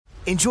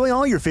Enjoy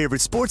all your favorite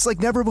sports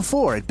like never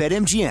before at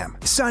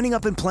BetMGM. Signing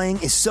up and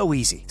playing is so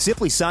easy.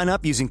 Simply sign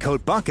up using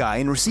code Buckeye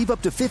and receive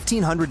up to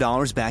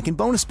 $1,500 back in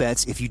bonus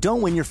bets if you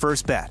don't win your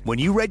first bet. When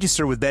you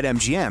register with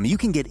BetMGM, you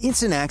can get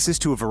instant access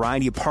to a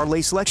variety of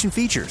parlay selection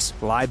features,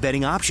 live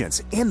betting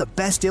options, and the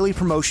best daily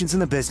promotions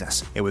in the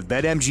business. And with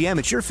BetMGM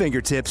at your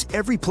fingertips,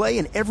 every play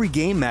and every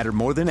game matter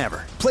more than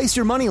ever. Place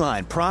your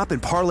moneyline, prop,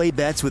 and parlay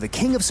bets with the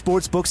king of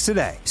sportsbooks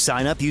today.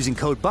 Sign up using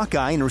code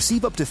Buckeye and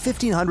receive up to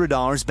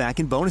 $1,500 back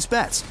in bonus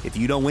bets if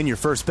you don't win your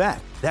first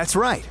bet. That's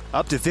right,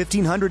 up to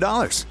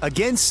 $1,500.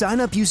 Again, sign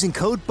up using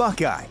code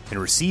Buckeye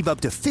and receive up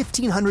to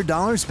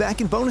 $1,500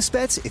 back in bonus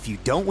bets if you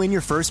don't win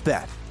your first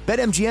bet.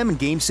 BetMGM and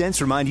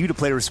GameSense remind you to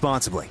play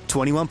responsibly.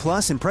 21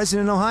 plus and present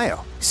in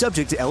Ohio.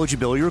 Subject to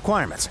eligibility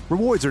requirements.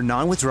 Rewards are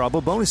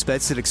non-withdrawable bonus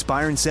bets that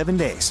expire in 7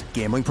 days.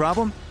 Gambling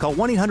problem? Call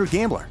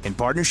 1-800-GAMBLER in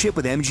partnership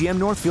with MGM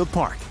Northfield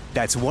Park.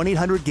 That's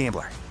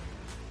 1-800-GAMBLER.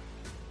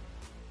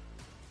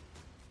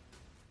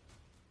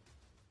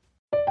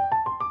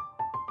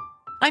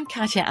 I'm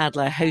Katya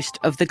Adler, host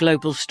of The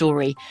Global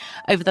Story.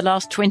 Over the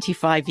last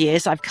 25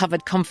 years, I've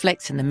covered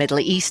conflicts in the Middle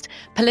East,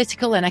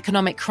 political and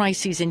economic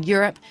crises in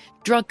Europe,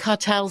 drug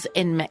cartels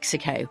in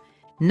Mexico.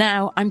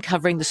 Now I'm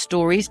covering the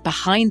stories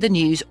behind the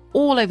news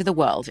all over the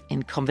world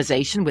in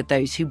conversation with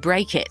those who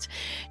break it.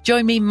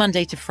 Join me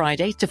Monday to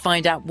Friday to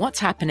find out what's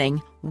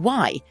happening,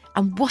 why,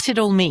 and what it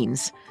all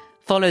means.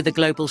 Follow The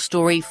Global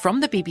Story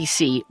from the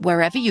BBC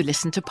wherever you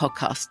listen to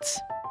podcasts.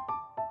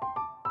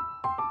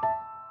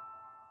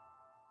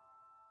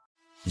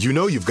 You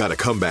know you've got a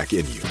comeback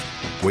in you.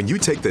 When you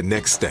take the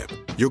next step,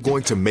 you're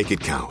going to make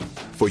it count.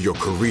 For your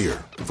career,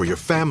 for your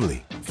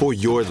family, for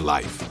your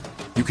life.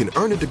 You can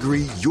earn a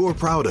degree you're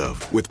proud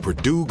of with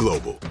Purdue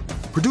Global.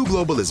 Purdue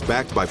Global is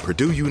backed by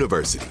Purdue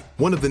University,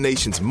 one of the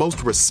nation's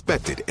most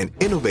respected and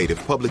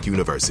innovative public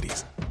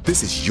universities.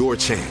 This is your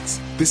chance.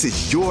 This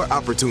is your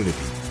opportunity.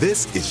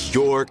 This is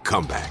your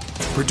comeback.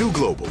 Purdue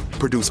Global,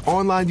 Purdue's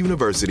online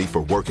university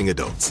for working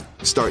adults.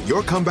 Start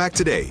your comeback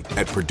today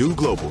at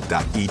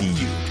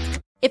purdueglobal.edu.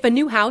 If a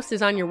new house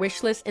is on your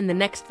wish list in the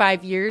next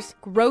 5 years,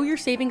 grow your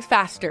savings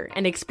faster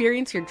and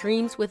experience your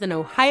dreams with an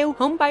Ohio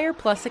Homebuyer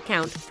Plus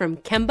account from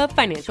Kemba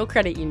Financial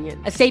Credit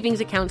Union. A savings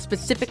account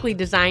specifically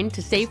designed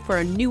to save for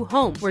a new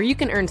home where you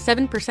can earn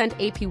 7%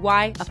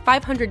 APY,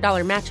 a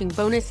 $500 matching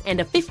bonus,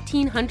 and a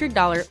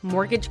 $1,500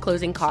 mortgage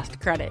closing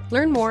cost credit.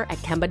 Learn more at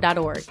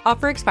Kemba.org.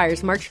 Offer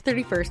expires March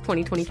 31st,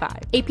 2025.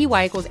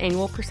 APY equals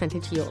annual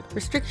percentage yield.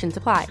 Restrictions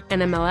apply.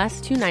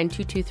 NMLS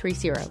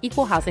 292230.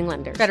 Equal housing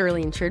lender.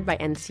 Federally insured by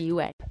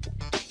NCUA.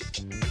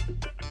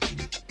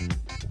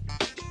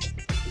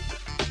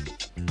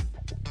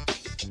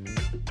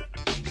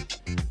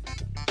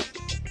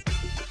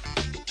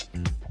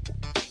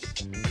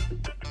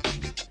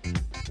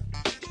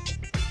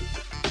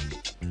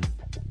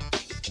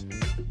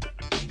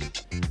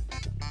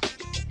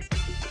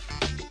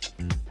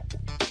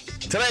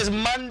 Today's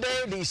Monday,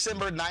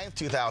 December 9th,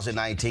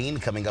 2019.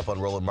 Coming up on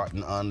Roland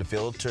Martin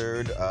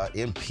Unfiltered,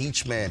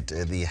 impeachment.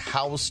 The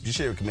House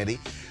Judiciary Committee,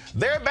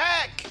 they're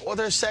back for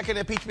their second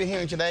impeachment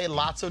hearing today.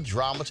 Lots of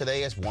drama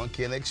today, as one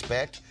can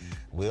expect.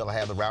 We'll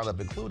have the roundup,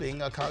 including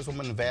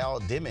Congresswoman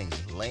Val Demings,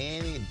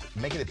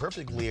 making it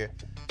perfectly clear,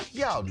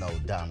 y'all know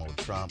Donald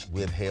Trump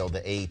withheld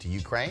the aid to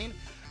Ukraine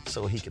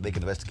so they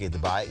can investigate the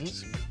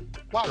Bidens.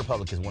 Why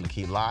Republicans want to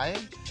keep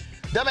lying.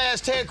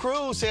 Dumbass Ted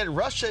Cruz said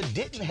Russia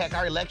didn't hack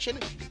our election.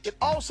 It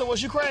also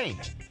was Ukraine.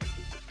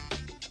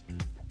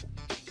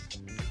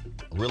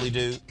 Really,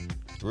 dude?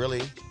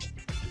 Really?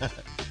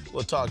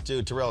 We'll talk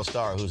to Terrell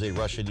Starr, who's a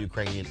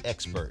Russian-Ukrainian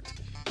expert.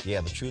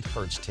 Yeah, the truth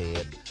hurts,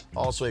 Ted.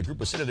 Also, a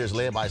group of senators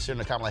led by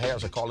Senator Kamala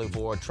Harris are calling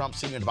for Trump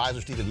senior advisor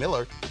Stephen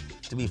Miller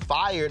to be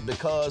fired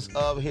because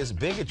of his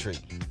bigotry.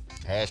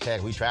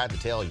 Hashtag we tried to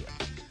tell you.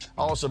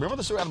 Also, remember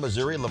the story out of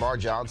Missouri, Lamar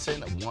Johnson,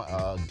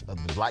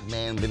 the black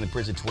man, been in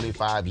prison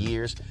 25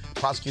 years.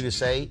 Prosecutors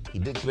say he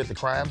didn't commit the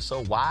crime,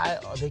 so why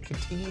are they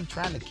continuing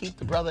trying to keep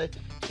the brother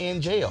in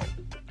jail?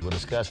 We'll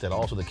discuss that.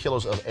 Also, the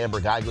killers of Amber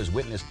Geiger's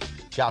witness,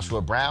 Joshua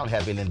Brown,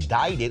 have been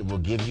indicted. We'll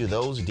give you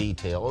those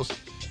details.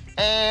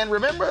 And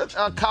remember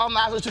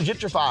colonizers to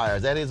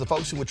gentrifiers. That is the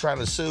folks who were trying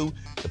to sue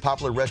the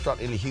popular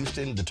restaurant in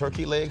Houston, the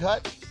Turkey Leg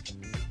Hut.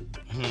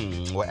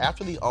 Well,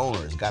 after the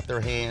owners got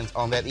their hands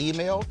on that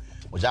email,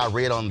 which I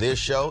read on this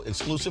show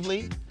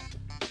exclusively,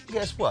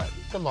 guess what?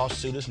 The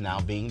lawsuit is now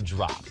being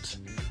dropped.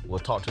 We'll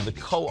talk to the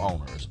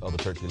co-owners of the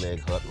Turkey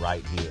Leg Hut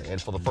right here.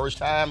 And for the first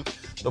time,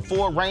 the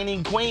 4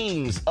 reigning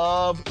queens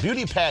of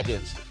beauty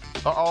pageants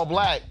are all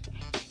black.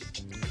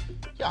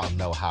 Y'all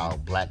know how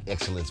black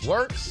excellence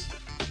works.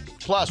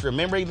 Plus,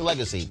 remembering the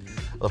legacy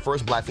of the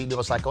first black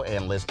female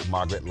psychoanalyst,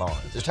 Margaret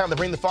Lawrence. It's time to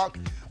bring the funk.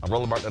 I'm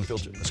Roland Martin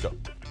Unfiltered. Let's go.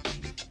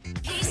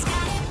 He's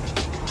got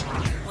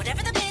it.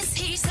 Whatever the biz,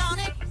 he's on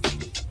it.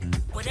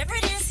 Whatever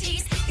it is,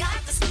 he's got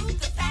the scoop,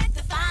 the fact,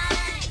 the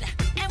find.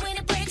 And when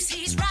it breaks,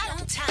 he's right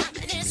on time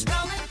and it's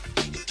rolling.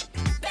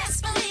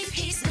 Best believe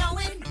he's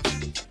knowing.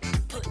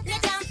 Putting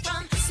it down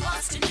from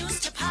sports to news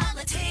to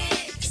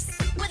politics.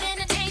 With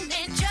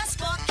entertainment just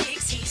for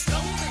kicks, he's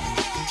rolling.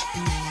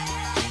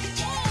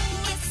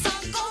 It's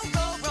Uncle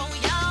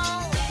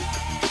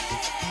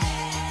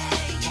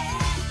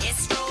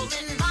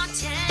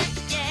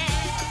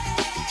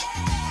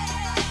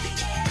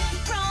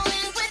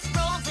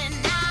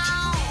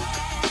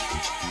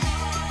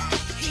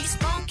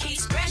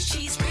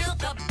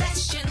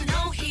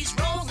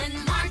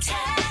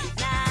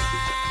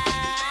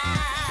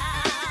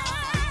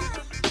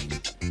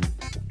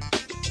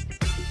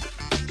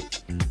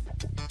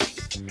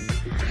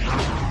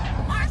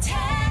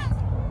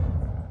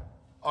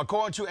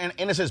according to an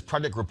Innocence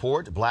Project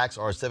report, blacks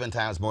are 7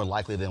 times more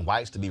likely than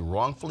whites to be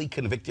wrongfully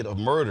convicted of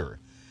murder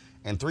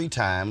and 3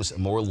 times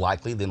more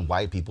likely than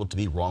white people to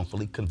be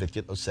wrongfully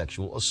convicted of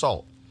sexual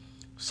assault.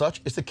 Such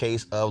is the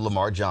case of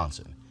Lamar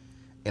Johnson.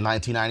 In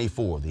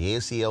 1994, the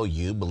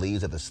ACLU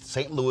believes that the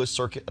St. Louis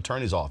Circuit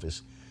Attorney's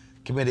Office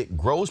committed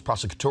gross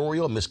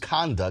prosecutorial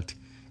misconduct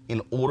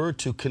in order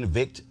to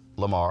convict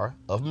Lamar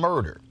of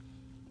murder.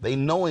 They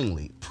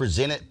knowingly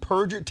presented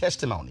perjured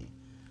testimony,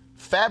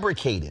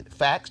 fabricated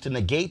facts to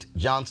negate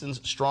Johnson's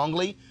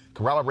strongly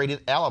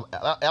corroborated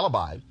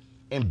alibi,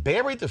 and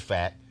buried the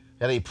fact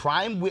that a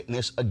prime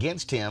witness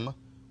against him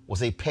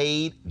was a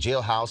paid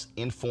jailhouse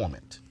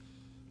informant.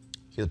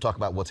 Here to talk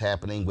about what's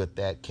happening with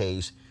that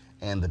case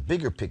and the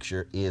bigger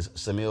picture is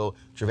Samil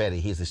Trivedi.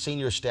 He's the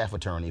senior staff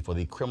attorney for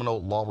the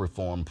Criminal Law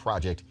Reform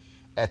Project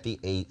at the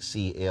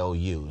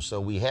ACLU.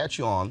 So we had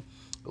you on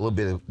a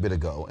little bit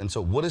ago. And so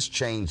what has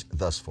changed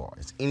thus far?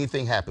 Has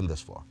anything happened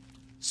thus far?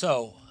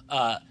 So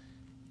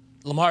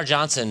Lamar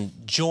Johnson,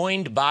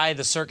 joined by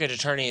the Circuit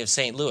Attorney of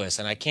St. Louis,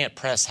 and I can't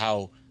press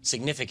how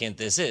significant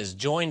this is,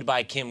 joined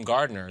by Kim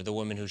Gardner, the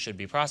woman who should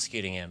be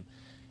prosecuting him,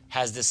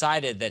 has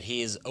decided that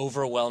his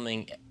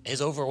overwhelming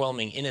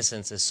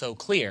innocence is so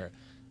clear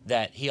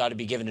that he ought to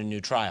be given a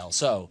new trial.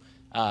 So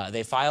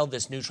they filed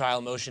this new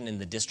trial motion in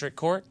the district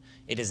court.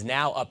 It is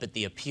now up at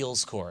the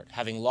appeals court.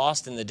 Having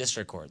lost in the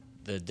district court,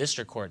 the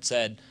district court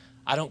said,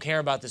 I don't care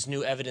about this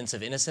new evidence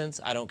of innocence.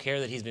 I don't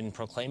care that he's been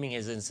proclaiming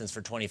his innocence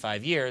for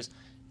 25 years.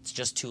 It's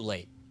just too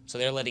late. So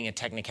they're letting a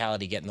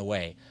technicality get in the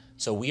way.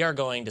 So we are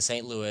going to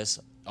St. Louis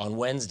on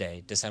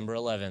Wednesday, December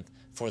 11th,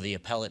 for the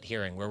appellate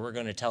hearing, where we're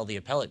going to tell the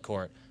appellate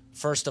court,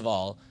 first of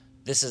all,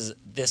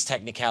 this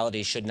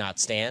technicality should not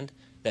stand,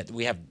 that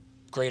we have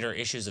greater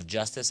issues of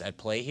justice at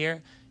play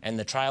here, and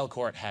the trial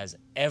court has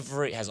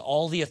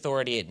all the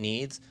authority it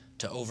needs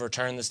to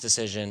overturn this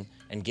decision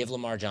and give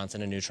Lamar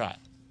Johnson a new trial.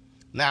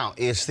 Now,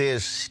 is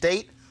this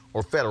state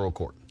or federal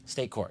court?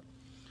 State court.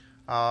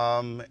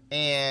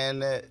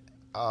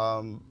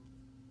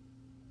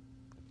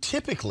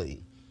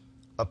 Typically,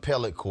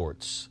 appellate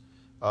courts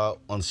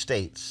on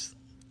states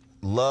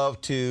love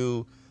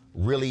to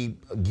really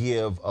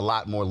give a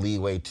lot more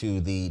leeway to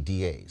the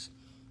DAs.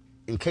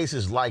 In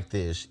cases like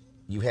this,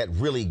 you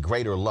had really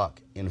greater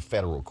luck in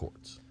federal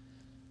courts.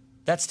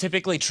 That's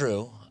typically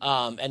true,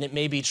 and it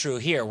may be true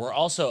here. We're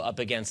also up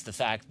against the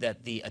fact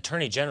that the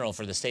Attorney General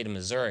for the state of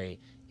Missouri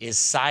is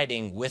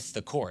siding with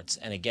the courts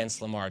and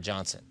against Lamar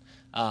Johnson.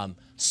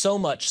 So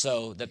much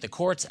so that the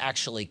courts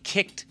actually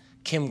kicked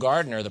Kim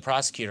Gardner, the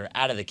prosecutor,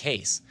 out of the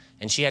case,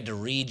 and she had to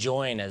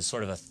rejoin as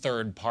sort of a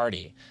third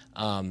party.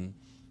 And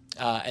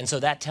so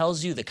that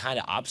tells you the kind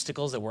of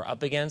obstacles that we're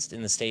up against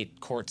in the state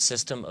court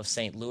system of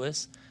St.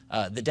 Louis.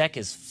 The deck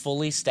is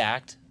fully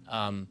stacked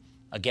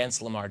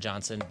against Lamar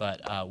Johnson,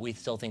 but we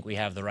still think we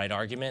have the right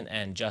argument,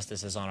 and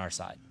justice is on our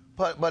side.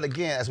 But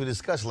again, as we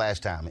discussed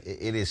last time,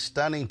 it is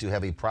stunning to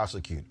have a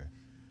prosecutor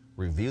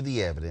review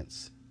the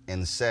evidence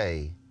and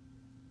say,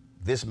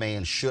 this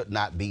man should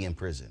not be in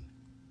prison.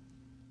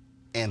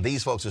 And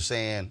these folks are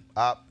saying,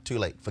 too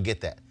late,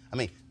 forget that. I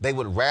mean, they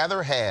would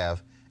rather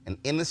have an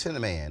innocent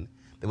man.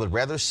 They would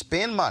rather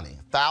spend money,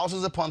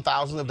 thousands upon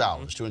thousands of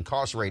dollars, to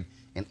incarcerate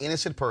an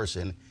innocent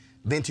person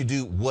than to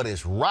do what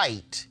is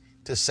right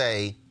to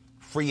say,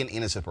 free an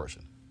innocent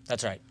person.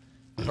 That's right.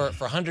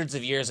 For hundreds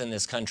of years in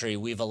this country,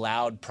 we've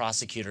allowed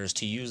prosecutors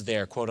to use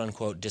their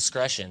quote-unquote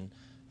discretion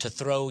to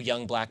throw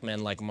young black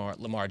men like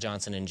Lamar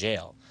Johnson in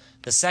jail.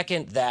 The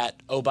second that,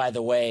 oh, by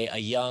the way, a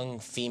young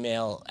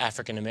female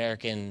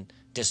African-American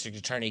district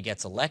attorney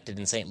gets elected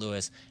in St.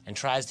 Louis and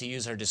tries to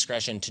use her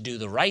discretion to do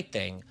the right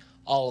thing,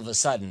 all of a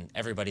sudden,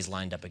 everybody's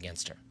lined up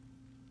against her.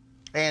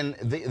 And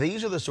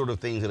these are the sort of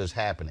things that is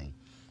happening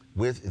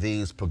with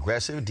these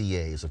progressive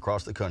DAs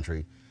across the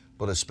country,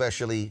 but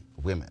especially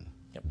women,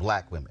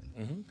 black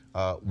women.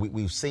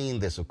 We've seen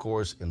this, of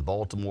course, in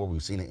Baltimore.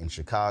 We've seen it in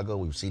Chicago.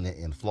 We've seen it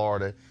in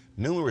Florida,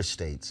 numerous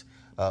states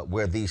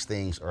where these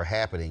things are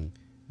happening.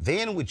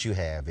 Then what you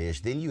have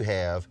is, then you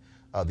have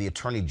the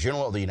Attorney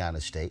General of the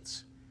United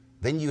States.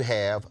 Then you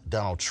have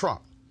Donald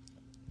Trump.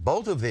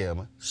 Both of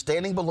them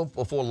standing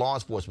before law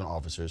enforcement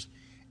officers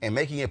and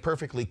making it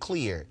perfectly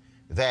clear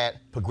that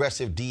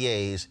progressive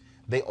DAs,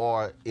 they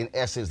are, in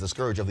essence, the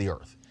scourge of the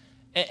earth.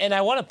 And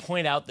I want to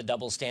point out the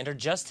double standard.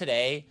 Just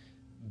today,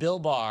 Bill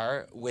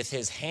Barr, with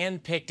his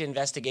hand-picked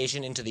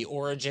investigation into the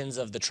origins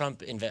of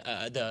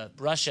the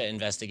Russia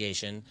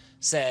investigation,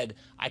 said,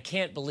 I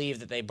can't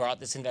believe that they brought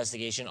this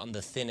investigation on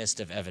the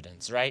thinnest of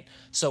evidence, right?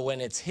 So when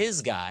it's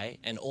his guy,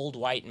 an old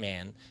white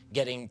man,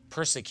 getting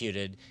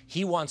persecuted,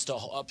 he wants to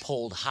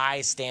uphold high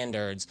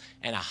standards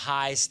and a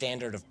high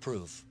standard of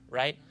proof,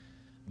 right?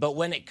 But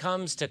when it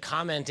comes to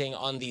commenting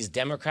on these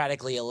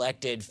democratically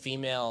elected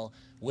female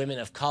women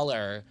of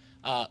color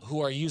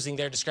who are using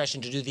their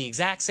discretion to do the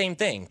exact same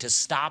thing, to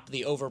stop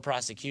the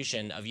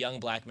over-prosecution of young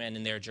black men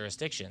in their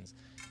jurisdictions,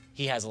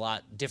 he has a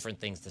lot different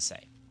things to say.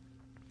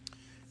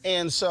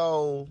 And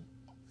so,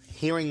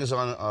 hearing is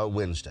on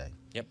Wednesday.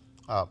 Yep.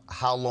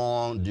 How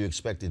long do you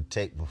expect it to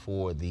take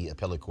before the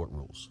appellate court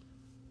rules?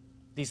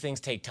 these things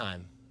take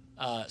time.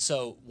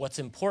 So what's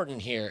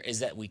important here is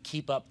that we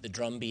keep up the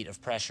drumbeat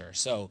of pressure.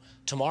 So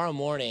tomorrow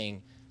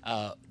morning,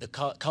 the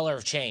Color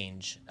of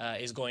Change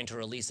is going to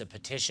release a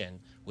petition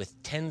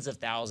with tens of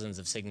thousands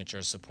of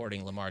signatures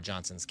supporting Lamar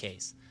Johnson's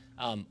case.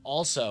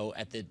 Also,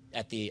 at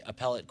the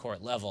appellate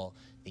court level,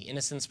 the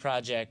Innocence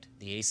Project,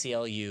 the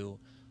ACLU,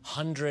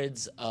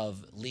 hundreds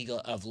of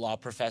law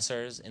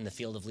professors in the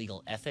field of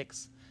legal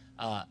ethics,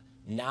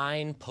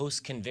 9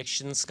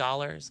 post-conviction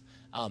scholars,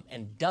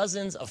 and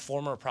dozens of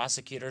former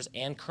prosecutors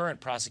and current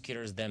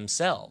prosecutors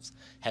themselves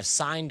have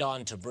signed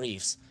on to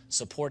briefs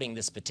supporting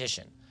this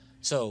petition.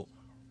 So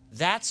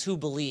that's who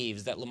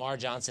believes that Lamar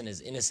Johnson is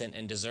innocent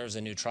and deserves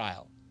a new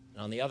trial.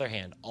 And on the other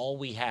hand, all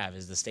we have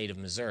is the state of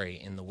Missouri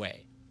in the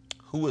way.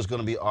 Who is going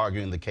to be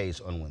arguing the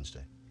case on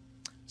Wednesday?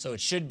 So it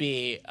should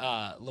be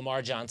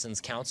Lamar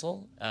Johnson's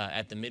counsel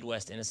at the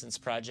Midwest Innocence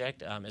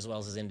Project, as well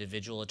as his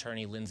individual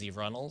attorney, Lindsey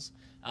Runnels.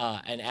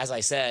 And as I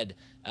said,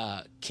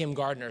 Kim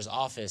Gardner's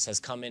office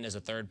has come in as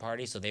a third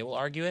party, so they will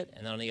argue it.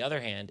 And on the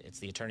other hand, it's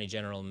the Attorney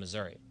General of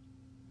Missouri.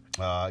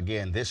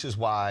 Again, this is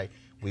why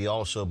we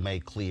also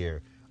make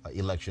clear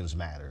elections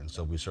matter. And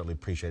so we certainly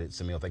appreciate it.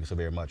 Samuel, thank you so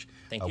very much.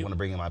 Thank you. I want to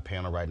bring in my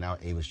panel right now,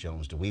 Avis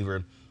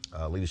Jones-DeWeaver,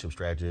 leadership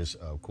strategist,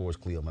 of course,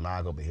 Cleo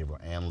Monago,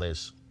 behavioral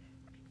analyst,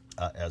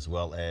 as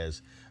well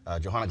as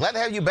Johanna. Glad to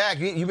have you back.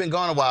 You've been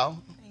gone a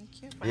while.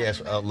 Thank you.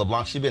 Yes,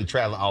 LeBlanc, she's been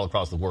traveling all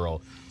across the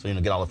world, so,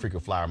 get all the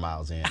frequent flyer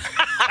miles in.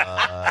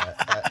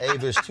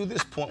 Avis, to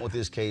this point with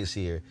this case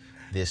here,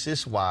 this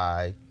is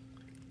why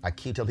I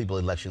keep telling people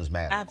elections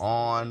matter.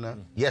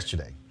 Absolutely.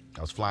 Yesterday,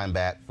 I was flying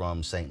back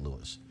from St.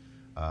 Louis.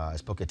 I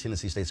spoke at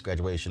Tennessee State's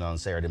graduation on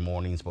Saturday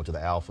morning, spoke to the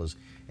Alphas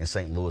in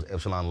St. Louis,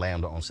 Epsilon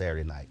Lambda on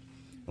Saturday night.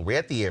 And we're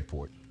at the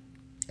airport,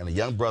 and a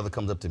young brother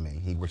comes up to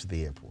me. He works at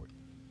the airport.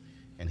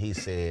 And he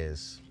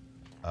says,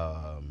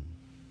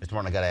 Mr.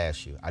 Martin, I got to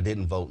ask you, I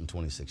didn't vote in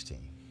 2016.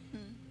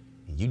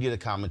 And you did a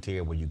commentary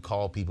where you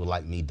called people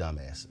like me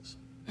dumbasses.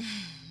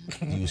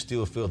 Do you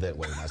still feel that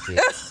way?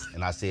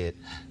 And I said,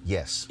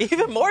 yes.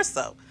 Even more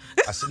so.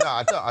 I said, no,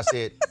 I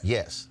said,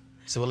 yes.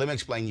 So, well, let me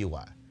explain you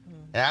why.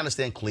 And I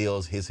understand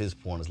Cleo's, his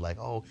point is like,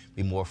 oh,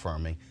 be more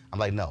affirming. I'm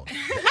like, no.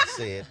 I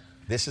said,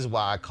 this is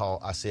why I call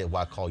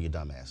you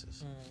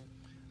dumbasses.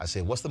 I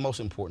said, what's the most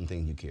important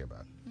thing you care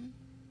about?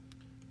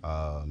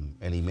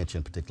 And he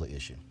mentioned a particular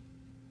issue.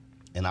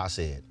 And I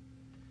said,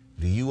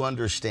 do you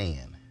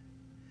understand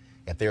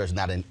that there is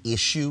not an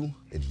issue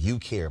that you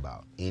care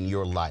about in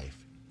your life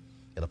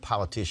that a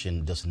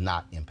politician does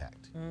not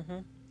impact?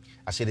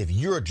 I said, if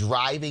you're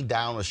driving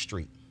down a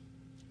street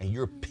and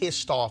you're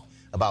pissed off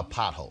about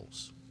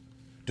potholes,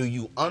 do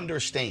you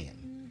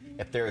understand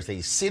that there is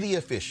a city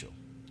official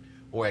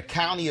or a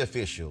county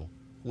official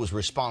who is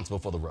responsible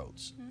for the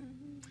roads?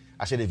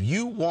 I said, if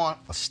you want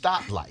a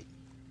stoplight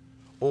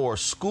or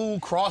school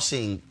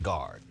crossing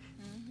guard,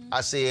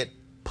 I said,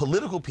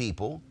 political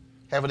people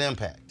have an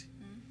impact.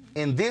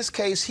 In this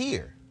case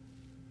here,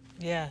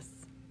 Yes.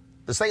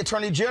 the state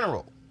attorney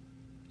general,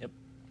 Yep.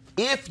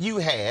 if you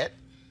had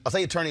a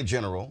state attorney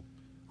general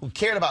who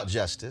cared about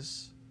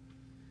justice,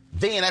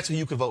 then that's who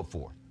you could vote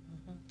for.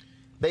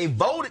 They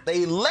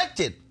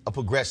elected a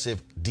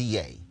progressive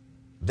DA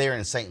there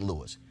in St.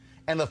 Louis.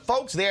 And the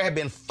folks there have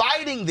been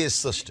fighting this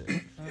sister,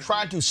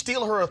 trying to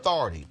steal her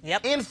authority.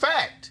 Yep. In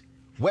fact,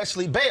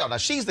 Wesley Bell, now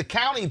she's the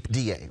county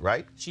DA,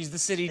 right? She's the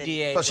city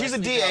DA. So she's the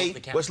DA,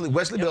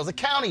 Wesley Bell's the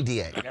county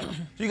DA.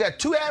 So you got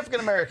 2 African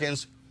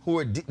Americans who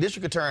are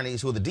district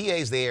attorneys, who are the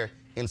DAs there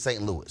in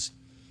St. Louis.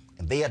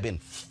 And they have been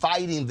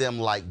fighting them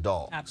like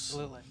dogs.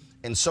 Absolutely.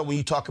 And so when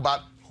you talk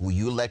about who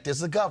you elect as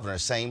the governor,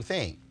 same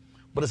thing.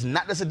 But it's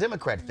not just a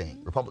Democrat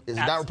thing. It's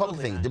not a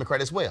Republican thing, Democrat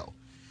as well.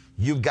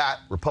 You've got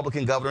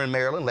Republican governor in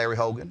Maryland, Larry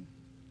Hogan,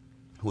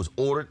 who has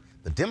ordered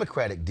the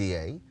Democratic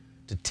DA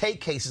to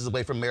take cases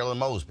away from Marilyn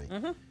Mosby,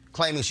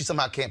 claiming she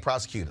somehow can't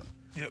prosecute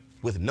him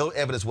with no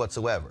evidence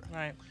whatsoever.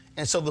 Right.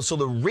 And so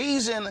the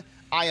reason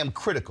I am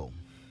critical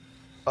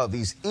of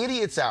these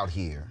idiots out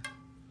here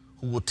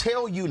who will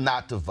tell you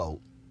not to vote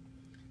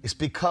is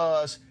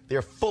because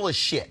they're full of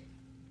shit.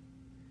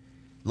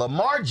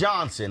 Lamar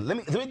Johnson, let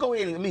me go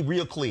ahead and let me be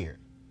real clear.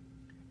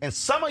 And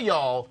some of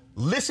y'all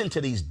listen to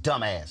these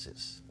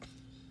dumbasses.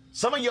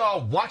 Some of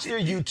y'all watch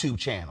their YouTube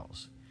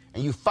channels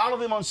and you follow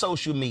them on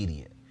social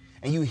media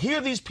and you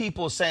hear these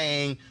people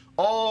saying,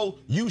 oh,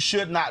 you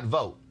should not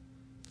vote.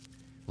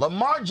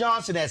 Lamar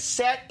Johnson has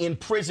sat in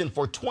prison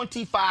for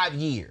 25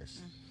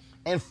 years.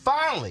 And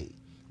finally,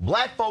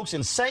 black folks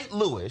in St.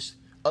 Louis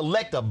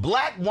elect a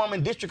black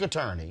woman district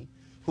attorney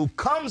who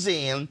comes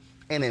in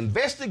and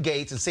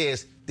investigates and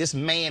says, this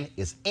man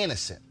is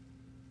innocent.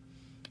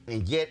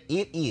 And yet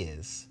it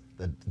is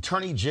the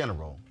attorney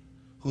general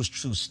who's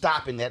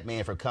stopping that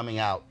man from coming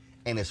out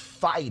and is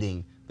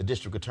fighting the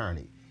district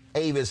attorney.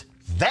 Avis,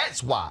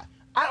 that's why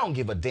I don't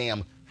give a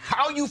damn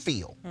how you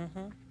feel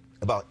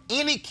about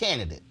any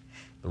candidate.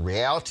 The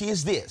reality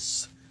is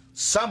this: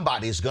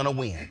 somebody's going to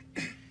win.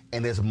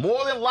 And there's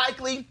more than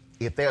likely,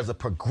 if there's a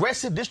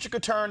progressive district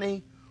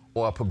attorney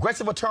or a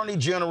progressive attorney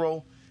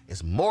general,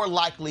 is more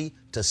likely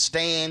to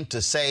stand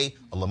to say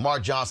Lamar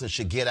Johnson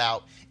should get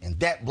out and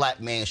that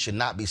black man should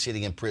not be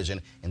sitting in prison,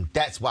 and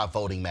that's why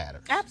voting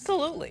matters.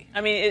 Absolutely.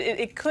 I mean,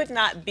 it could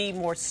not be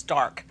more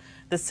stark.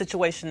 The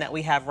situation that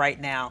we have right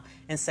now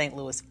in St.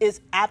 Louis is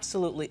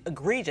absolutely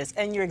egregious.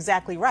 And you're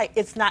exactly right.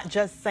 It's not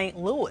just St.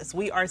 Louis.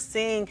 We are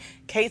seeing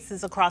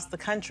cases across the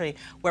country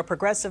where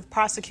progressive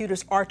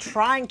prosecutors are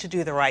trying to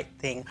do the right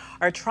thing,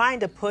 are trying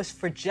to push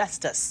for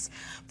justice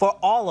for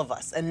all of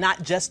us and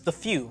not just the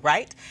few,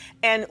 right?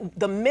 And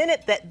the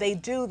minute that they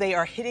do, they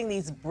are hitting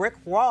these brick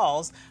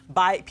walls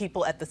by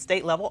people at the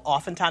state level,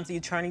 oftentimes the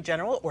attorney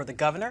general or the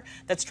governor,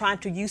 that's trying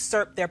to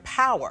usurp their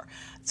power.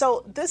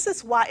 So this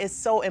is why it's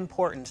so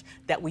important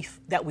that we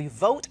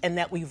vote, and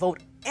that we vote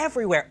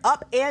everywhere,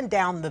 up and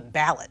down the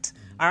ballot,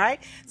 all right?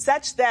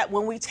 Such that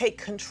when we take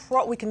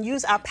control, we can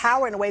use our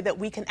power in a way that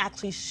we can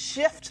actually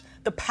shift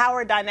the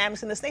power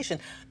dynamics in this nation.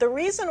 The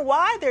reason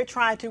why they're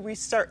trying to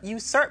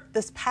usurp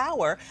this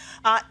power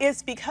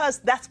is because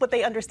that's what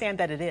they understand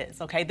that it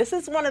is, okay? This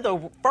is one of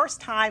the first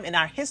time in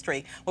our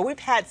history where we've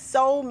had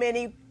so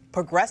many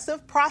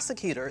progressive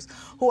prosecutors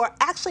who are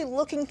actually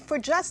looking for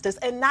justice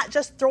and not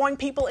just throwing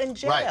people in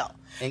jail.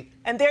 Right.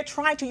 And they're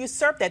trying to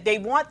usurp that. They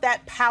want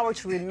that power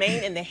to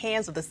remain in the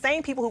hands of the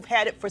same people who've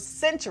had it for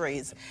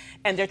centuries,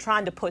 and they're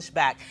trying to push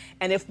back.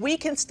 And if we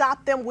can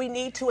stop them, we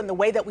need to, and the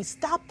way that we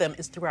stop them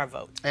is through our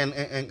vote.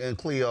 And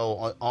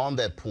Cleo, on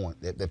that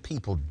point, that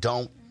people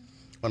don't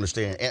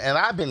understand, and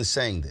I've been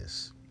saying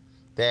this,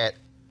 that,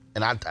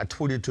 and I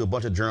tweeted to a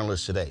bunch of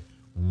journalists today,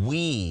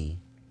 we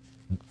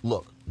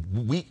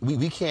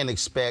can't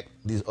expect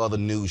these other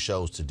news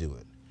shows to do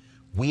it.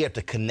 We have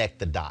to connect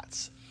the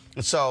dots.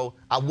 And so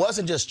I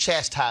wasn't just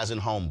chastising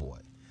Homeboy.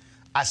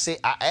 I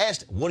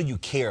asked, what do you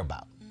care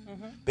about?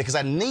 Mm-hmm. Because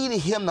I needed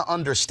him to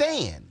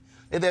understand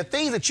that there are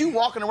things that you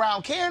walking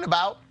around caring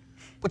about,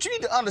 but you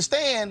need to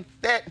understand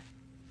that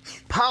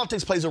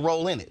politics plays a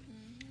role in it.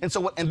 And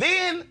so, and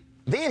then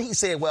he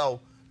said,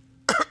 well,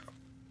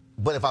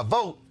 but if I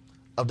vote,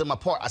 I've done my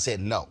part. I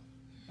said, no.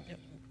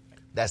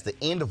 That's the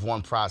end of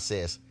one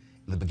process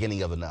and the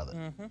beginning of another.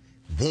 Mm-hmm.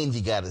 Then you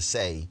got to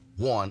say,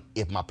 one,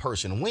 if my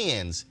person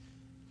wins,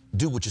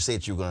 do what you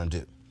said you were going to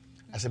do.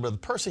 I said, but if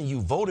the person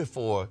you voted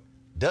for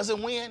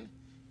doesn't win,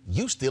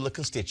 you still a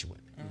constituent.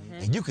 Mm-hmm.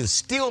 And you can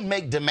still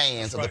make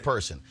demands of the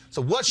person.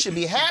 So what should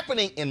be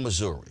happening in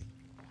Missouri,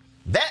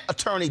 that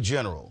attorney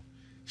general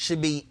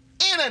should be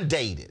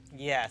inundated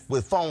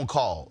with phone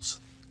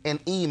calls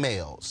and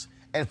emails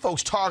and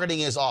folks targeting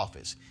his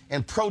office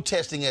and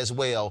protesting as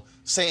well,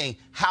 saying,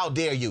 how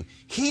dare you?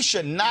 He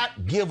should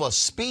not give a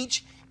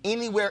speech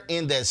anywhere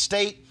in that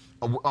state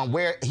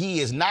where he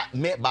is not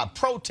met by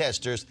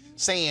protesters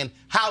saying,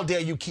 how dare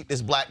you keep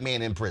this black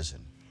man in prison?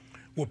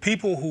 Well,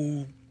 people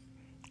who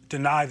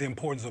deny the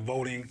importance of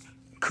voting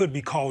could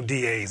be called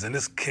DAs. In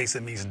this case,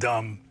 it means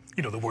dumb,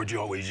 the word you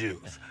always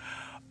use.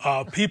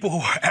 People who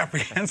are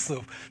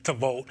apprehensive to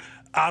vote,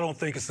 I don't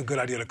think it's a good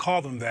idea to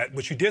call them that,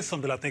 but you did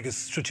something that I think is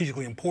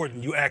strategically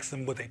important. You asked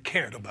them what they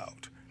cared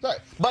about. Right.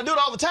 But I do it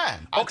all the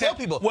time. I tell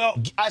people,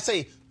 I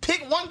say,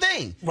 pick one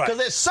thing. Because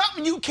there's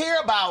something you care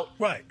about.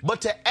 Right.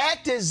 But to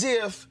act as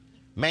if,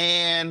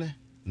 man,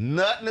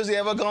 nothing is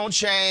ever going to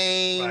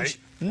change. Right.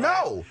 No.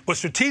 Right. But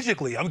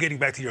strategically, I'm getting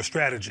back to your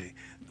strategy,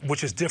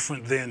 which is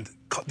different than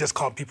just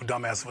calling people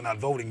dumbasses for not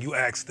voting. You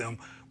ask them,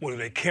 what do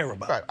they care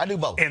about? Right. I do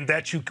both. And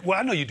that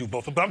I know you do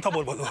both, but I'm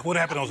talking about what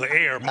happened on the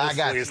air.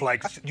 Mostly it's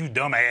like, you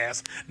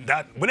dumbass.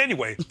 But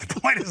anyway, the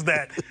point is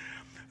that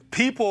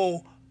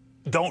people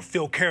don't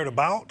feel cared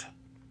about.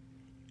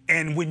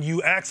 And when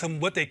you ask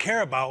them what they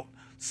care about,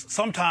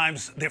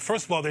 sometimes,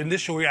 first of all, their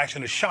initial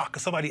reaction is shock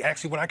because somebody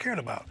asked you what I cared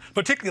about,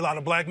 particularly a lot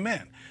of black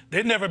men.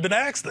 They've never been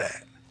asked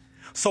that.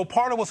 So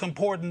part of what's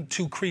important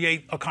to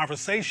create a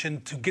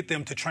conversation to get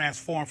them to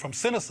transform from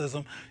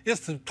cynicism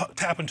is to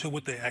tap into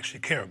what they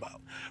actually care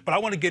about. But I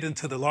want to get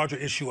into the larger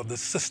issue of the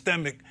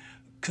systemic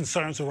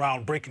concerns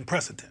around breaking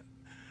precedent.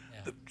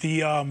 Yeah.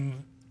 The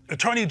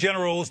attorney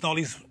generals and all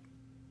these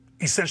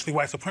essentially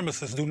white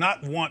supremacists do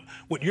not want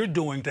what you're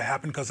doing to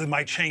happen because it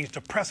might change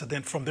the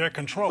precedent from their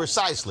control.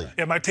 Precisely.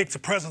 It might take the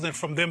precedent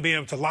from them being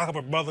able to lock up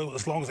a brother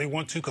as long as they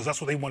want to, because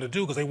that's what they want to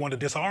do, because they want to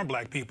disarm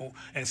black people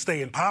and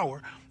stay in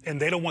power, and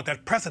they don't want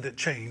that precedent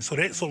change.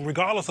 So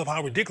regardless of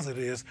how ridiculous it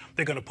is,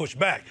 they're going to push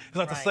back. It's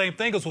not the same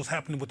thing as what's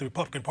happening with the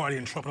Republican Party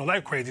and Trump and all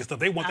that crazy stuff.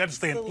 They want that to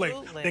stay in place.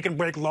 They can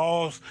break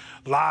laws,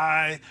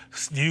 lie,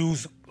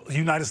 use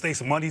United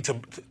States money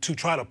to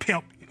try to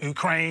pimp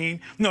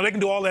Ukraine. No, they can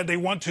do all that they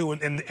want to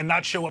and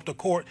not show up to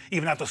court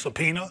even after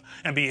subpoena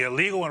and be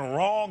illegal and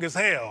wrong as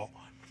hell.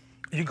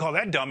 You can call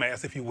that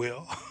dumbass, if you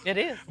will. It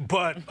is.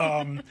 But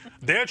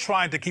they're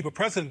trying to keep a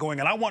precedent going,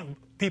 and I want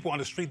people on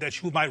the street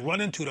that you might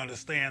run into to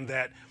understand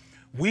that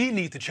we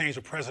need to change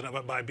the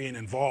precedent by being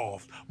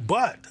involved.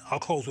 But I'll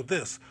close with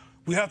this.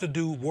 We have to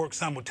do work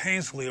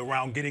simultaneously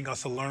around getting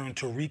us to learn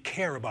to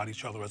care about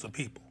each other as a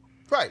people.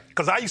 Right.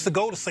 Because I used to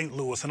go to St.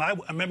 Louis, and I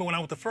remember when I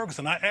went to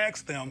Ferguson, I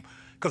asked them,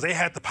 because they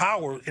had the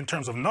power in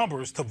terms of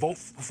numbers to vote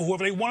for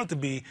whoever they wanted to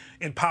be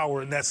in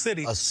power in that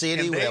city. A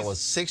city where there was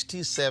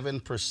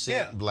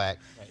 67% black,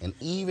 and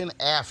even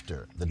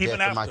after the death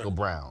of Michael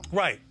Brown,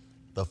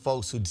 the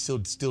folks who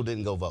still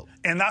didn't go vote.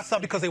 And that's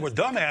not because they were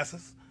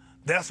dumbasses.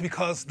 That's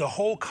because the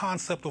whole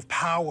concept of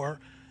power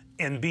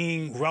and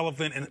being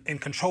relevant and in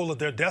control of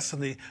their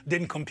destiny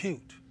didn't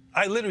compute.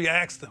 I literally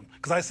asked them,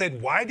 because I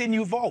said, why didn't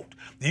you vote?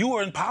 You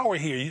were in power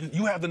here.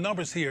 You have the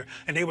numbers here.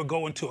 And they would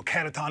go into a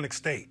catatonic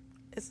state.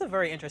 It's a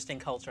very interesting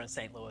culture in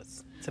St.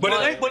 Louis. But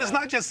it's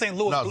not just St.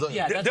 Louis. No,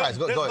 there's right.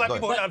 black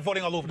people who are not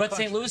voting all over the country. But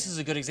St. Louis is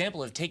a good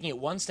example of taking it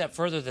one step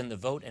further than the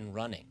vote and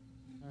running.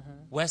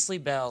 Wesley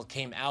Bell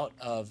came out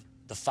of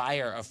the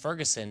fire of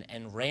Ferguson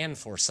and ran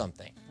for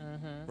something,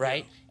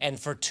 right? And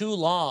for too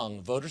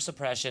long, voter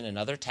suppression and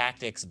other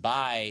tactics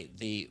by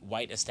the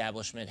white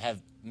establishment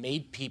have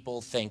made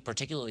people think,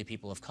 particularly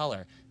people of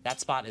color,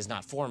 that spot is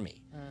not for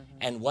me.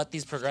 And what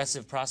these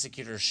progressive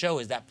prosecutors show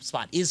is that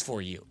spot is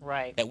for you.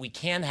 Right. That we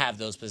can have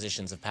those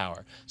positions of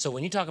power. So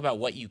when you talk about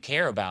what you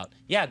care about,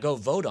 yeah, go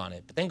vote on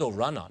it, but then go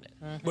run on it.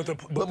 But the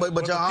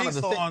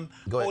piece on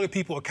holding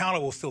people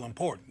accountable is still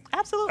important.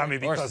 Absolutely. I mean,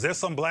 because there's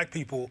some black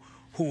people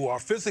who are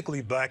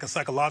physically black and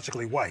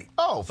psychologically white.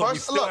 Oh, so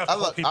first, look,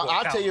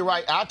 I'll tell you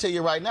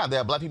right now, there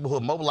are black people who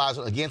are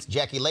mobilizing against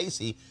Jackie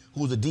Lacey,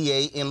 who's a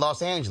DA in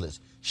Los Angeles.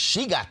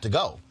 She got to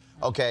go.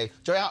 Okay,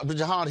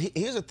 Jahan,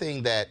 here's the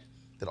thing that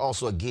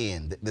also,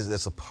 again,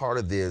 there's a part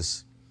of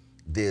this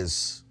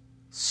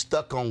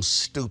stuck on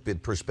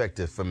stupid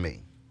perspective for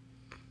me.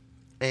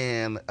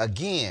 And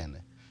again,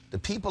 the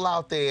people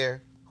out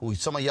there who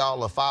some of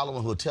y'all are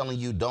following who are telling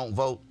you don't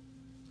vote,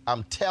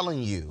 I'm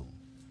telling you,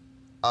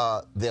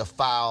 they're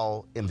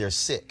foul and they're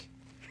sick.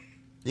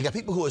 You got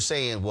people who are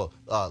saying, well,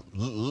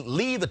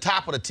 leave the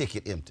top of the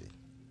ticket empty.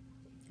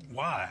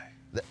 Why?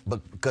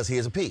 Because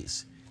here's a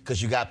piece. Because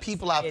you got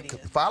people out,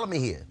 follow me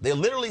here. They're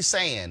literally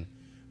saying,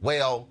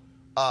 well,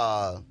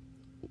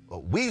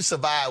 we've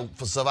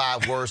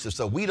survived worse,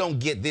 so we don't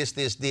get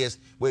this,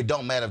 where it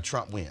don't matter if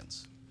Trump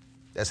wins.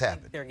 That's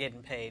happened. They're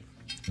getting paid.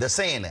 They're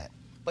saying that.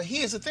 But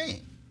here's the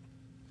thing.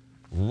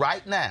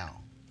 Right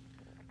now,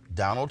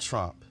 Donald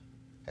Trump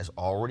has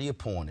already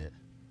appointed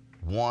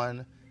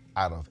 1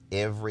 out of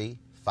every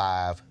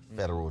 5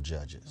 federal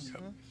judges.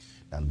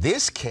 Now,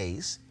 this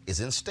case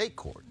is in state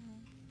court.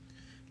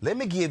 Let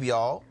me give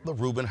y'all the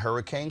Reuben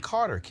Hurricane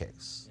Carter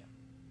case.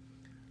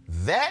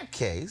 That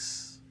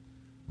case,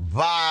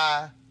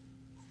 by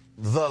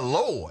the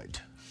Lord,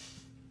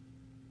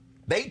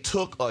 they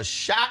took a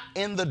shot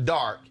in the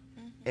dark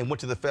and went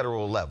to the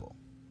federal level.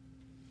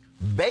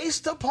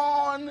 Based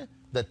upon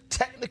the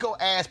technical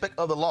aspect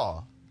of the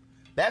law,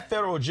 that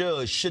federal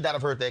judge should not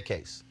have heard that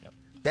case.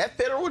 That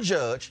federal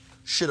judge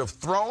should have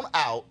thrown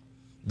out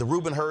the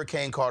Reuben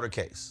Hurricane Carter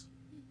case.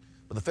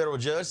 But the federal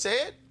judge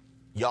said,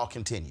 y'all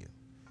continue.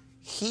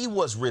 He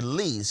was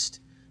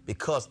released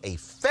because a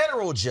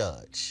federal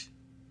judge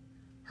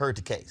heard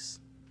the case.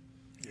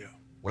 Yeah.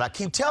 When I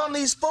keep telling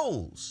these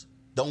fools,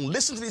 don't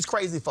listen to these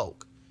crazy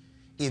folk.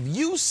 If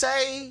you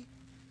say,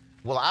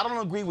 well, I don't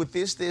agree with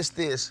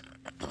this,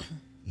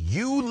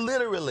 you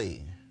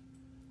literally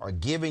are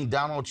giving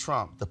Donald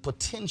Trump the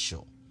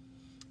potential.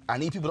 I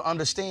need people to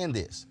understand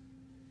this.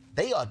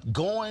 They are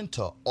going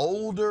to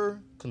older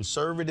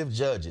conservative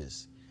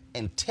judges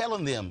and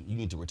telling them you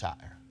need to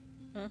retire.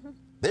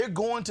 They're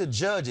going to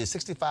judges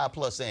 65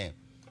 plus saying,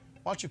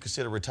 why don't you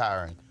consider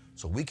retiring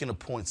so we can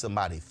appoint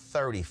somebody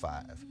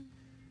 35?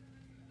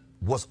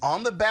 What's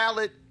on the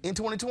ballot in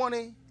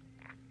 2020?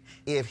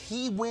 If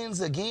he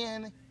wins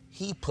again,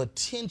 he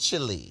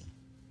potentially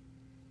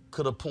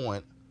could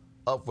appoint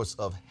upwards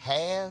of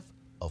half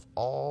of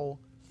all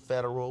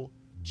federal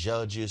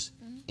judges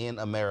in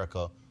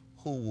America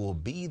who will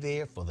be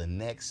there for the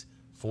next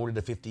 40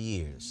 to 50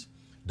 years.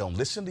 Don't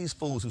listen to these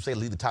fools who say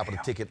leave the top of the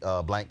ticket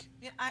blank.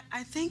 Yeah,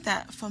 I think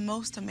that for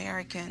most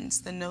Americans,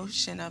 the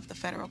notion of the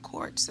federal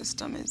court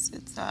system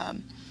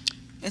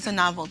it's a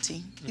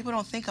novelty. People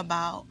don't think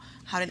about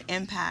how it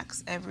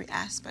impacts every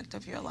aspect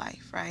of your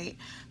life, right?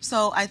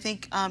 So I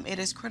think it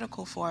is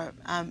critical for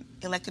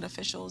elected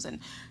officials and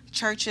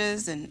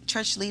churches and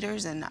church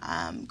leaders and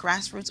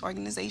grassroots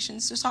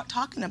organizations to start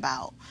talking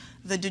about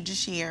the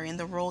judiciary and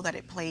the role that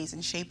it plays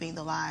in shaping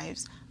the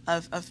lives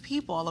of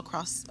people all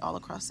across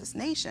this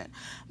nation.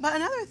 But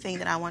another thing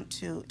that I want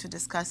to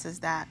discuss is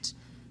that,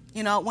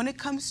 you know, when it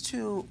comes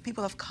to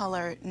people of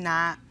color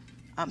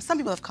some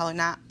people of color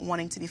not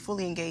wanting to be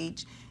fully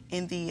engaged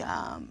in the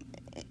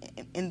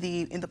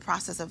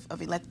process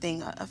of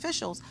electing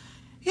officials,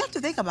 you have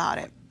to think about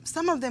it.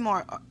 Some of them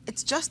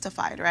it's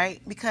justified, right?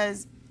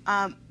 Because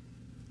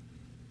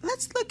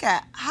let's look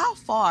at how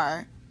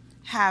far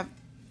have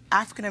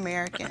African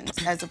Americans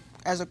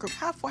as a group,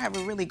 how far have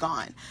we really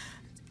gone?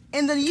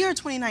 In the year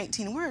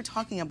 2019, we're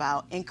talking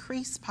about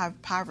increased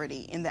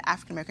poverty in the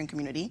African American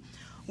community.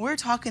 We're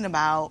talking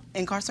about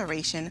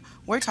incarceration.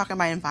 We're talking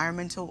about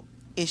environmental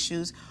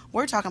issues.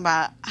 We're talking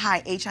about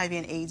high HIV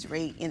and AIDS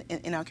rate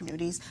in our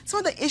communities. Some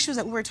of the issues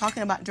that we were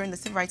talking about during the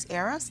civil rights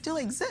era still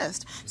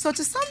exist. So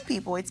to some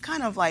people, it's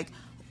kind of like,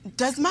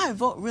 does my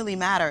vote really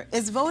matter?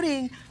 Is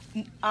voting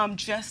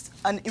just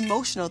an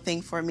emotional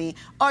thing for me,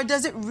 or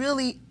does it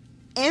really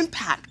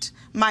impact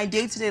my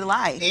day-to-day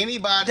life?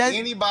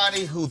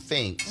 Anybody who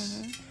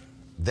thinks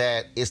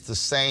that it's the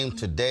same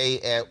today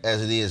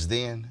as it is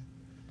then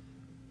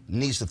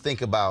needs to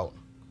think about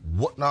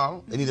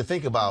they need to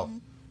think about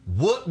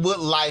what would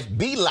life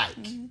be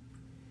like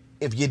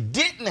if you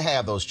didn't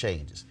have those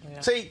changes. Yeah.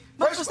 See,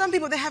 but for some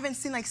people, they haven't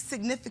seen like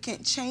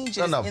significant changes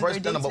in their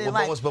day-to-day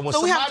life. But when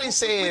somebody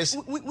says...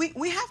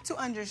 We have to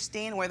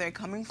understand where they're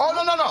coming from.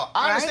 Oh, no.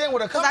 I understand where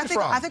they're coming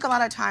from. I think a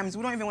lot of times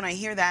we don't even want to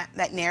hear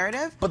that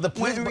narrative. But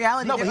in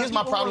reality, but here's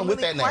my problem with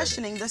that narrative.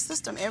 Questioning the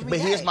system every day.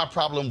 But here's my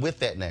problem with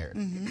that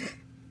narrative.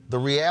 The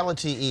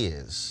reality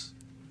is,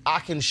 I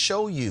can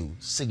show you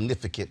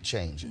significant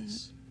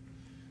changes.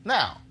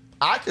 Now,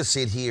 I could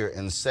sit here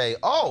and say,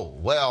 oh,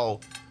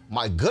 well,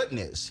 my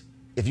goodness,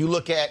 if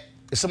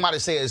somebody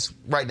says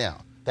right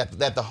now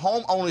that the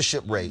home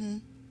ownership rate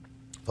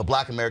for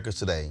Black Americans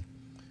today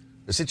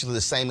is essentially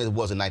the same as it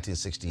was in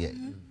 1968.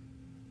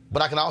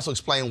 But I can also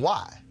explain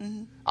why.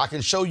 I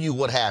can show you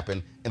what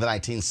happened in the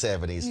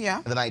 1970s,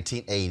 in the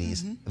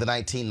 1980s, in the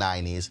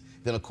 1990s,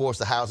 then, of course,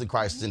 the housing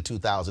crisis in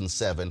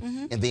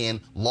 2007, and then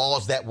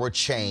laws that were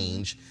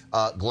changed,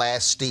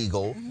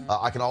 Glass-Steagall.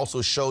 I can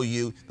also show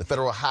you the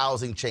federal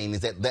housing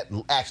changes that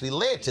actually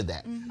led to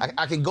that.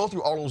 I can go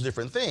through all those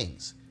different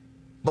things.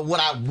 But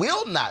what I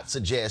will not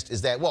suggest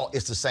is that, well,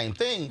 it's the same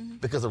thing,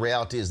 because the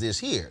reality is this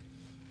here.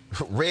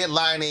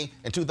 Redlining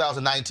in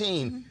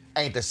 2019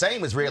 ain't the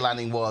same as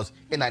redlining was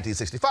in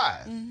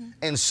 1965.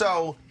 And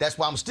so that's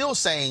why I'm still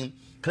saying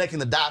connecting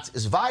the dots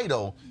is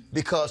vital,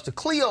 because to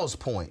Cleo's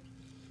point,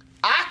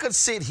 I could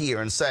sit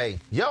here and say,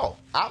 yo,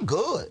 I'm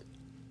good.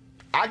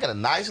 I got a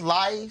nice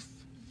life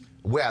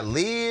where I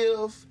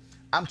live.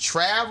 I'm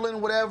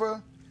traveling,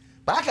 whatever.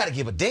 But I got to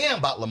give a damn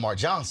about Lamar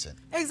Johnson.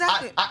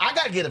 Exactly. I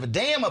got to give a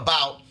damn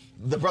about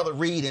the brother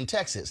Reed in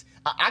Texas.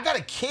 I got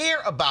to care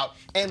about,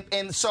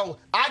 and so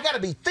I got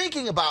to be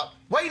thinking about,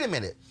 wait a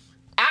minute,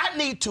 I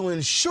need to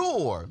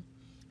ensure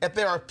that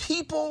there are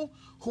people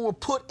who are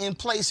put in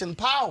place in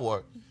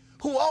power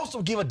who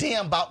also give a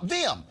damn about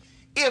them.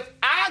 If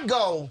I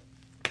go,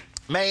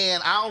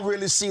 man, I don't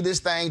really see this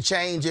thing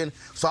changing,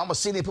 so I'm going to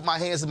sit here and put my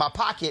hands in my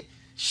pocket.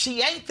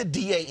 She ain't the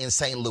DA in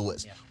St.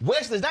 Louis. Yeah.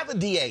 Wesley's not the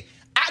DA.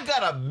 I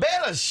got a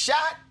better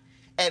shot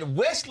at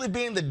Wesley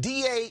being the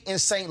DA in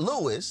St.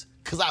 Louis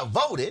because I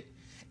voted,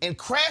 and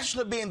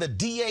Krasner being the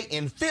DA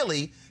in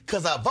Philly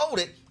because I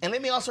voted. And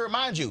let me also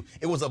remind you,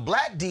 it was a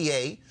Black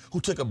DA who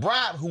took a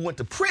bribe who went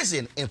to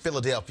prison in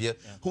Philadelphia,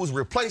 who was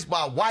replaced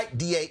by a white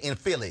DA in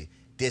Philly.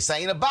 This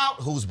ain't about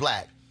who's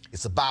Black.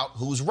 It's about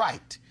who's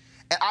right.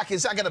 And I can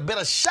say I got a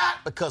better shot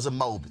because of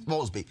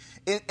Mosby.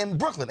 In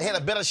Brooklyn, they had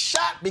a better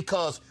shot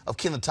because of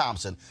Kenneth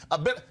Thompson.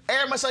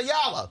 Aramis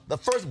Ayala, the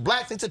first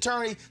Black state's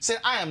attorney, said,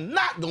 I am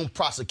not going to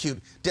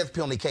prosecute death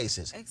penalty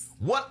cases.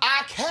 What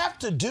I have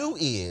to do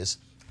is,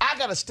 I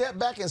got to step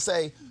back and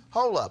say,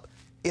 hold up.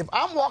 If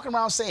I'm walking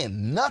around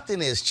saying nothing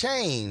has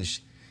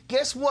changed,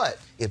 guess what?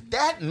 If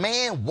that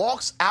man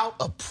walks out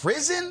of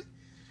prison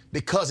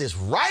because it's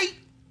right,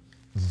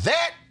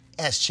 that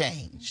has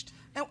changed.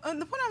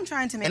 And the point I'm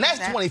trying to make is that...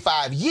 And that's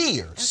 25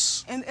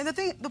 years. And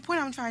the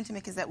point I'm trying to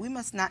make is that we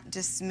must not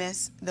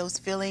dismiss those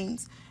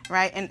feelings,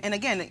 right? And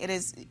again, it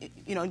is,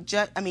 you know,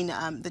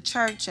 the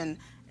church and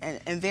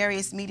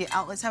various media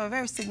outlets have a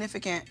very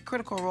significant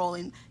critical role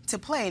to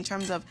play in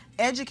terms of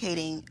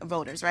educating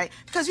voters, right?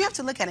 Because you have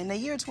to look at it. In the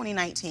year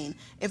 2019,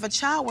 if a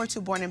child were to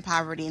be born in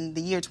poverty in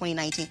the year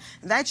 2019,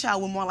 that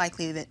child will more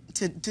likely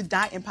to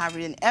die in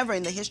poverty than ever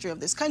in the history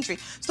of this country.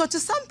 So to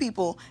some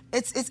people,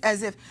 it's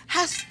as if,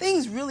 has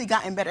things really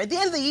gotten better? At the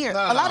end of the year,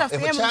 a lot of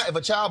families... If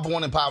a child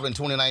born in poverty in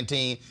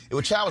 2019, if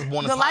a child was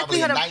born in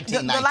poverty in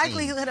 1919... The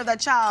likelihood of that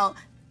child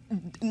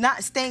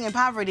not staying in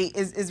poverty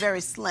is very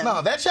slim.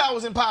 No, that child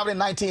was in poverty in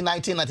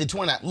 1919,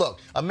 1929.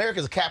 Look,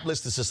 America's a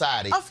capitalist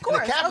society. Of course,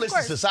 in a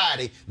capitalist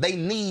society, they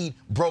need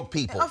broke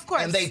people. Of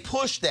course. And they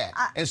push that.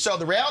 And so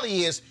the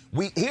reality is,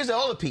 here's the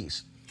other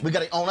piece we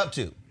got to own up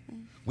to.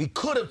 We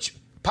could have,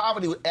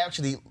 poverty,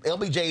 actually,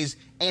 LBJ's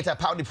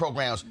anti-poverty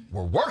programs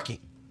were working.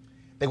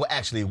 They were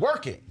actually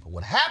working. But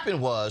what happened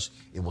was,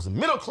 it was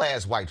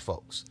middle-class white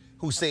folks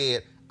who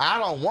said, I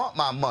don't want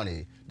my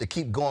money to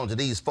keep going to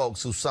these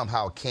folks who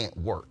somehow can't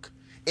work.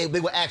 They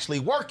were actually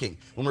working.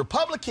 When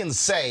Republicans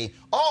say,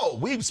 oh,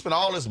 we've spent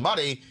all this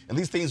money and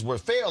these things were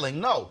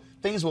failing, no,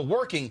 things were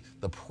working.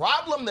 The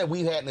problem that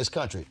we had in this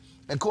country,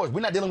 and of course,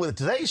 we're not dealing with it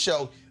today's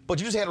show, but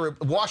you just had a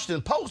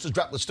Washington Post to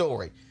drop the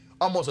story.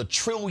 Almost $1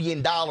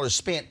 trillion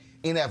spent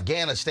in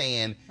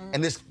Afghanistan,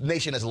 and this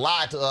nation has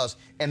lied to us,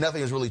 and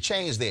nothing has really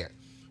changed there.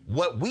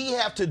 What we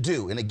have to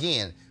do, and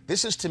again,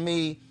 this is to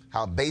me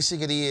how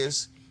basic it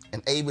is,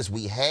 and Avis,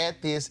 we had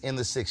this in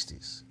the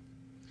 60s.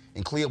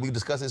 And Cleo, we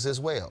discussed this as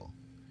well.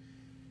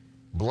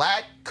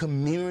 Black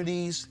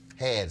communities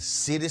had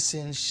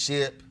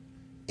citizenship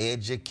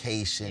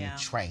education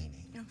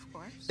training. Of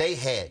course. They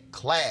had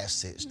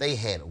classes. They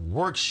had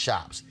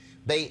workshops.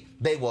 They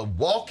were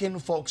walking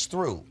folks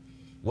through.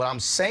 What I'm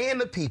saying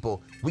to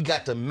people, we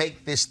got to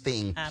make this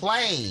thing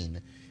plain,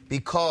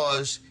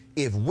 because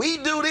if we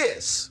do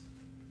this,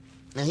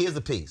 and here's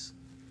the piece,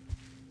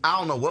 I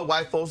don't know what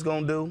white folks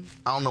gonna do.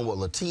 I don't know what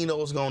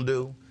Latinos gonna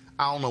do.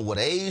 I don't know what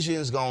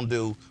Asians gonna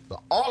do.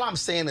 But all I'm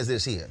saying is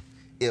this here: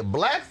 if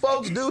black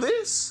folks do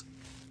this,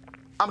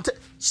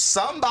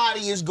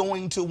 somebody is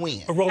going to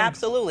win.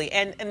 Absolutely.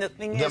 And the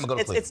thing is,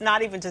 it's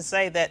not even to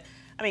say that.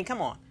 I mean,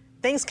 come on,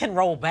 things can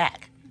roll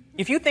back.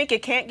 If you think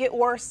it can't get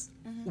worse,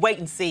 wait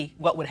and see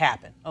what would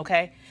happen,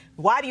 okay?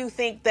 Why do you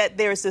think that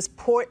there's this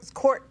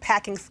court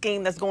packing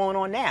scheme that's going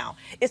on now?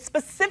 It's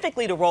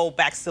specifically to roll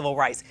back civil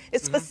rights.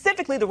 It's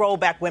specifically to roll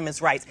back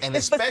women's rights. And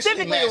it's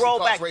specifically to roll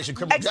back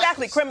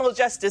criminal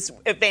justice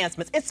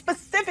advancements. It's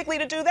specifically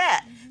to do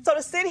that. So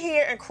to sit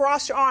here and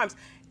cross your arms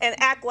and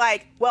act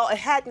like, well, it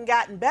hadn't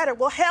gotten better.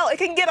 Well, hell, it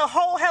can get a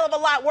whole hell of a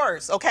lot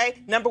worse,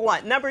 okay? Number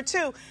one. Number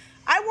two,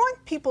 I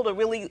want people to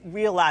really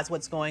realize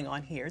what's going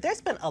on here.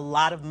 There's been a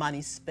lot of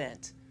money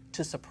spent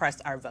to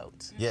suppress our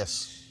votes.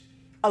 Yes.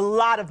 A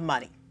lot of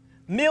money.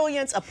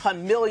 Millions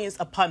upon millions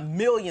upon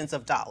millions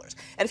of dollars.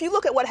 And if you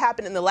look at what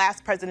happened in the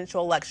last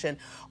presidential election,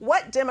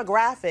 what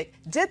demographic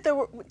did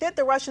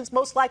the Russians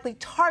most likely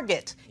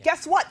target?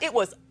 Guess what? It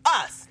was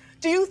us.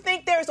 Do you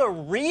think there's a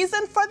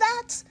reason for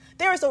that?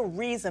 There is a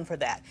reason for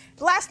that.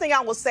 The last thing I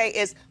will say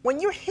is, when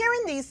you're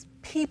hearing these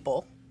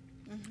people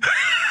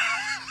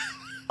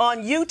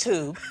on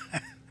YouTube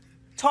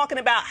talking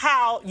about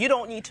how you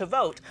don't need to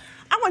vote,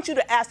 I want you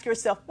to ask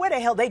yourself, where the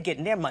hell are they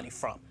getting their money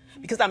from?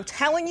 Because I'm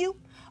telling you,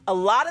 a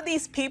lot of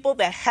these people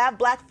that have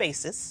black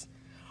faces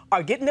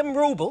are getting them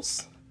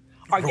rubles,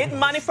 are getting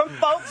money from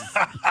folks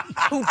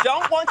who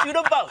don't want you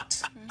to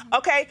vote.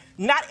 Okay?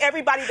 Not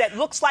everybody that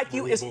looks like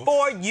you is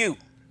for you.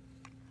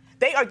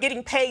 They are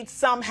getting paid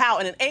somehow,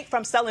 and it ain't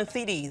from selling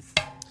CDs.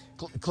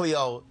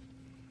 Cleo,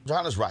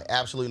 John is right,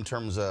 absolutely, in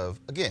terms of,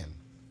 again,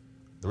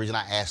 the reason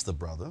I asked the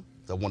brother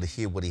is I wanted to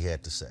hear what he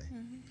had to say.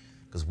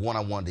 Because, one,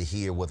 I wanted to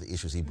hear what the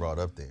issues he brought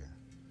up there.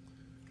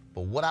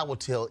 But what I would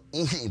tell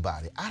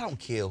anybody, I don't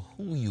care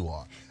who you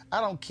are.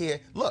 I don't care.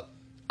 Look,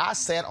 I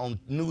sat on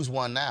News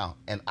One Now,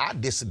 and I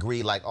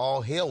disagreed like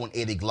all hell when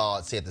Eddie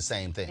Glaude said the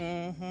same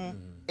thing.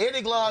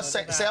 Eddie Glaude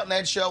sat on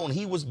that show, and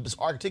he was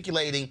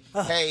articulating,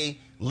 hey,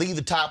 leave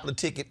the top of the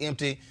ticket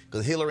empty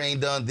because Hillary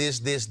ain't done this,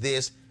 this,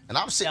 this. And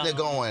I'm sitting there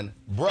going,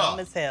 bruh, dumb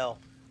as hell.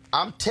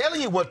 I'm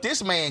telling you what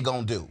this man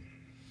gonna do.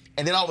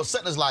 And then all of a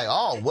sudden it's like,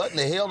 oh, what in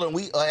the hell did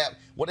we have?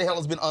 What the hell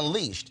has been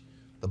unleashed?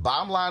 The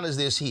bottom line is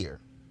this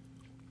here.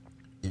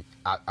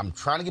 I'm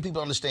trying to get people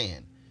to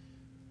understand.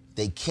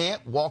 They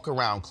can't walk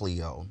around,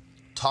 Cleo,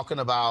 talking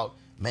about,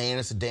 man,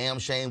 it's a damn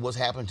shame what's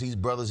happened to these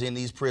brothers in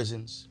these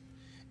prisons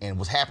and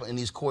what's happened in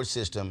these court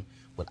system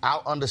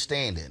without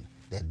understanding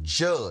that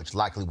judge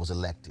likely was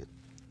elected,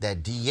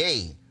 that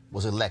DA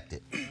was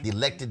elected. The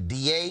elected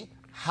DA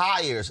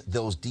hires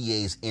those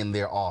DAs in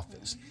their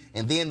office.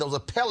 And then those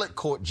appellate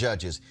court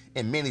judges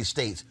in many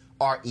states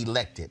are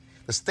elected.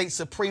 The state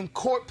Supreme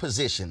Court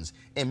positions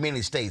in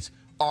many states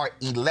are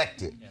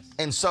elected. Yes.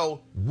 And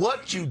so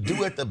what you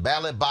do at the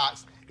ballot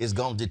box is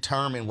going to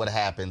determine what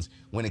happens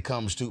when it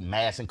comes to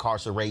mass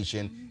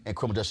incarceration and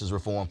criminal justice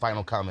reform.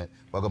 Final comment.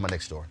 I'll go to my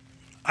next story.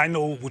 I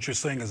know what you're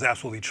saying is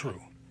absolutely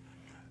true.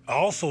 I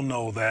also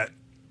know that,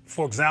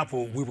 for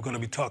example, we were going to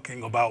be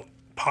talking about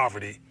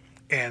poverty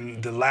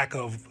and the lack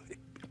of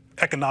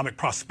economic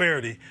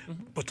prosperity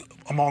but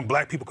among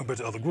black people compared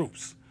to other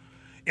groups.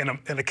 In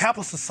a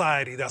capitalist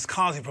society that's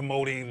constantly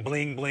promoting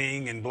bling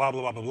bling and blah,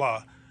 blah, blah, blah,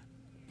 blah,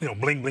 you know,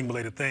 bling bling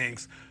related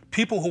things,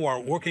 people who are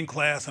working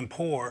class and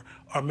poor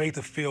are made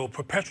to feel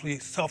perpetually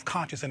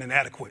self-conscious and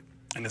inadequate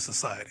in this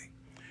society.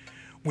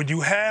 When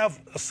you have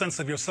a sense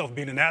of yourself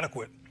being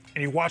inadequate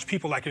and you watch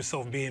people like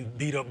yourself being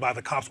beat up by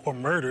the cops or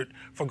murdered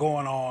for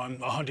going on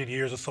 100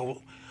 years or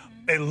so,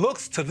 it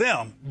looks to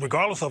them,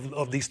 regardless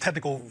of these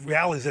technical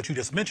realities that you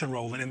just mentioned,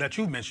 Roland, and that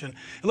you mentioned,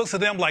 it looks to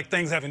them like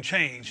things haven't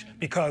changed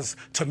because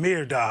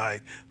Tamir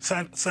died,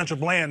 Sandra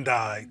Bland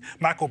died,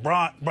 Michael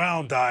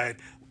Brown died,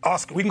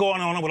 Oscar, we can go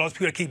on and on with all those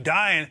people that keep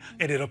dying,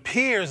 and it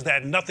appears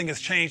that nothing has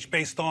changed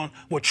based on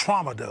what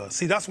trauma does.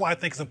 See, that's why I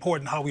think it's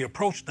important how we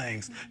approach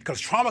things, because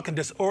trauma can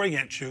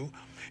disorient you,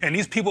 and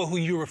these people who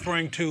you're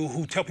referring to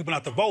who tell people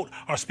not to vote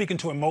are speaking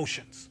to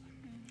emotions.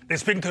 They're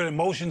speaking to their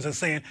emotions and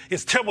saying,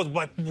 it's terrible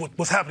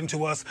what's happening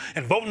to us,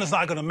 and voting is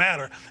not going to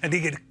matter. And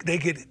they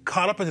get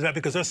caught up into that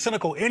because they're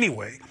cynical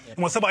anyway. Yeah.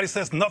 And when somebody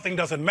says nothing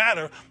doesn't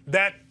matter,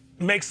 that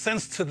makes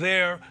sense to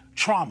their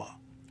trauma,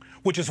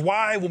 which is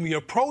why when we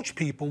approach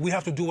people, we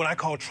have to do what I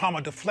call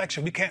trauma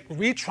deflection. We can't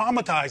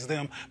re-traumatize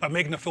them by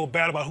making them feel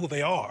bad about who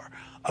they are.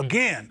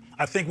 Again,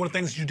 I think one of the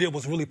things you did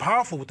was really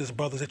powerful with this,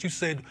 brother, is that you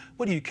said,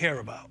 what do you care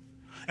about?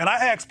 And I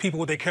ask people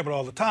what they care about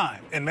all the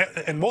time,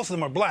 and most of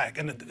them are black.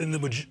 And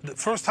the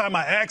first time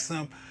I ask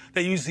them,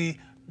 they usually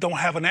don't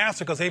have an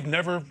answer because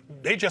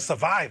they just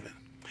surviving.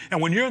 And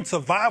when you're in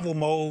survival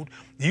mode,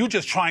 you're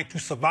just trying to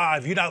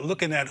survive. You're not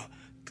looking at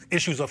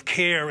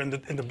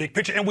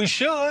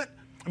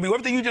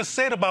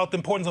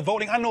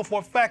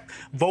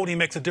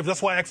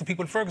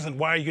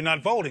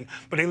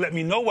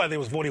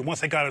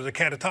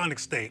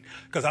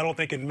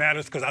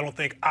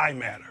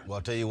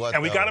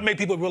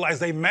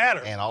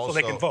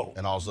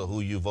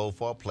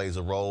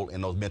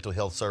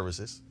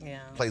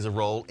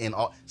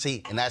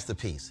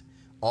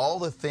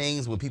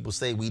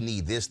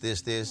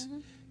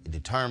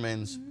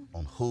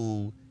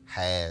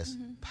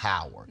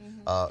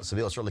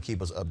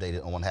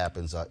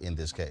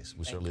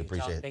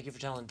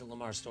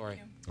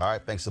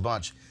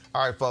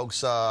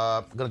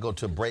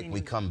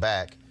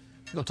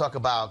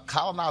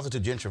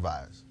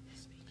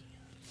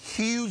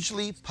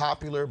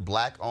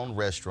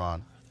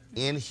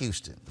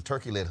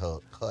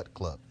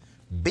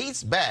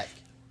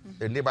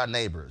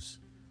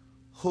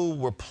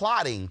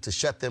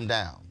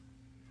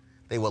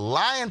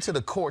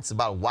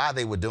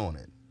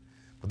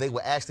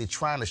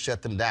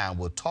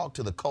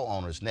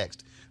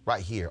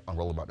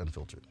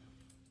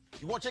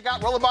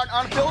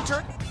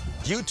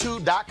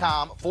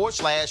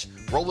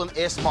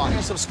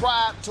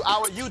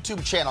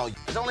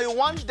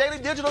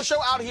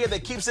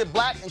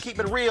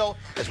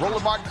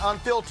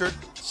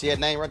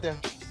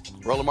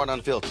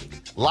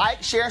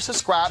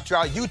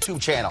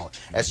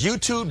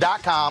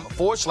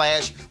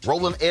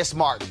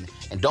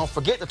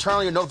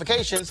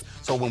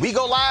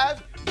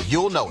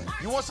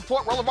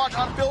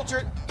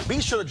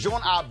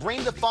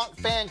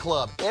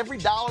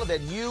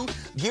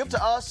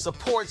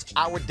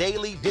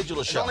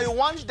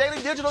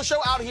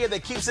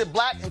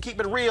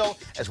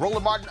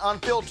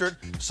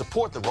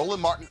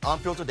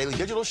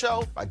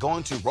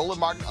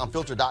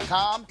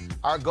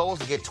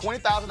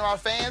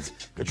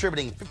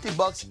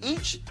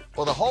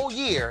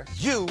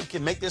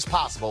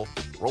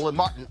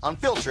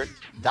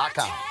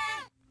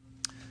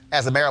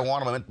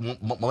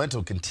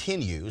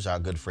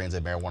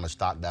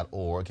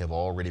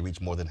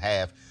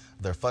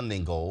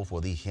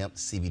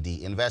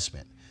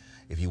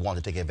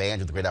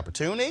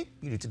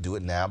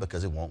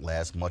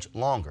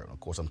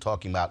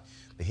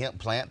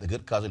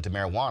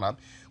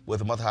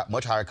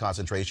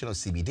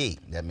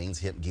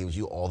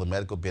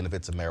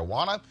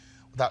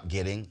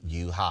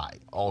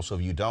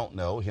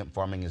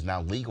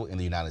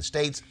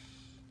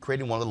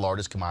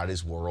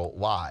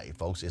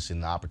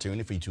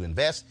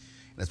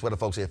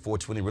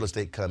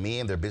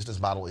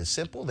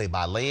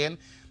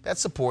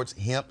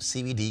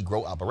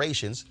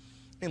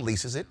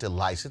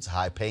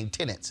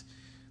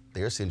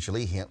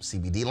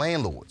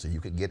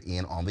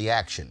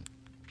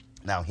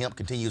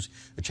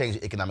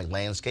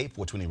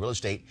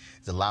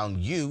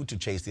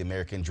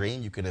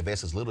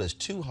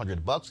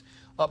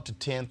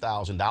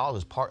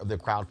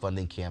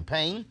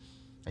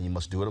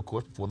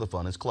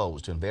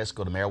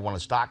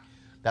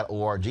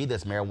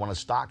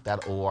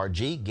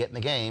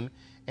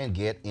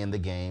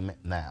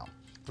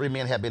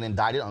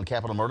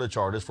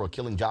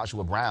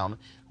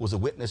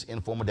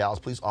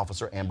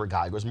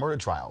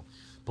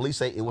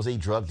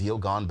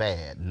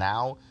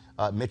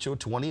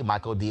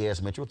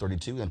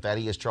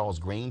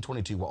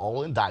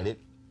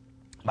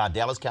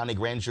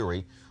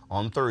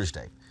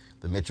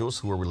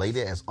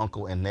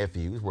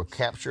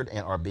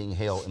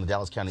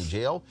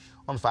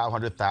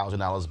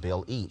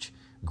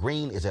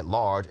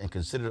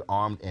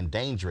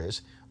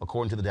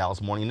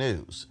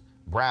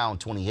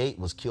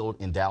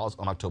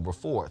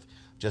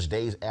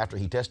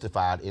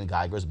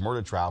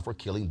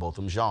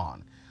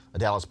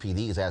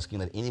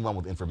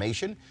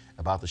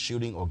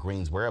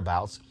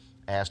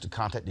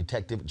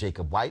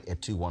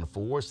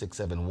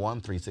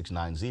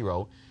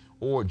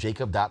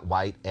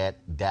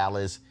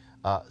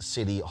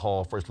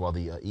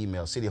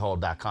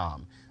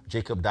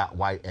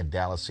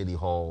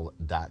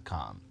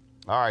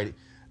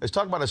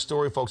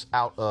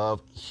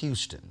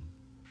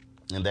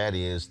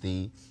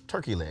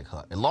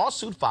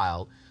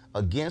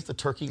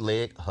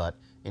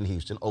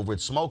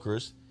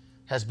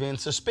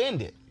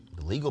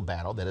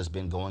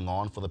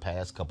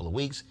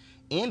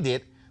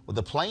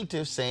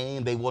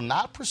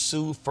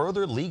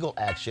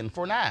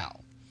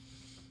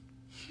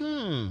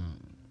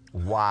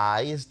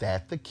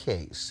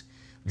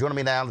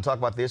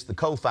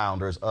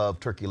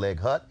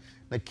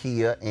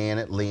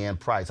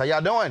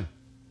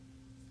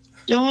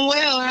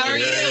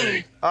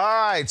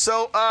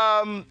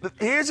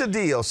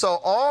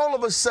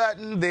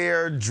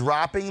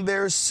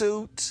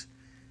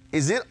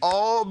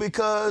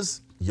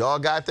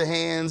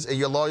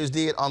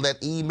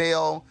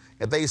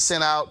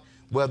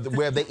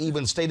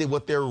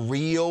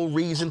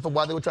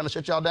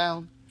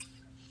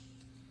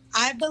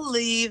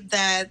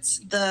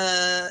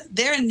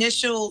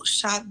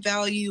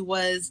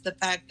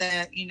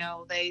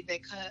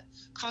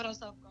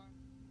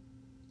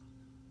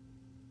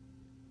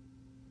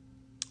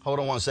Hold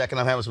on 1 second.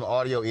 I'm having some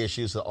audio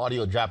issues. The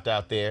audio dropped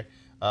out there.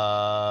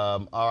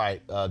 All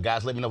right,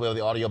 guys, let me know if we have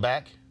the audio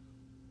back.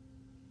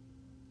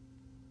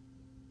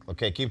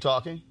 Okay, keep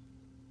talking.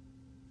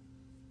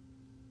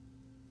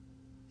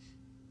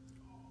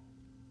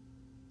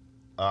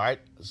 All right,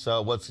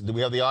 so do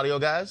we have the audio,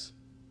 guys?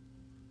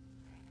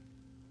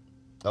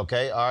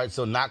 Okay, all right,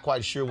 so not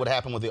quite sure what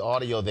happened with the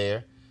audio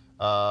there.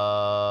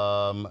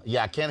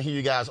 Yeah, I can't hear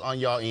you guys on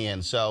y'all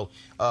end. So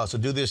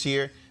do this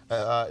here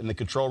in the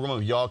control room.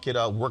 If y'all could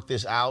work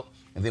this out,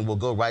 and then we'll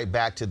go right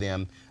back to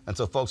them. And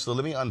so, folks, so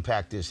let me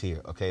unpack this here,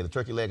 okay? The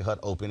Turkey Leg Hut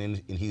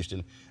opened in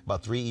Houston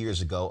about 3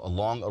 years ago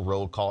along a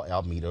road called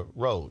Alameda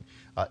Road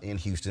in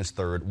Houston's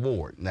 3rd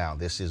Ward. Now,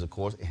 this is, of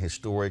course, a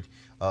historic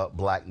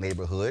black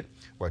neighborhood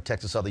where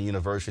Texas Southern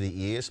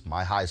University is,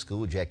 my high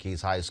school, Jack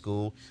Case High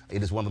School.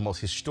 It is one of the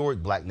most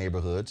historic black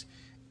neighborhoods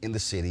in the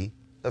city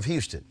of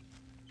Houston.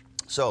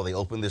 So they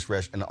opened this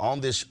restaurant, and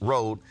on this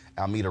road,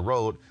 Alameda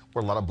Road,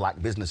 were a lot of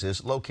black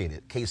businesses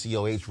located.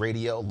 KCOH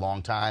Radio,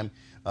 longtime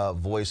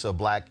voice of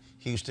black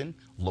Houston,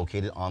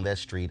 located on that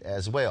street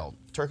as well.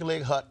 Turkey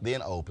Leg Hut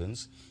then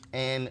opens,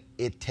 and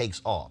it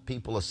takes off.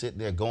 People are sitting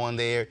there, going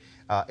there,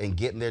 and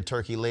getting their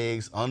turkey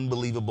legs.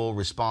 Unbelievable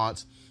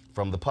response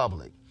from the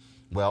public.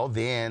 Well,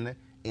 then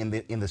in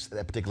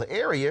that particular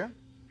area,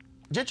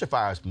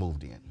 gentrifiers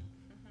moved in.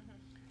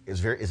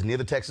 It's near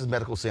the Texas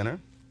Medical Center.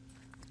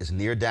 It's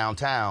near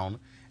downtown.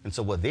 And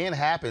so what then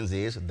happens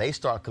is they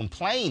start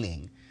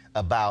complaining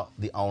about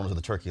the owners of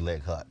the Turkey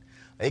Leg Hut.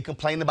 They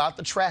complain about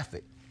the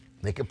traffic.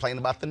 They complain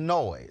about the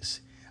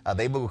noise.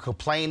 They were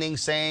complaining,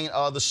 saying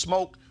the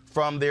smoke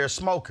from their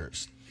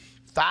smokers.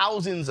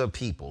 Thousands of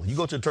people. You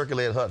go to the Turkey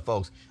Leg Hut,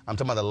 folks, I'm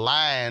talking about the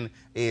line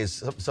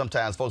is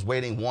sometimes folks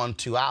waiting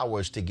 1-2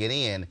 hours to get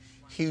in.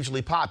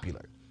 Hugely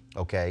popular,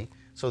 okay?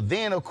 So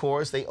then, of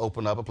course, they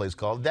open up a place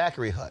called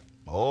Daiquiri Hut.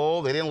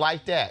 Oh, they didn't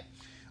like that.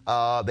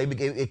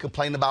 They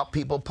complained about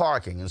people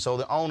parking, and so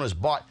the owners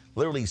bought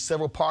literally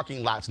several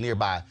parking lots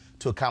nearby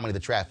to accommodate the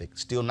traffic.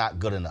 Still not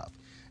good enough.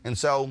 And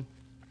so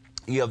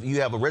you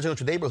have a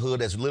residential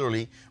neighborhood that's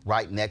literally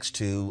right next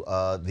to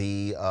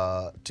the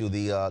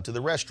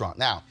restaurant.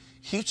 Now,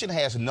 Houston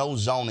has no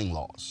zoning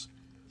laws.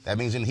 That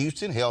means in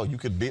Houston, hell, you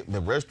could build a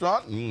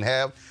restaurant and you can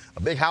have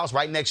a big house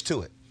right next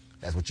to it.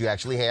 That's what you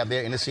actually have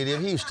there in the city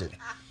of Houston.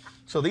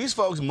 So these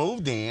folks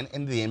moved in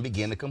and then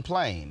began to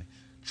complain,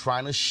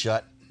 trying to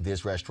shut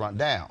this restaurant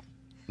down.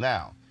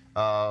 Now,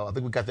 I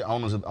think we got the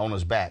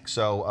owners back.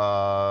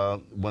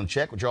 So, want to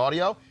check with your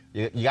audio?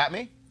 You got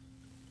me?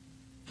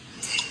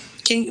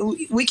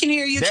 We can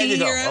hear you. There can you you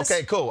go. hear us?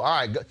 Okay, cool. All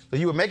right. So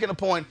you were making a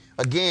point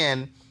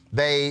again.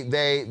 They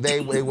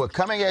were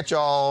coming at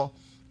y'all,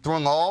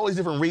 throwing all these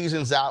different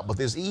reasons out. But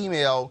this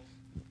email,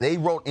 they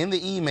wrote in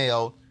the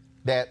email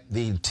that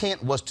the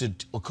intent was to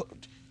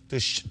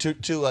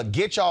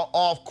get y'all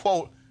off,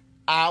 quote,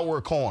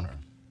 our corner.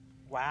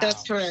 Wow.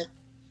 That's correct.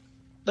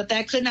 But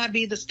that could not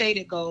be the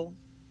stated goal.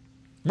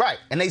 Right.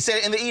 And they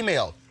said in the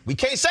email, we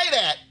can't say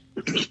that,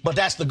 but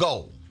that's the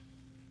goal.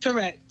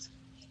 Correct.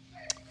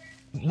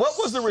 What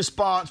was the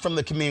response from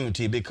the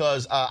community?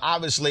 Because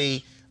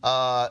obviously,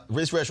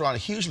 this restaurant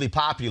is hugely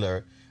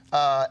popular.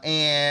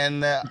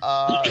 In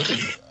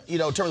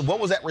terms of what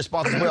was that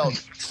response as well,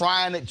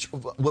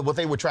 what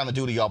they were trying to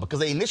do to y'all? Because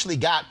they initially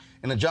got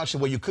an injunction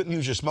where you couldn't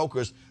use your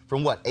smokers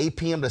from, 8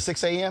 p.m. to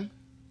 6 a.m.?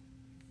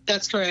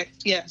 That's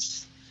correct,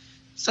 yes.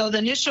 So the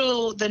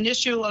initial,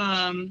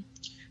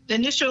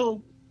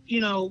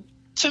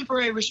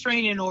 temporary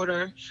restraining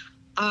order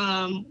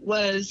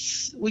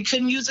was we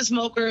couldn't use the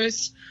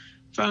smokers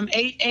from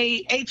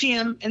 8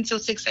 p.m. until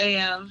 6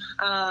 a.m.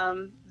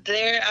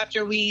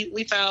 Thereafter,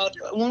 we filed,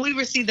 when we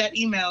received that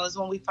email is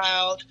when we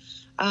filed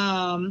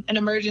an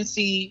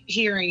emergency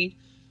hearing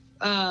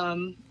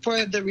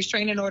for the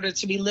restraining order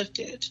to be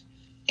lifted.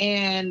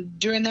 And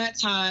during that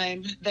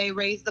time, they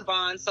raised the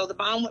bond. So the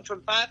bond went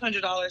from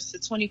 $500 to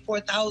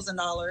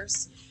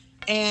 $24,000.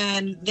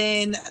 And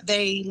then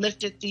they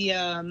lifted the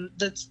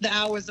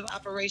hours of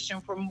operation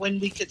from when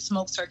we could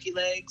smoke turkey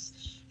legs.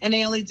 And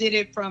they only did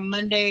it from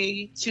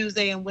Monday,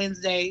 Tuesday, and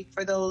Wednesday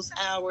for those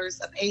hours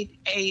of 8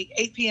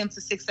 p.m. to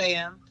 6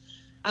 a.m.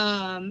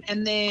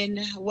 And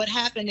then what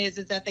happened is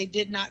that they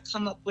did not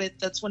come up with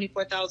the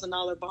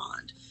 $24,000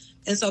 bond.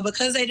 And so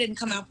because they didn't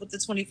come up with the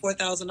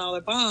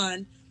 $24,000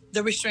 bond,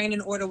 the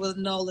restraining order was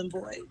null and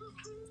void.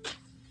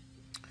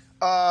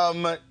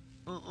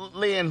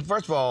 Lynn,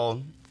 first of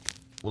all,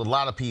 with a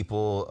lot of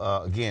people,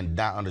 again,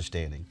 not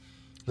understanding,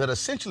 that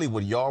essentially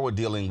what y'all were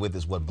dealing with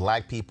is what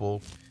black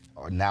people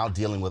are now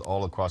dealing with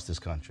all across this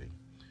country.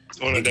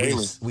 On a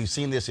daily. We've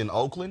seen this in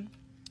Oakland.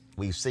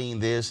 We've seen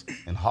this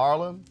in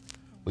Harlem.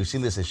 We've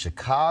seen this in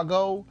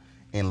Chicago,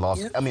 in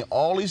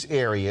all these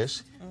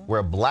areas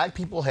where black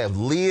people have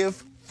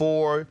lived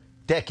for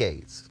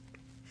decades.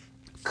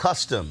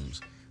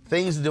 Customs,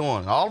 things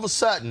doing. All of a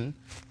sudden,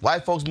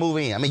 white folks move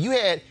in. I mean, you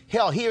had,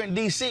 here in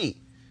D.C.,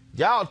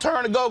 y'all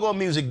turn the go-go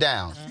music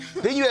down.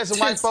 Then you had some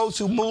white folks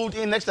who moved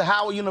in next to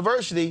Howard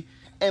University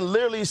and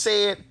literally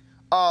said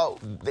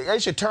they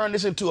should turn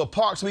this into a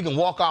park so we can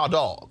walk our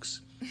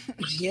dogs.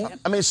 Yeah.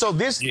 I mean, so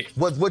this,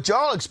 what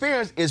y'all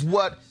experience is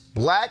what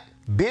black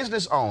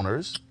business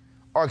owners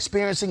are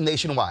experiencing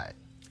nationwide.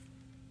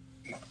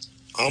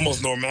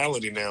 Almost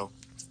normality now.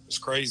 It's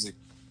crazy.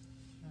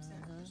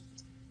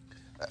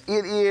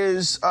 It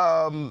is.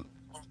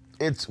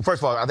 It's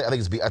first of all, I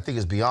think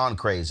it's beyond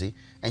crazy,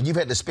 and you've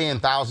had to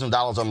spend thousands of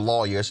dollars on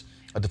lawyers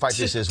to fight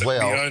this as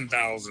well. Beyond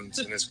thousands,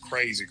 and it's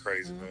crazy,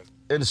 man.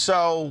 And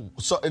so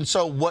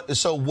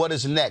what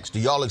is next? Do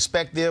y'all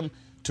expect them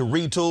to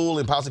retool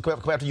and possibly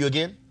come after you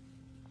again?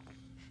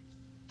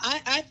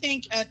 I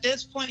think at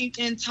this point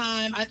in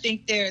time, I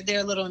think they're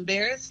a little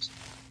embarrassed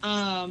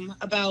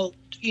about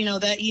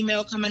that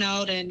email coming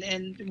out and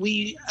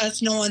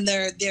us knowing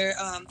their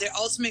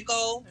ultimate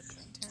goal.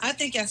 I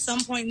think at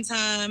some point in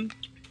time,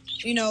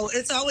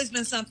 it's always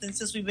been something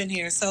since we've been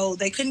here. So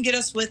they couldn't get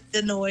us with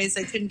the noise,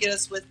 they couldn't get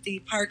us with the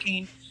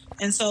parking,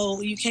 and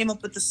so you came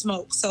up with the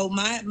smoke. So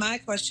my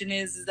question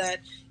is that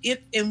if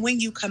and when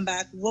you come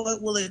back,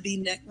 what will it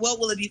be what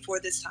will it be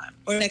for this time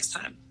or next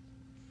time?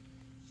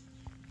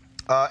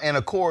 And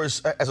of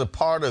course, as a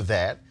part of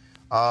that,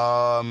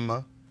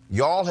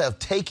 y'all have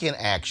taken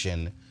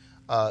action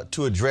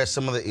to address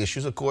some of the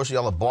issues. Of course,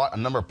 y'all have bought a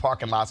number of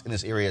parking lots in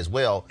this area as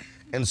well.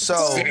 And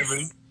so,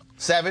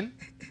 seven?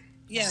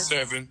 Yeah.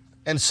 7.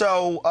 And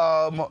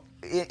so,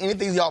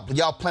 anything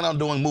y'all plan on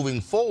doing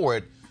moving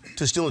forward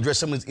to still address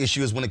some of these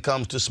issues when it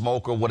comes to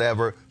smoke or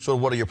whatever? So,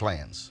 what are your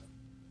plans?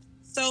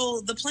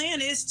 So the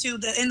plan is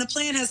the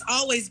plan has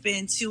always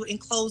been to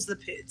enclose the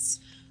pits.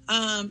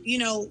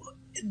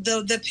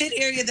 The pit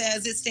area that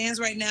as it stands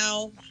right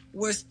now,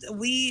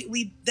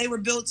 they were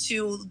built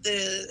to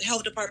the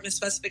health department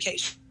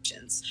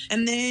specifications,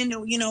 and then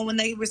when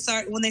they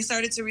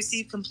started to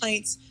receive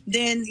complaints,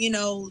 then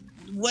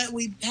what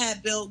we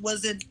had built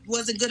wasn't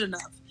good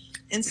enough,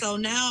 and so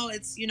now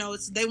it's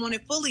they want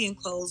it fully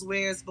enclosed,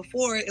 whereas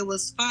before it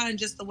was fine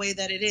just the way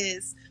that it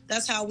is.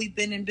 That's how we've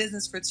been in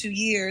business for 2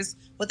 years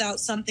without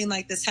something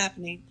like this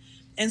happening.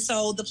 And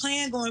so the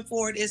plan going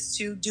forward is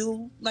to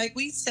do like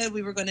we said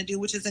we were going to do,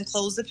 which is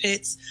enclose the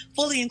pits,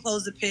 fully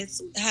enclose the pits,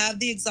 have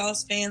the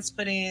exhaust fans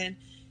put in,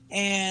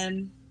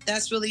 and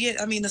that's really it.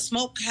 I mean, the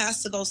smoke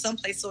has to go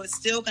someplace, so it's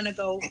still going to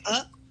go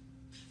up,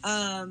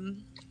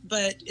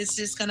 but it's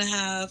just going to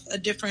have a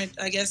different,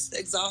 I guess,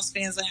 exhaust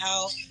fans of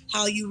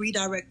how you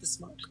redirect the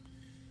smoke.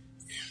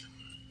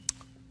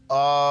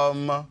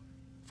 From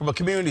a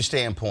community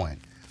standpoint,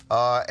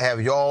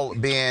 have y'all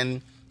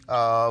been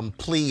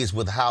pleased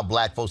with how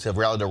black folks have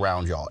rallied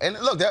around y'all? And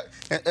look,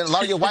 and a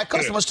lot of your white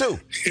customers too.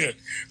 Yeah,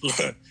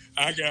 look,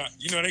 I got,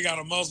 they got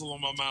a muzzle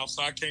on my mouth,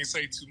 so I can't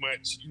say too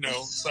much,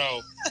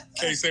 so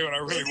can't say what I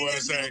really want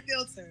to say.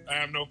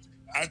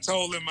 I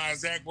told them my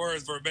exact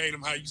words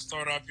verbatim, how you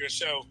start off your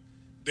show.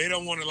 They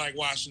don't want it like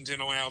Washington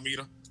or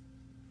Alameda.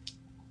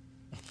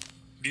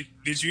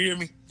 Did you hear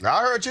me?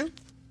 I heard you.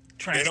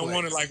 Translate. They don't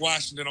want it like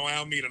Washington or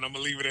Alameda, and I'm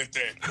going to leave it at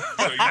that.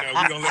 So,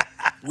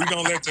 we're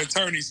gonna let the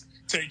attorneys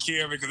take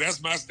care of it, because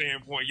that's my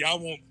standpoint. Y'all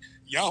want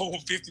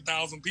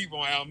 50,000 people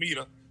on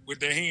Alameda with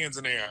their hands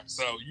in the air.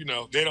 So,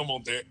 they don't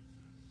want that.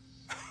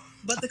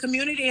 But the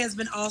community has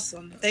been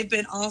awesome. They've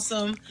been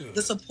awesome.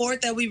 The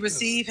support that we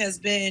receive has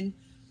been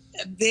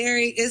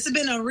it's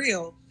been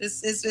unreal.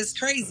 It's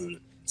crazy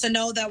to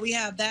know that we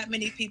have that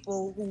many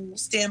people who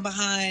stand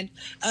behind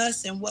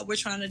us and what we're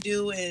trying to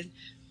do, and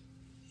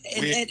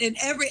at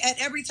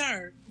every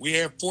turn. We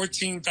have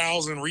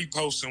 14,000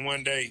 reposts in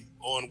one day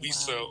on We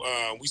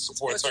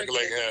Support Turkey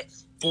Leg. Had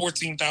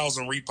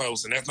 14,000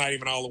 reposts, and that's not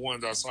even all the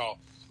ones I saw.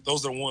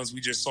 Those are the ones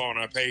we just saw on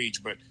our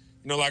page. But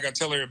like I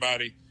tell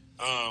everybody,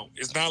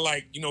 it's not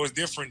like it's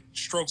different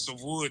strokes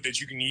of wood that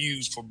you can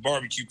use for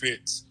barbecue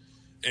pits.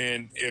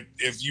 And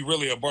if you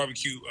really a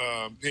barbecue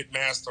pit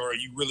master, or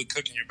you really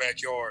cook in your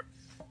backyard,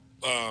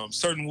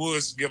 certain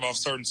woods give off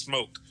certain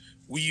smoke.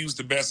 We use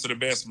the best of the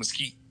best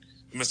mesquite.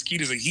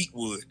 Mesquite is a heat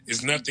wood.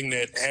 It's nothing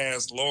that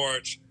has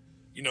large,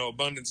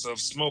 abundance of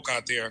smoke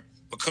out there.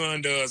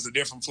 Pecan does a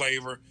different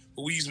flavor,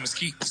 but we use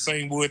mesquite, the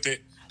same wood that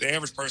the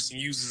average person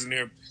uses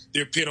in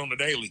their pit on the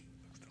daily.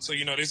 So,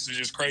 this is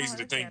just crazy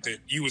to think that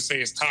you would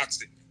say it's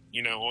toxic,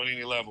 on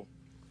any level,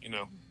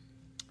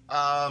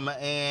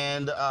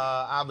 And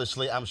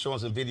obviously, I'm showing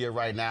some video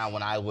right now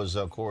when I was,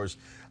 of course,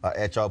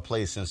 at your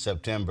place in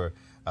September.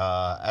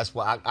 That's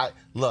why I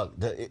look.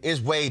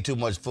 It's way too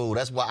much food.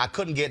 That's why I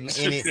couldn't get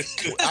any.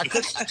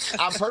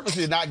 I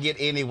purposely did not get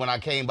any when I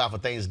came by for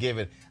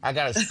Thanksgiving. I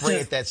gotta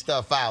spread that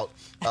stuff out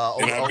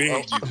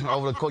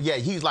over the course. Yeah,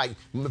 he's like,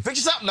 fix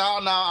you something. No,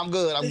 I'm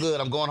good. I'm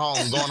going home.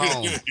 I'm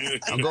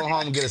going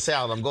home and get a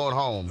salad. I'm going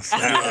home.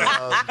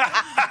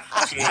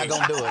 Not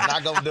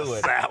gonna do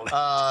it.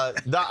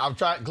 I'm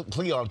trying,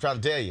 Cleo. I'm trying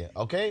to tell you.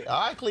 Okay,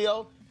 all right,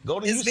 Cleo. Go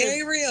to Houston. It's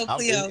very real,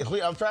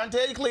 Cleo. I'm trying to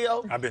tell you,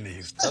 Cleo. I've been to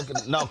Houston. Okay,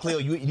 no, Cleo,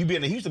 you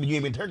been to Houston, but you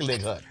ain't been to Turkey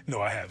Leg Hut.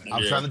 No, I haven't.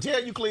 I'm trying to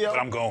tell you, Cleo. But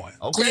I'm going.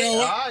 Okay, Cleo,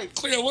 all right.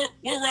 Cleo, what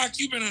rock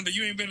you been under?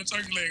 You ain't been to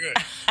Turkey Leg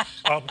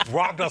Hut.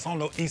 Rocked us on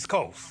the East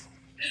Coast.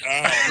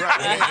 Right.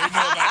 They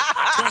know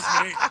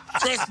about it.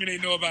 Trust me, they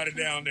know about it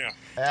down there.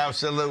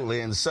 Absolutely.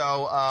 And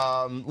so,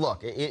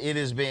 look, it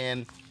has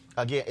been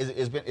Again,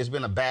 it's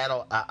been a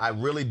battle. I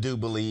really do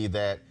believe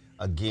that,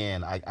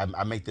 again,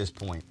 I make this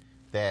point,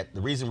 that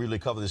the reason we really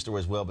cover this story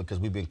as well, because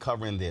we've been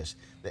covering this.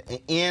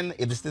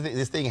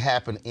 This thing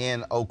happened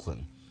in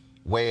Oakland,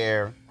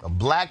 where a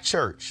black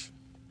church,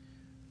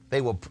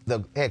 they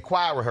had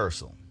choir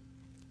rehearsal.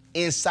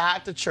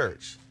 Inside the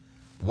church,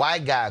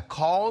 white guy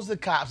calls the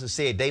cops and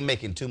said they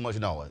making too much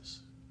noise.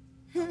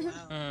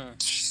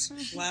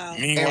 Wow.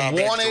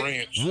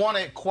 And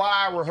wanted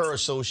choir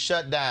rehearsal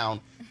shut down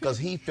because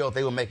he felt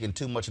they were making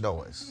too much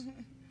noise.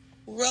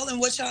 Roland,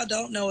 what y'all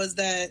don't know is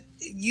that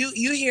you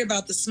hear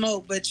about the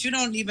smoke, but you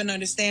don't even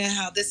understand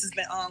how this has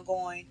been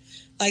ongoing.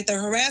 Like the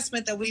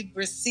harassment that we've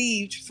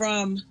received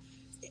from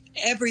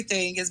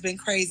everything has been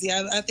crazy.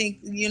 I think,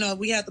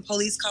 we had the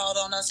police called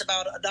on us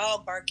about a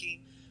dog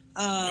barking.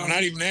 No,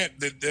 not even that.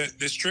 The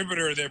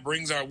distributor that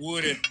brings our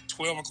wood at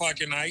 12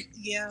 o'clock at night,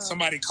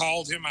 somebody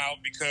called him out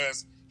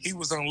because he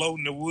was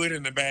unloading the wood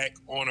in the back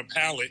on a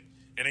pallet,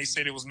 and they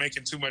said it was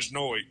making too much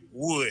noise.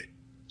 Wood.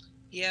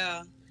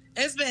 Yeah.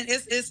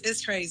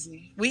 It's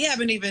crazy. We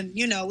haven't even,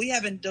 we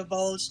haven't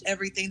divulged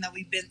everything that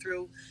we've been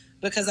through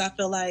because I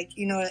feel like,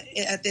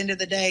 at the end of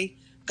the day,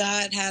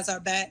 God has our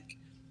back.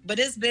 But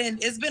it's been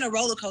a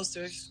roller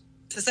coaster,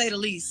 to say the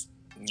least.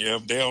 Yeah,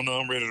 they don't know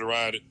I'm ready to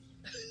ride it.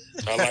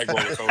 I like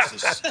roller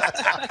coasters.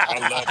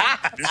 I love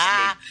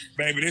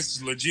it. This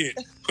is legit.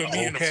 Put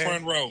me in the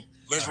front row.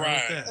 Let's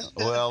ride.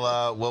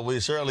 Well, we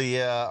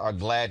certainly are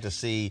glad to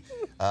see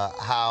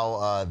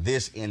how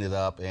this ended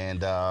up,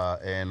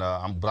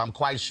 but I'm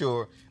quite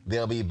sure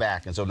they'll be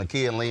back. And so,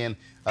 Nakia and Lynn,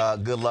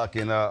 good luck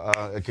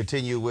and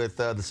continue with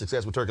the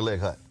success with Turkey Leg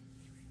Hut.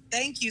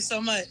 Thank you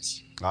so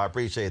much. I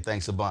appreciate it.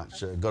 Thanks a bunch.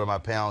 Go to my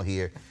panel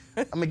here.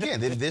 Again,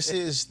 this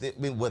is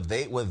what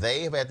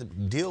they have had to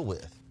deal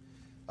with.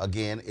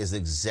 Again, is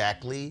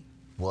exactly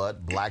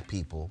what black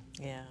people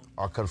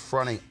are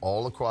confronting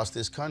all across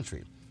this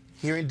country.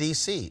 Here in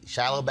D.C.,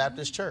 Shiloh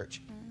Baptist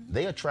Church,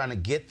 they are trying to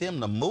get them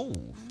to move,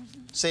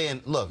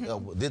 saying, look,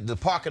 the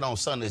parking on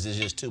Sundays is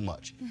just too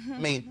much. I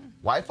mean,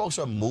 white folks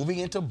are moving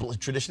into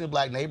traditionally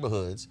black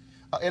neighborhoods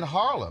in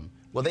Harlem,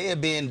 where they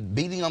have been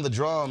beating on the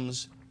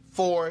drums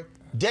for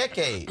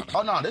decades.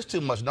 Oh, no, there's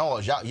too much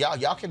noise.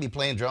 Y'all can be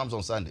playing drums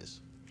on Sundays.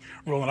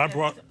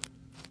 Roland,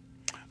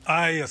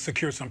 I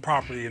secured some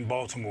property in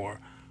Baltimore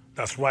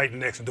that's right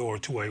next door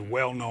to a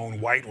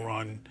well-known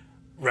white-run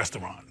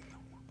restaurant.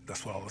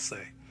 That's what I would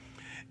say.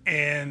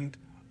 And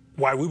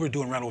while we were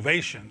doing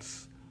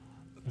renovations,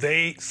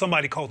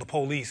 somebody called the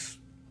police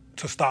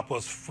to stop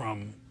us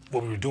from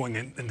what we were doing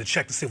and to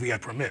check to see if we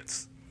had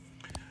permits.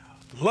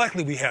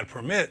 Luckily, we had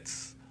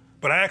permits,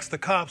 but I asked the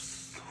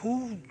cops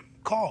who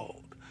called.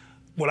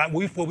 What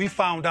we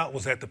found out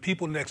was that the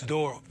people next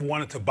door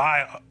wanted to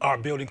buy our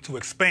building to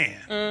expand,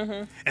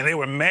 and they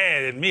were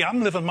mad at me.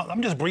 I'm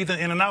just breathing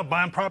in and out,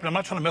 buying property. I'm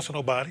not trying to mess with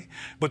nobody,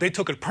 but they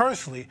took it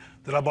personally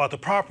that I bought the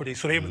property.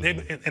 So I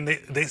went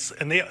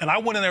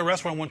in their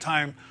restaurant one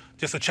time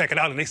just to check it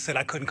out, and they said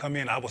I couldn't come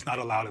in. I was not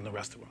allowed in the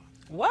restaurant.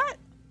 What?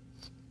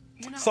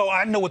 So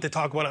I know what they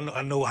talk about.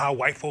 I know how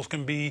white folks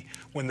can be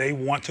when they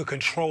want to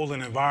control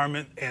an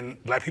environment,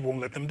 and black people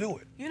won't let them do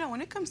it.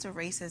 When it comes to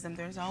racism,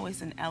 there's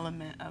always an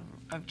element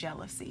of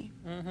jealousy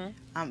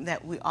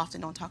that we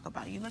often don't talk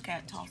about. You look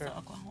at Tulsa,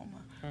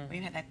 Oklahoma, where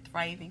you had that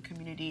thriving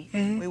community.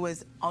 It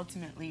was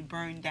ultimately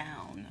burned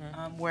down,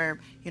 where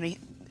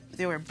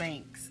there were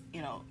banks,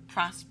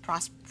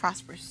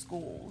 prosperous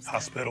schools,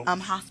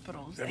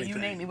 hospitals, and you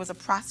name it. It was a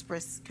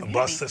prosperous community.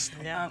 A bus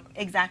system.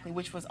 Exactly,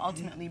 which was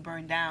ultimately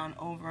burned down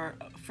over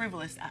a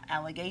frivolous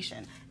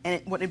allegation.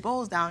 And what it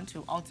boils down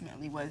to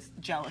ultimately was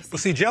jealousy. But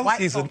see,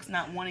 jealousy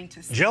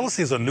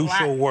is a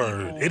neutral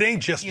word. It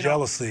ain't just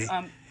jealousy.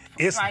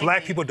 It's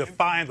black people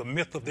defying the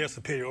myth of their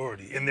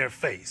superiority in their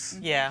face.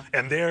 Yeah.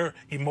 And they're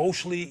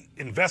emotionally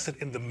invested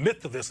in the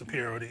myth of their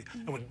superiority.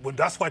 And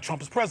that's why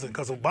Trump is president,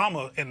 because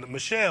Obama and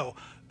Michelle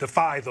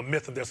defied the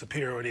myth of their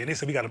superiority. And they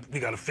said, we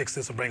got to fix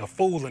this and bring a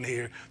fool in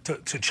here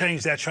to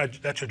change that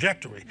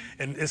trajectory.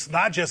 And it's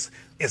not just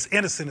as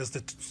innocent as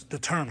the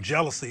term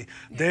jealousy.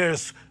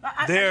 There's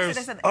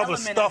other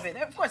stuff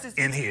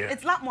in here.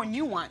 It's a lot more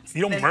nuanced.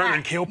 You don't murder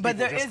and kill people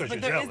just because you're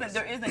jealous.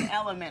 There is an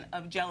element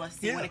of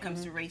jealousy when it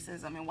comes to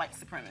racism and white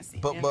supremacy.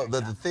 But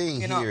the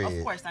thing here is,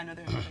 of course, I know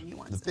there are other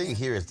nuances. The thing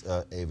here is,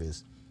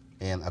 Avis,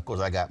 and of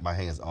course I got my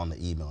hands on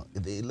the email.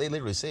 They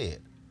literally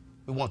said,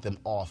 we want them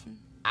off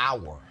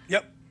our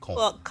corn.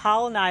 Well,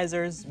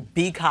 colonizers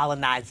be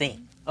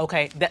colonizing.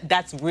 Okay,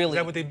 that's really. Is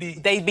that what they be?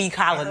 They be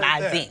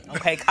colonizing.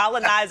 Okay,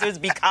 colonizers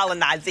be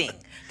colonizing.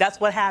 That's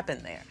what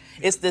happened there.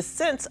 It's this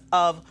sense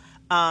of,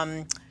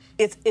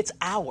 it's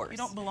ours. We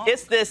don't belong.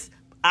 It's this.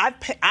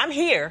 I'm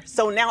here,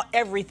 so now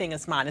everything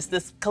is mine. It's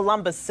this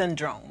Columbus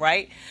syndrome,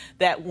 right?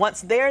 That once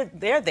they're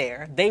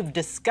there, they've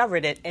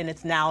discovered it, and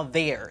it's now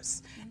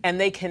theirs. And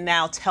they can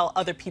now tell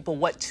other people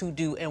what to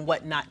do and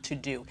what not to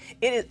do.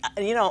 It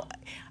is,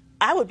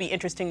 I would be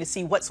interesting to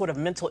see what sort of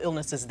mental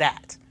illness is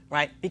that,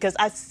 right? Because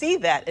I see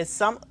that as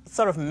some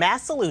sort of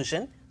mass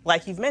illusion,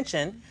 like you've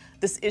mentioned,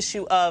 this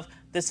issue of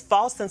this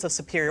false sense of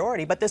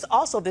superiority, but there's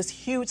also this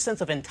huge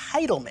sense of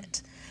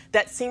entitlement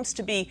that seems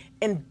to be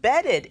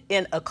embedded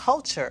in a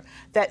culture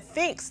that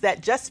thinks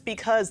that just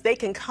because they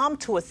can come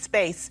to a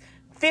space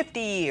 50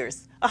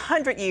 years,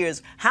 100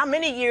 years, how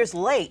many years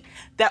late,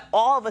 that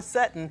all of a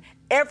sudden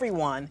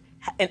everyone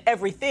and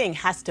everything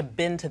has to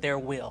bend to their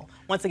will.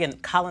 Once again,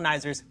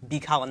 colonizers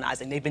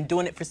decolonizing. They've been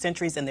doing it for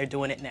centuries, and they're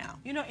doing it now.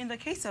 You know, in the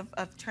case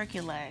of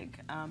Turkey Leg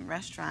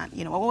restaurant,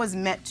 you know, what was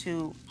meant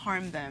to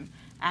harm them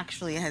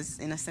actually has,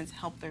 in a sense,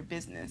 helped their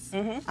business.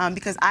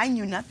 Because I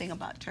knew nothing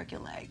about Turkey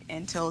Leg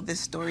until this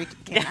story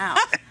came out.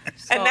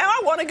 So, and now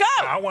I want to go.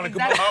 I want to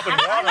go up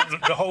and water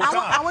the whole time.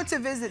 I want to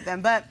visit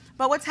them. But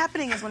what's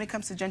happening is when it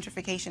comes to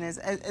gentrification is,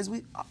 as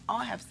we all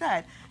have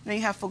said, you know,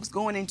 you have folks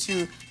going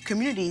into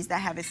communities that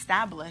have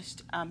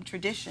established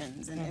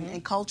traditions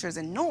and cultures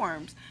and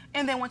norms,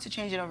 and they want to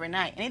change it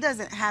overnight. And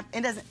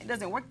it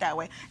doesn't work that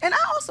way. And I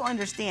also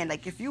understand,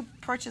 like, if you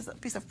purchase a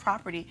piece of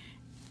property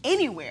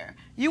anywhere,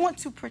 you want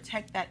to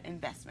protect that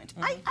investment.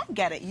 I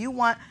get it. You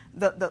want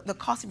the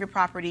cost of your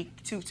property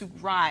to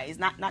rise,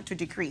 not to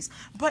decrease.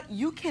 But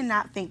you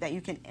cannot think that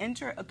you can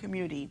enter a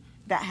community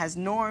that has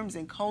norms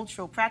and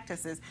cultural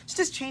practices to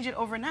just change it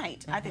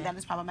overnight. I think that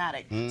is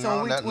problematic.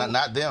 So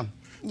not them.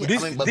 Yeah.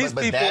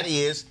 But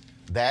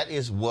that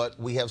is what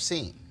we have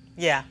seen.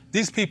 Yeah.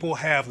 These people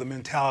have the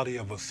mentality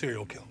of a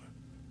serial killer.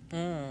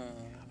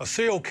 A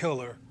serial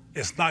killer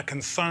is not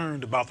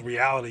concerned about the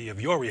reality of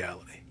your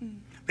reality.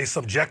 They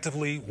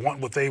subjectively want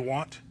what they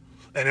want,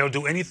 and they'll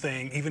do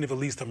anything, even if it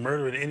leads to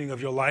murder and ending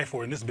of your life,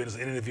 or in this business,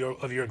 ending of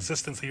your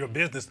existence or your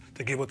business,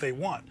 to get what they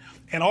want.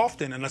 And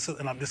often,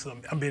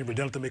 I'm being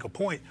redundant to make a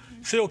point,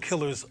 serial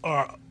killers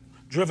are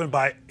driven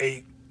by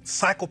a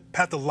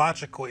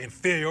psychopathological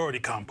inferiority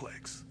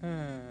complex.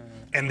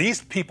 And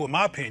these people, in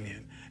my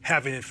opinion,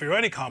 have an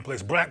inferiority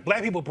complex. Black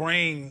people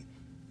bring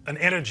an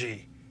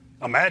energy,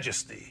 a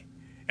majesty,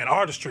 an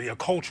artistry, a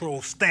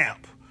cultural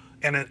stamp,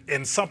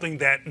 and something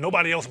that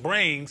nobody else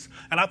brings.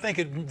 And I think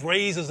it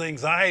raises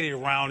anxiety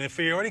around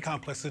inferiority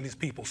complexes in these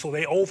people. So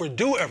they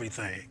overdo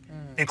everything,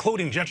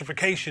 including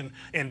gentrification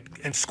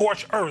and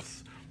scorched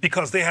earth,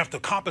 because they have to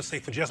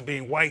compensate for just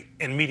being white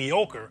and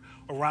mediocre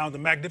around the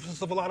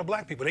magnificence of a lot of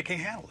black people. They can't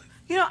handle it.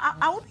 You know,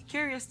 I would be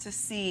curious to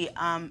see,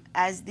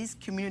 as these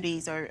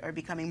communities are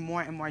becoming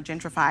more and more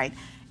gentrified,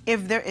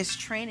 if there is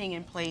training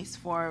in place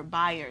for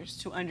buyers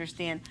to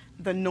understand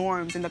the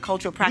norms and the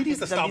cultural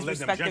practices of these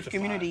respective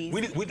communities.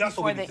 That's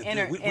what we need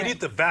to do. We need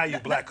to value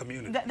black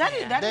communities.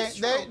 That is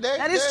true.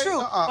 That is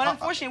true. But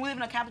unfortunately, we live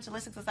in a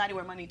capitalistic society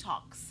where money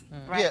talks.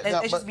 Right?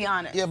 Let's just be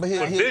honest. Yeah, but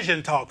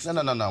vision talks.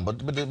 No.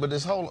 But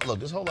this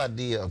whole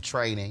idea of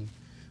training,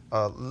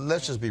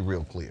 let's just be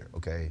real clear,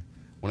 okay?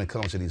 When it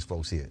comes to these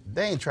folks here,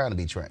 they ain't trying to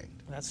be trained.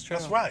 That's true.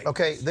 That's right.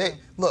 Okay,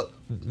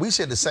 we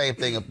said the same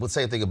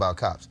thing about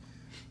cops.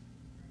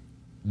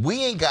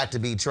 We ain't got to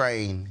be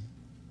trained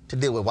to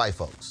deal with white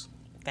folks.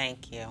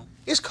 Thank you.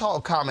 It's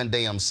called common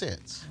damn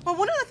sense. But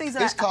one of the things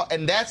that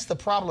and that's the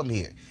problem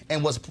here.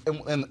 And what's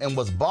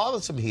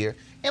bothersome here,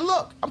 and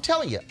look, I'm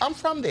telling you, I'm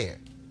from there.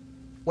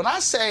 When I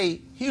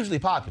say hugely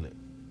popular,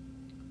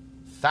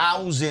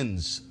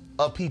 thousands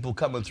of people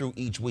coming through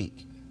each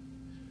week.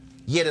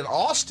 Yet in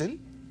Austin,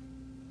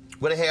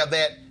 where they have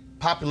that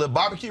popular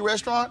barbecue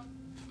restaurant,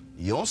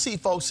 you don't see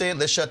folks saying,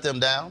 let's shut them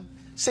down.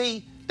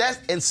 See,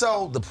 and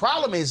so the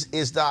problem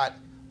is not,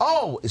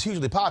 it's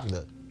hugely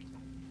popular.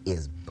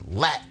 It's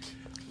black.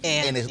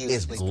 And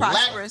it's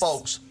black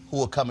folks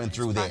who are coming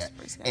through there.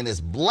 And it's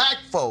black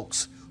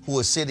folks who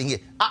are sitting here.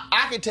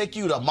 I can take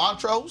you to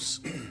Montrose,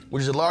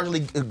 which is a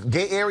largely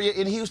gay area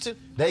in Houston.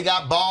 They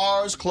got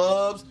bars,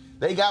 clubs.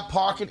 They got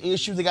parking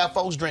issues. They got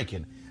folks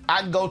drinking.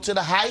 I can go to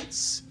the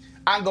Heights.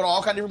 I can go to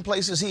all kinds of different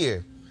places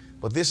here.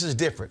 But this is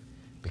different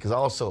because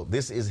also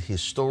this is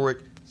historic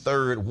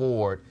third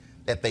ward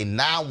that they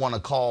now want to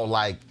call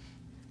like,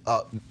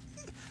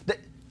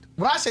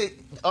 when I say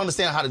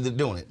understand how they're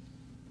doing it,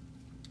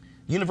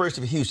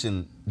 University of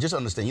Houston, just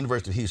understand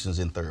University of Houston's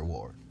in third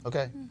ward,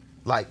 okay?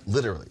 Like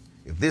literally,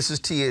 if this is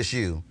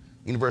TSU,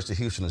 University of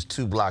Houston is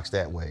 2 blocks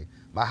that way.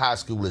 My high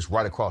school is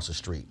right across the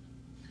street.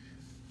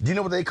 Do you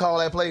know what they call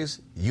that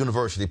place?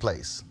 University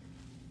Place.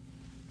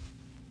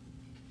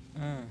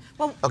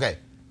 Well, okay,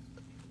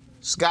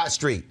 Scott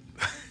Street,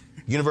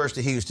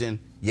 University of Houston,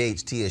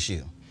 Yates,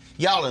 TSU.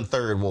 Y'all in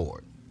third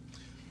ward.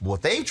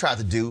 What they've tried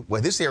to do,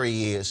 where this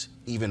area is,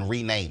 even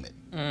rename it.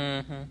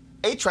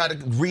 They tried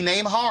to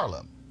rename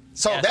Harlem.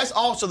 So that's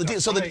also the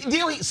deal. So the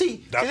deal, this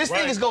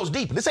thing goes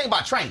deeper. This ain't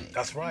about training.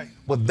 That's right.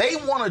 What they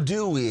want to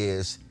do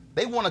is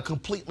they want to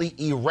completely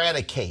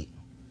eradicate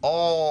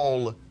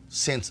all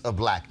sense of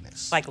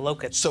blackness. Like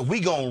locusts. So we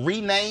gonna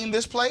rename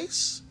this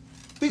place.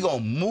 We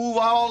gonna move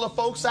all the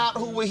folks out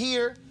who were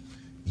here.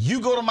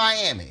 You go to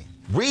Miami.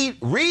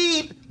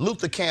 Read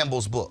Luther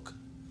Campbell's book.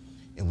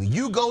 And when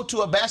you go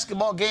to a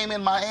basketball game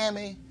in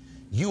Miami,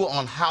 you are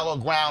on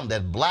hallowed ground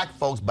that black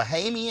folks,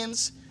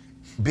 Bahamians,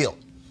 built.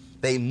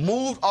 They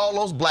moved all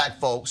those black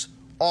folks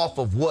off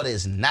of what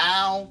is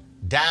now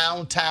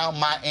downtown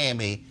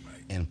Miami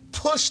and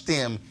pushed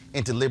them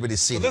into Liberty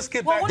City. Let's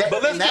get back.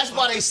 That's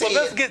why they say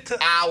let's get to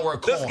our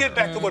corner. Let's get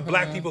back to what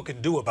black people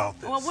can do about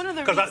this. Well, one of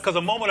the because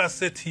a moment I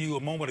said to you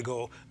a moment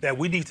ago that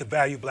we need to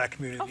value black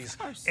communities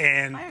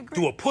and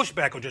do a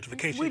pushback on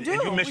gentrification. We do.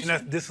 And you mentioned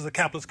that this is a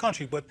capitalist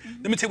country, but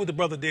let me tell you what the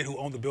brother did who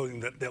owned the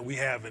building that we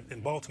have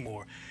in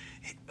Baltimore.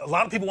 A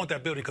lot of people want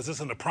that building because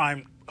it's in a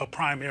prime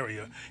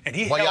area, and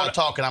he. While y'all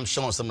talking, I'm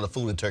showing some of the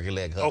food in Turkey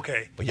Leg Hut.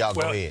 Okay, but y'all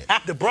go ahead.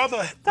 The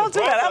brother, don't do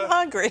that. I'm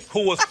hungry.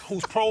 Who's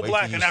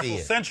pro-black and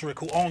Afrocentric,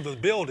 who owned the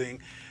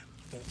building,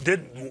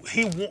 maybe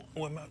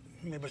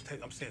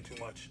I'm saying too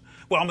much.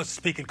 Well, I'm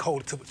speaking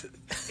code.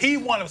 He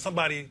wanted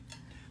somebody.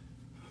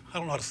 I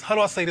don't know how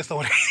do I say this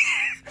over there?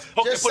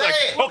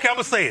 Okay, I'm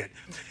gonna say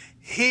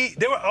it.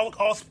 There were all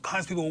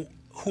kinds of people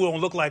who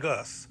don't look like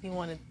us,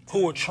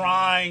 who were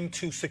trying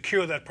to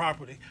secure that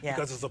property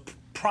because it's a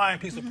prime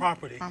piece of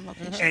property,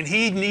 and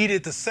he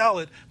needed to sell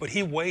it, but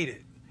he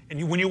waited.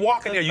 And when you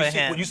walk in there,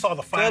 when you saw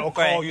the final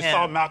call, you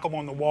saw Malcolm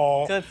on the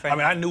wall. I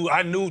mean,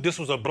 I knew this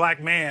was a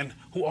black man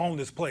who owned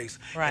this place.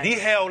 Right. And he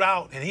held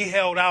out,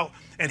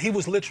 and he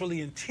was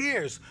literally in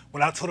tears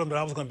when I told him that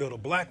I was going to build a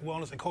black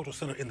wellness and cultural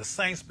center in the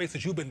same space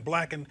that you've been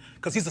blacking,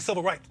 because he's a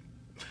civil rights.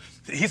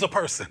 He's a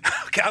person.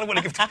 Okay, I don't want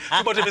to give too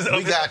much of his.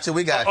 We got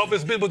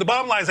you. But the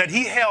bottom line is that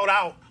he held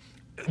out,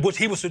 which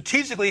he was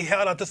strategically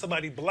held out to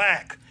somebody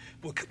black,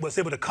 was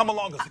able to come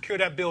along and secure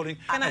that building,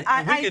 and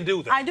we can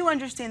do that. I do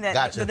understand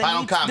that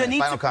the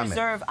need to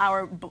preserve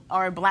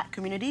our black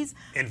communities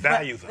and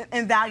value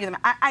them.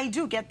 I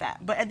do get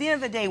that, but at the end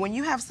of the day, when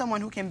you have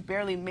someone who can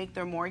barely make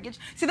their mortgage,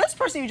 see, this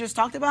person you just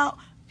talked about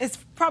is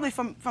probably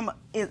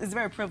is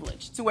very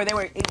privileged to where they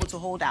were able to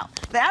hold out.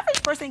 The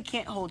average person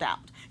can't hold out.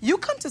 You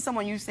come to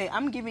someone, you say,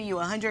 I'm giving you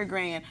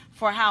 $100,000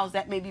 for a house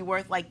that may be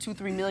worth like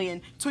 $2-3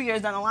 million 2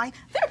 years down the line.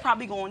 They're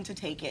probably going to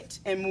take it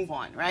and move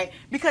on, right?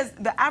 Because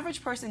the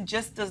average person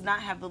just does not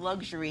have the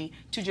luxury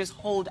to just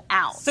hold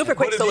out. Super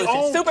quick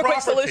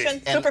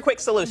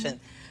solution.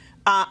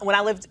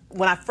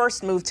 When I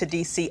first moved to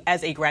D.C.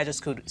 as a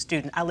graduate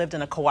student, I lived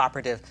in a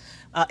cooperative.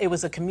 It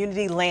was a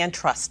community land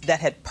trust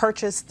that had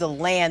purchased the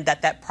land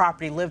that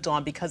property lived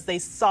on because they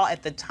saw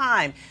at the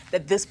time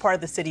that this part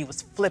of the city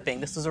was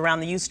flipping. This was around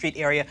the U Street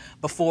area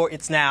before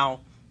it's now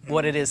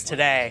what it is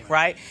today,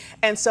 right?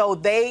 And so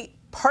they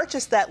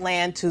purchased that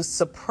land to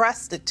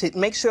suppress it, to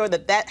make sure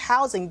that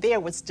housing there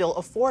was still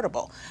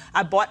affordable.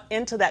 I bought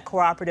into that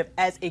cooperative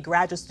as a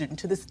graduate student.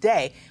 To this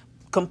day,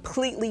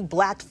 completely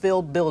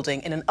black-filled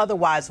building in an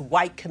otherwise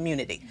white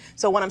community.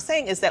 So what I'm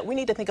saying is that we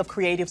need to think of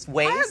creative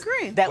ways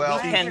that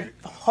we can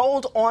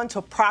hold on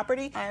to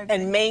property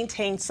and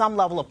maintain some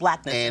level of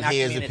blackness in our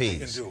community. And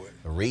here's the piece.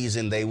 The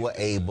reason they were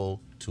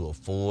able to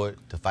afford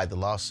to fight the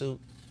lawsuit,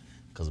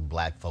 because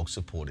black folks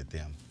supported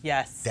them.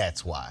 Yes.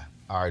 That's why.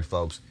 All right,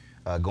 folks,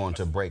 going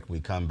to a break. We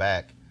come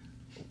back.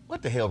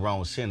 What the hell wrong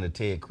with Senator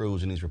Ted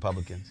Cruz and these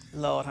Republicans?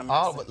 Lord have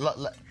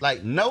mercy.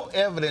 Like, no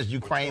evidence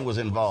Ukraine was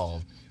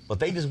involved. But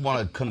they just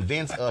want to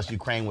convince us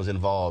Ukraine was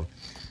involved.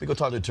 We're going to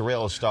talk to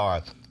Terrell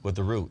Starr with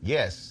The Root.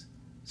 Yes.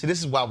 See, this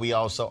is why we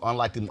also,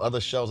 unlike them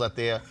other shows out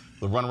there,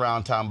 we run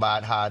around talking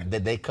about how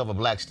they cover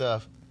black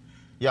stuff.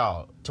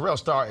 Y'all, Terrell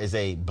Starr is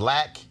a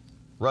black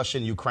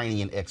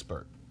Russian-Ukrainian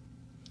expert.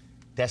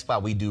 That's why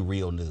we do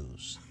real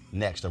news.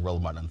 Next, a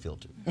Roland Martin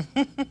Unfiltered.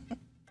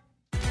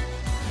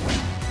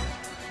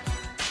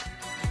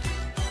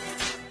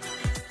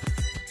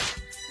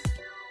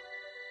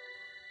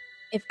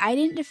 If I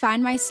didn't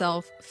define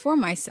myself for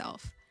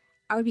myself,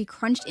 I would be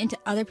crunched into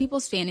other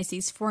people's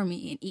fantasies for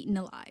me and eaten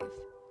alive.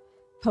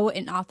 Poet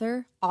and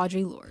author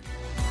Audre Lorde.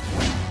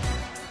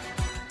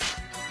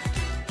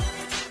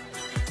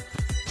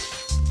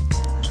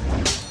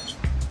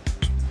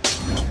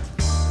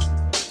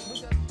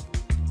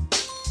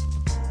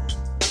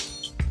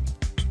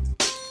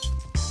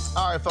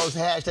 All right, folks,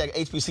 hashtag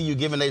HBCU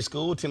Giving Day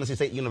School, Tennessee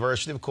State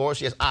University, of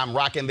course. Yes, I'm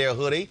rocking their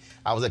hoodie.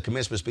 I was a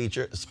commencement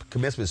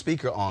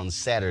speaker on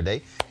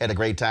Saturday. Had a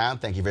great time.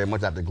 Thank you very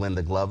much, Dr.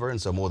 Glenda Glover.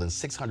 And so more than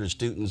 600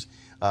 students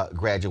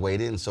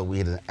graduated, and so we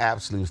had an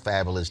absolute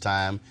fabulous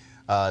time.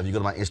 If you go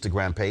to my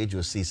Instagram page,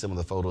 you'll see some of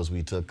the photos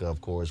we took, of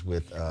course,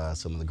 with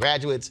some of the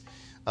graduates.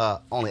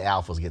 Only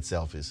alphas get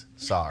selfies.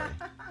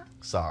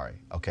 Sorry,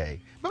 okay.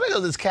 But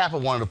because this Kappa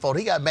wanted a photo,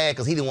 he got mad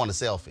because he didn't want a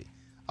selfie.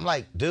 I'm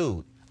like,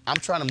 dude, I'm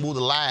trying to move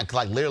the line, because,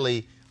 like,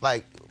 literally,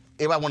 like,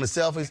 everybody want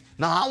selfies.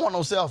 No, I don't want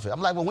no selfie.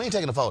 I'm like, well, we ain't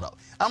taking a photo.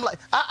 I'm like,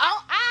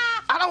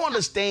 I don't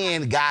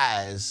understand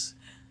guys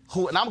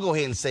who, and I'm going to go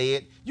ahead and say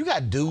it, you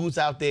got dudes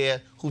out there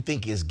who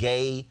think it's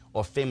gay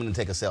or feminine to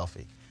take a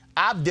selfie.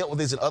 I've dealt with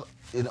this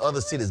in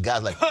other cities.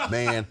 Guys like,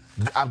 man,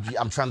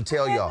 I'm trying to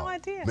tell y'all,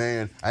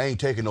 man, I ain't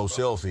taking no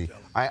selfie.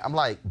 I'm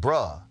like,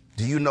 bruh,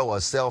 do you know a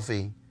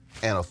selfie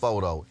and a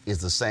photo is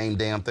the same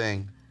damn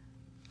thing?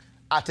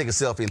 I take a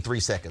selfie in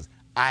 3 seconds.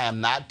 I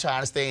am not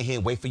trying to stand here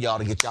and wait for y'all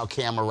to get y'all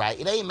camera right.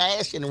 It ain't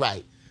mashing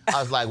right. I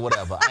was like,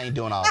 whatever. I ain't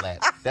doing all that.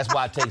 That's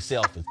why I take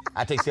selfies.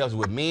 I take selfies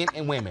with men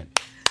and women.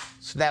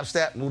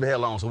 Snap, move the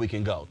hell on so we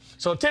can go.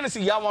 So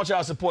Tennessee, y'all want y'all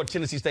to support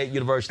Tennessee State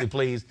University,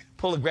 please.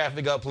 Pull the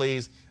graphic up,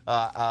 please.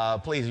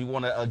 Please, you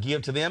want to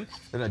give to them.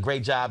 They're doing a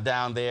great job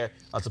down there.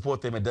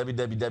 Support them at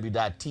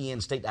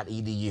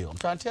www.tnstate.edu. I'm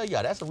trying to tell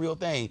y'all, that's a real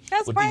thing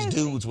with these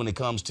dudes when it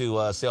comes to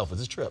selfies.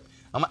 It's a trip.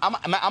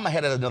 I'm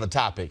ahead of another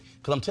topic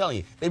because I'm telling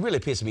you, they really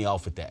piss me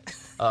off with that.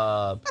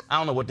 I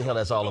don't know what the hell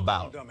that's all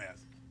about.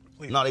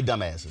 No, they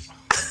dumbasses.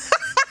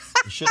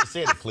 You should have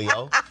said it,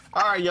 Cleo.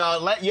 All right,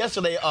 y'all.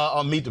 Yesterday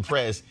on Meet the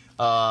Press,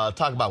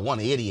 talk about one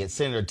idiot,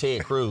 Senator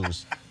Ted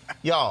Cruz.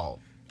 Y'all,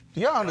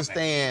 do y'all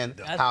understand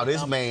how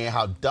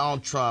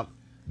Donald Trump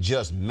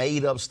just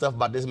made up stuff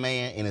about this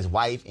man and his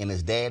wife and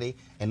his daddy,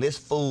 and this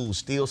fool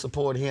still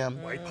support him?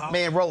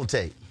 Man, roll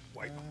tape.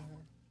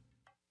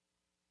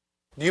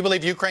 Do you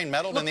believe Ukraine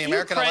meddled in the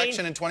American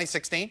election in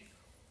 2016?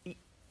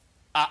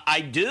 I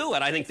do,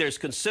 and I think there's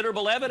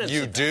considerable evidence.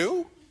 You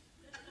do?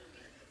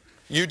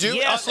 You do?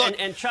 Yes,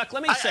 and Chuck,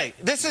 let me say.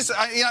 This is,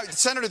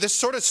 Senator, this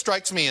sort of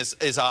strikes me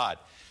as odd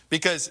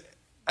because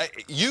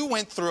you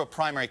went through a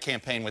primary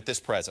campaign with this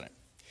president.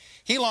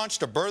 He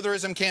launched a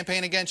birtherism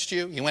campaign against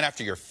you. He went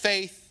after your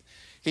faith.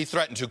 He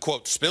threatened to,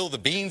 quote, spill the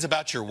beans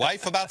about your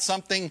wife about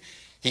something.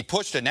 He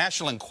pushed a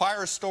National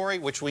Enquirer story,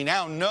 which we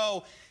now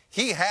know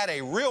he had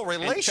a real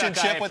relationship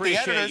Chuck, with the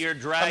editors you're of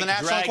the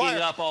National dragging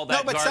Enquirer. up all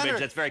that garbage. Senator,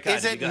 that's very kind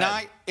of you.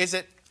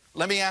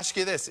 Let me ask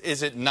you this.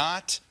 Is it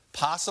not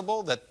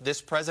possible that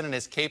this president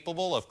is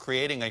capable of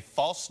creating a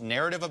false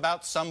narrative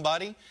about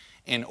somebody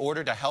in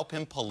order to help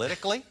him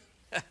politically?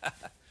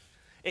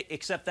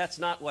 Except that's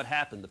not what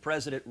happened. The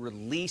president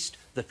released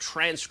the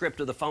transcript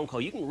of the phone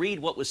call. You can read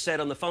what was said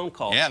on the phone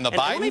call. Yeah, and the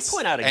Bidens. Let me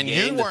point out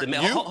again.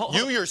 And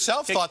you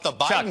yourself thought the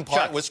Biden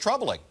part was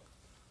troubling.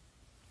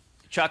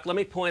 Chuck, let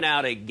me point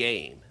out a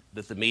game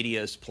that the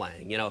media is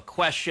playing. You know, a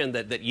question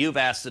that you've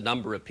asked a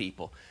number of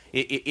people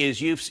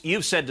is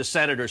you've said to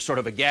senators sort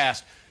of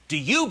aghast, do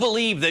you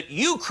believe that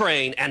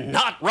Ukraine and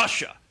not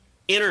Russia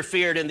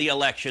interfered in the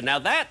election? Now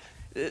that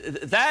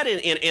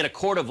in a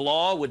court of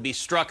law would be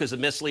struck as a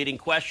misleading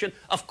question.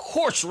 Of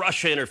course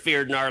Russia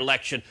interfered in our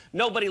election.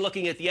 Nobody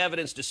looking at the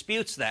evidence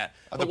disputes that.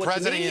 The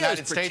president of the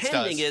United States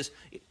does.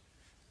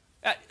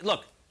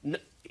 Look,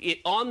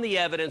 on the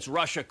evidence,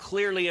 Russia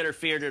clearly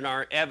interfered in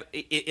our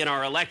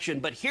election.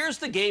 But here's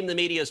the game the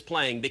media is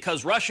playing.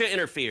 Because Russia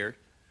interfered,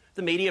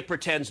 the media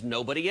pretends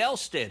nobody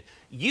else did.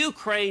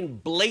 Ukraine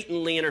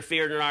blatantly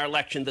interfered in our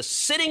election. The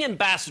sitting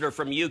ambassador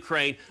from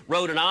Ukraine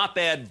wrote an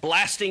op-ed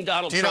blasting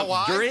Donald Trump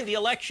during the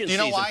election season.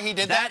 Do you know why he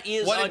did that? That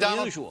is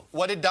unusual.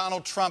 What did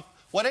Donald Trump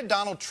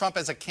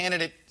as a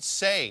candidate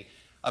say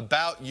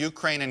about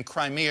Ukraine and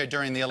Crimea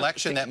during the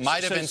election that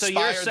might have inspired the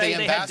ambassador? So you're saying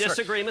they had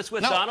disagreements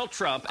with Donald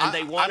Trump and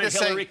they wanted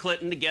Hillary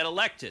Clinton to get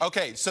elected.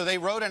 Okay, so they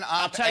wrote an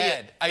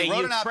op-ed. I'll tell you,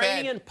 a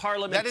Ukrainian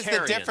parliamentarian. That is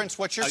the difference.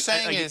 What you're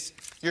saying is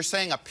you're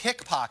saying a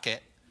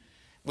pickpocket,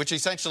 which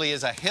essentially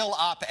is a Hill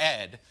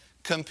op-ed,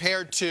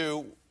 compared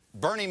to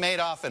Bernie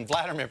Madoff and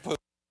Vladimir Putin.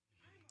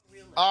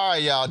 All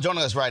right, y'all.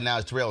 Joining us right now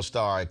is Terrell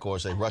Starr, of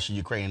course, a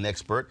Russian-Ukrainian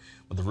expert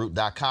with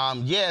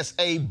TheRoot.com. Yes,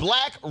 a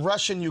black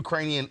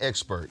Russian-Ukrainian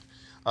expert.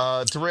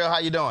 Terrell, how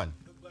you doing?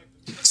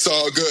 It's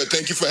all good.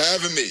 Thank you for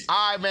having me.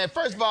 All right, man.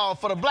 First of all,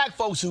 for the black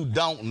folks who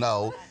don't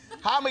know,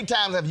 how many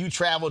times have you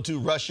traveled to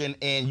Russia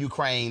and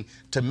Ukraine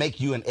to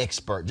make you an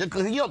expert? Just,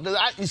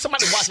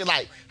 somebody watching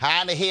like,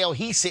 how in the hell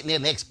he's sitting there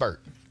an expert?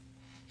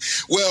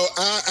 Well,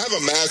 I have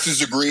a master's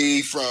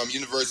degree from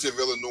University of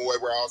Illinois,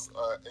 where I was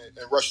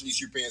in Russian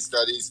East European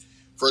Studies.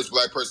 First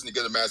black person to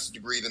get a master's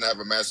degree. Then I have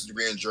a master's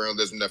degree in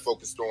journalism that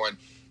focused on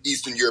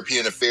Eastern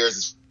European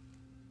affairs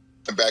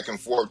and back and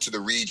forth to the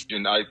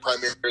region. I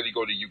primarily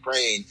go to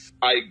Ukraine.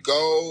 I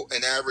go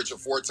an average of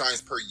 4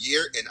 times per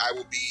year, and I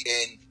will be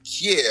in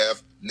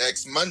Kiev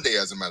next Monday,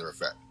 as a matter of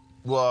fact.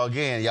 Well,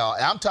 again, y'all,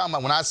 I'm talking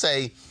about when I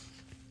say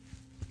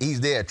he's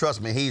there,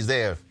 trust me, he's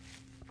there.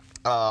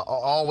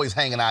 Always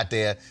hanging out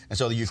there, and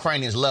so the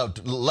Ukrainians love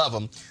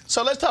him.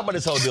 So let's talk about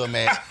this whole deal,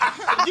 man.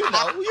 you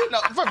know,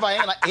 first of all,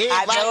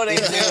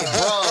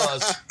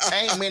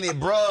 ain't many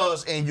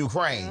bros in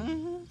Ukraine.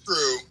 Mm-hmm.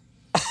 True.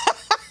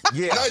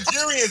 Yeah.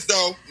 Nigerians,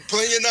 though,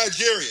 plenty of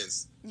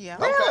Nigerians. Yeah.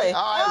 Okay. Really?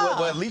 All right.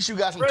 Well, at least you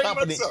got some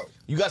company. So.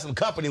 You got some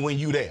company when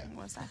you there.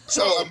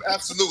 So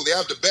absolutely, I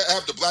have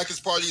the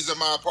blackest parties in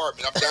my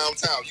apartment. I'm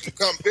downtown. You can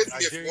come visit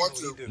me if you want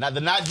to. Now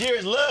the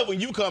Nigerians love when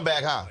you come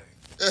back, huh?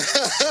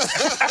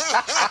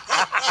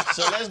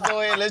 So let's go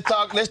ahead.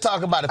 Let's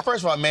talk about it.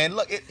 First of all, man,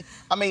 look.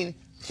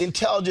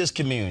 Intelligence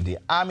community.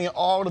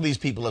 All of these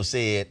people have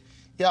said,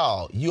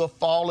 y'all, you're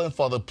falling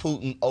for the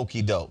Putin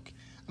okie doke.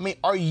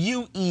 Are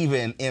you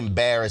even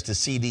embarrassed to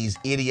see these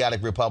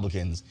idiotic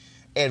Republicans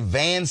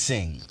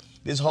advancing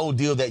this whole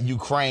deal that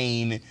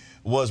Ukraine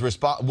was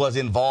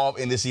involved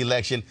in this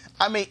election?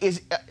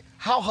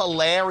 How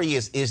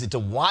hilarious is it to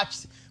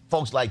watch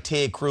folks like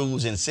Ted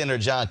Cruz and Senator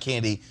John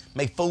Kennedy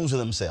make fools of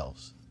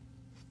themselves?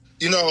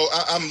 You know,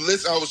 I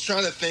was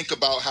trying to think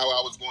about how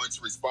I was going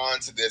to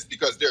respond to this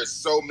because there's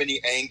so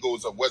many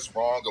angles of what's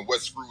wrong and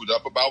what's screwed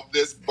up about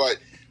this. But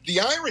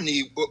the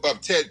irony of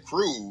Ted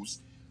Cruz,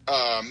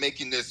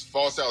 making this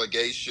false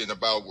allegation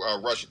about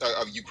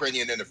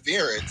Ukrainian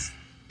interference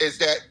is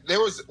that there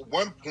was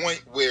one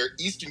point where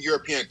Eastern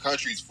European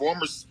countries,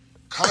 former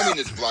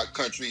communist bloc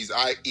countries,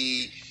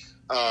 i.e.,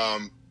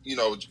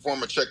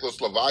 former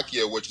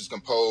Czechoslovakia, which is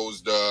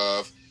composed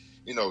of,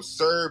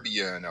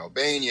 Serbia and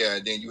Albania,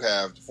 and then you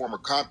have the former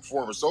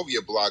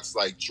Soviet blocs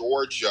like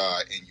Georgia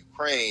and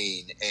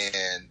Ukraine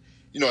and,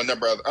 a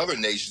number of other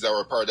nations that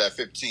were part of that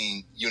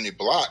 15-unit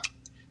bloc.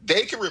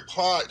 They could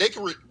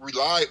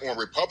rely on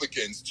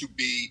Republicans to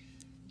be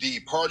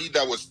the party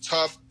that was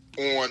tough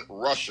on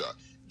Russia.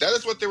 That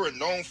is what they were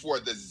known for.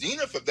 The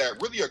zenith of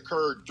that really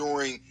occurred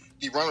during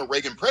the Ronald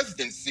Reagan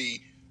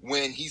presidency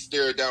when he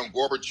stared down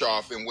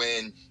Gorbachev and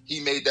when he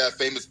made that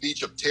famous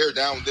speech of "tear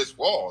down this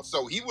wall."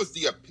 So he was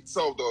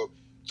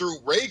through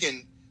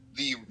Reagan,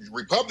 the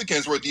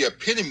Republicans were the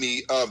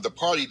epitome of the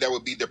party that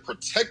would be the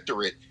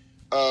protectorate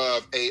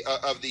of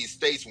these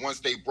states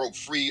once they broke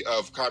free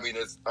of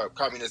communists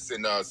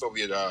and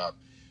Soviet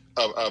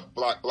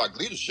bloc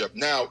leadership.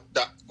 Now,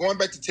 going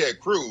back to Ted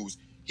Cruz,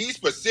 he's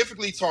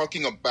specifically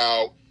talking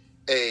about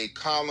a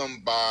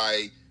column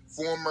by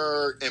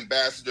former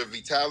Ambassador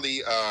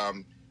Vitaly,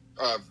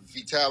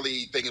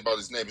 thinking about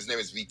his name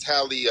is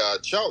Vitaly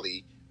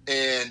Chali.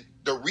 And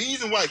the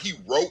reason why he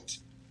wrote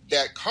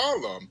that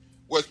column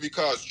was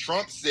because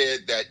Trump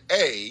said that,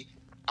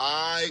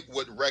 I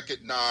would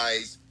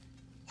recognize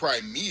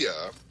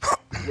Crimea,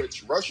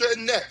 which Russia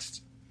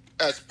annexed,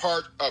 as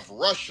part of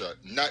Russia,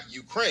 not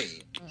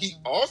Ukraine. He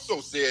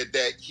also said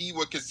that he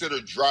would consider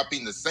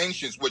dropping the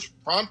sanctions, which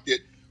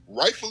prompted,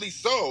 rightfully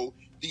so,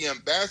 the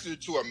ambassador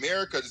to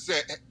America,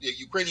 the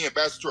Ukrainian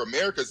ambassador to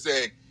America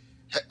saying,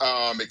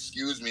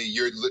 excuse me,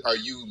 are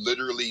you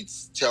literally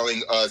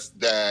telling us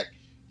that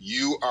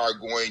you are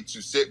going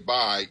to sit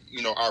by,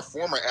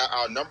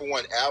 our number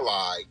one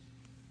ally,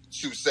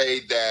 to say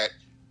that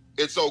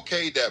it's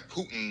okay that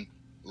Putin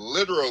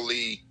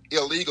literally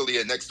illegally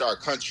annexed our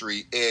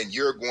country and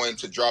you're going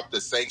to drop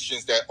the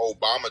sanctions that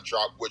Obama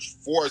dropped, which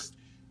forced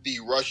the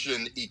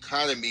Russian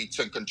economy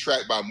to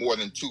contract by more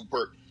than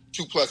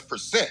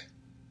 2+%.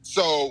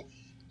 So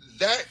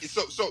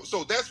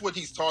that's what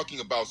he's talking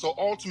about. So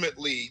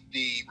ultimately,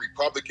 the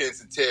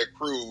Republicans and Ted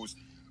Cruz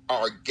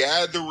are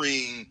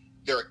gathering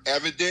their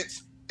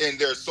evidence and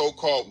their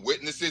so-called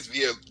witnesses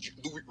via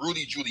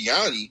Rudy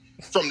Giuliani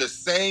from the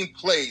same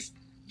place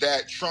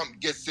that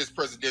Trump gets his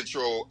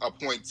presidential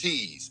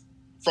appointees,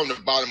 from the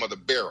bottom of the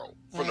barrel,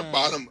 from the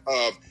bottom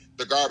of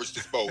the garbage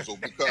disposal,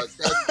 because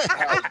that's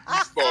how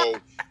useful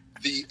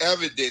the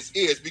evidence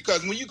is.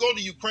 Because when you go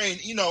to Ukraine,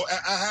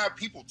 I have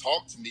people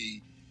talk to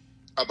me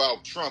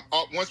about Trump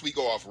once we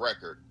go off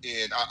record,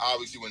 and I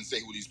obviously wouldn't say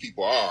who these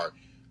people are,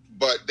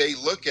 but they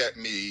look at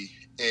me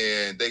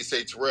and they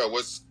say, Terrell,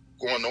 what's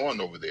going on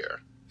over there?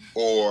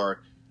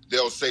 Or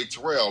they'll say,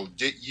 Terrell,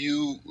 did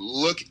you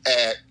look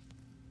at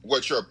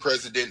what your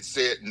president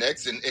said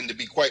next? And to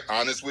be quite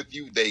honest with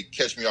you, they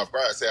catch me off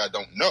guard. I say, I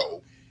don't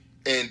know.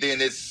 And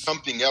then it's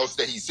something else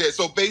that he said.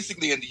 So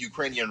basically in the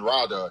Ukrainian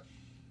Rada,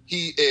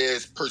 he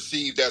is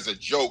perceived as a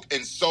joke.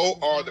 And so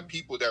are the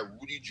people that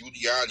Rudy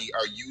Giuliani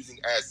are using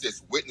as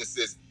his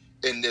witnesses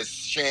in this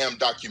sham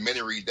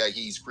documentary that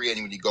he's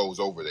creating when he goes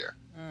over there.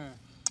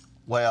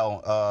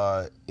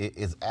 Well,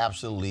 it's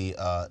absolutely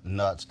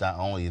nuts. Not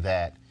only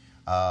that,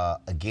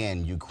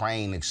 again,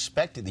 Ukraine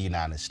expected the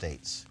United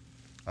States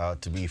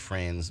to be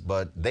friends,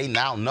 but they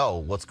now know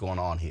what's going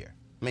on here.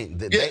 I mean,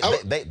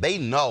 they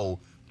know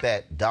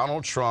that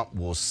Donald Trump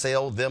will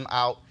sell them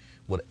out.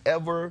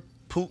 Whatever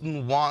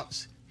Putin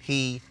wants,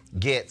 he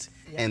gets.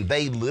 And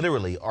they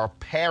literally are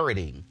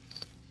parroting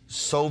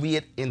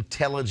Soviet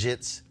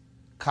intelligence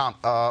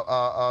talking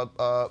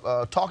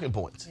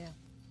points.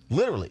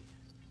 Literally.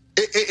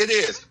 It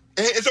is.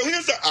 And so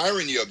here's the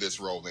irony of this,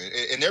 Roland,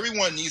 and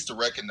everyone needs to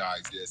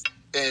recognize this.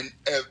 And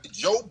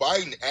Joe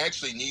Biden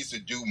actually needs to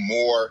do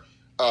more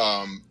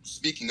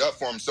speaking up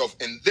for himself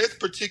in this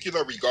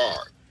particular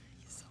regard.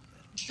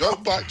 Joe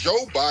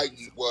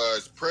Biden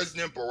was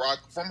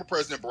former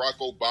President Barack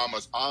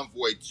Obama's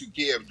envoy to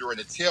Kiev during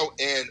the tail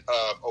end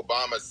of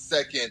Obama's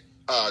second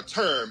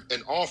term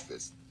in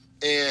office.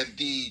 And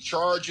the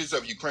charges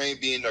of Ukraine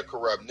being a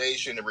corrupt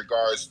nation in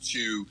regards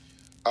to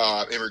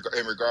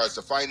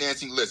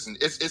financing, listen,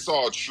 it's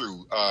all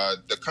true.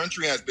 The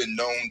country has been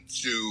known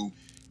to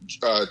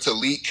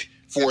leak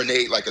foreign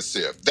aid like a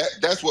sieve.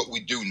 That's what we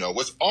do know.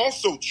 What's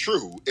also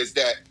true is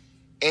that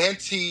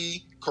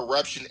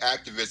anti-corruption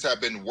activists have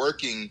been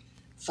working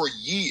for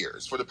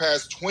years, for the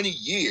past 20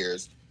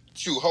 years,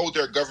 to hold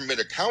their government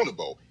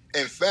accountable.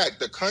 In fact,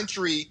 the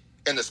country,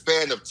 in the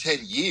span of 10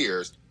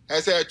 years,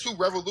 has had two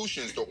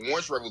revolutions: the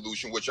Orange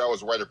Revolution, which I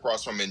was right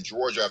across from in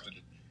Georgia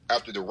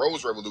after the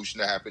Rose Revolution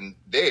that happened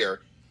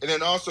there, and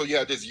then also you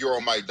have this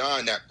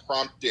Euromaidan that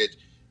prompted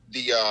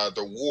the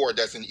war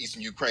that's in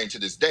eastern Ukraine to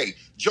this day.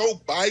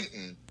 Joe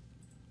Biden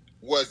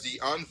was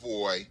the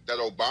envoy that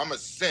Obama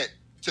sent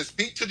to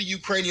speak to the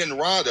Ukrainian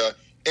Rada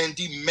and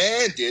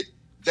demanded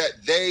that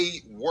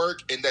they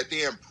work and that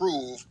they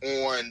improve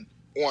on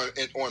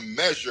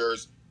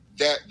measures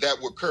that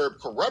would curb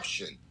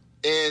corruption.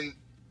 And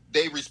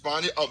they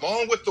responded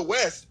along with the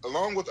West,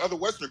 along with other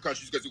Western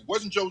countries, because it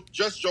wasn't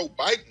just Joe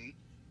Biden.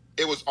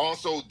 It was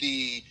also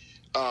the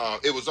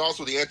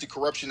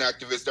anti-corruption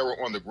activists that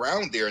were on the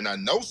ground there, and I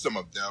know some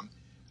of them.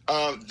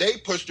 They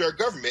pushed their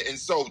government, and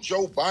so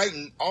Joe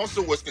Biden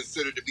also was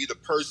considered to be the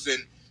person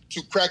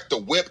to crack the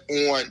whip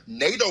on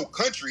NATO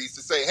countries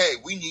to say, hey,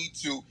 we need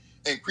to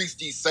increase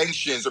these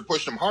sanctions or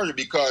push them harder,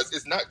 because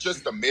it's not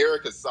just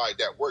America's side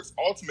that works.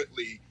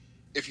 Ultimately,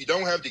 if you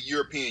don't have the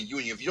European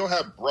Union, if you don't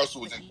have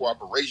Brussels in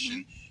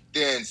cooperation,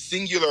 then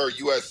singular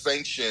U.S.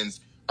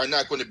 sanctions are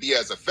not going to be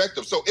as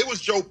effective. So it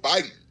was Joe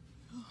Biden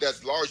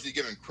that's largely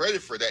given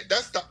credit for that.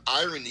 That's the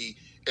irony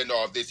in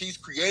all of this. He's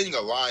creating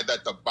a line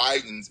that the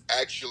Bidens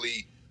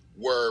actually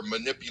were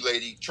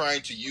manipulating,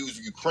 trying to use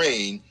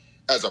Ukraine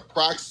as a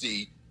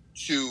proxy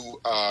to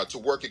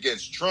work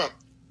against Trump.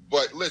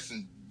 But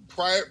listen,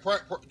 prior,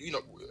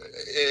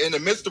 in the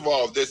midst of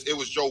all of this, it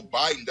was Joe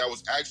Biden that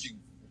was actually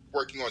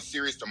working on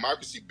serious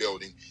democracy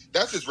building.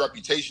 That's his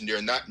reputation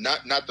there, not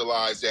the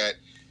lies that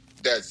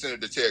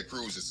Senator Ted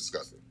Cruz is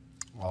discussing.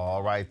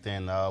 All right,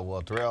 then.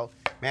 Well, Terrell,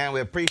 man, we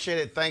appreciate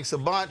it. Thanks a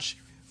bunch.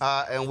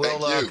 And we'll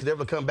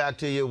definitely come back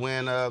to you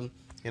when,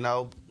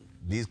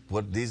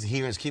 these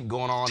hearings keep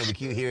going on and we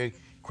keep hearing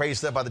crazy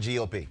stuff about the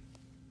GOP.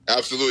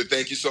 Absolutely.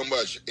 Thank you so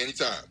much.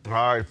 Anytime. All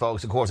right,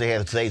 folks. Of course, they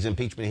had today's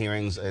impeachment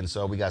hearings, and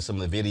so we got some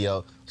of the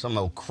video, some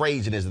of the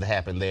craziness that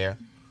happened there.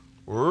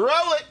 Roll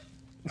it!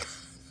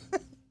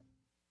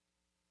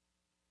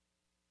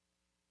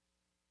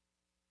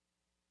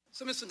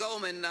 So, Mr.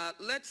 Goldman,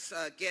 let's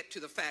get to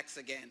the facts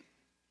again.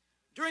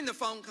 During the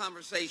phone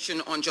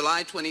conversation on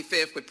July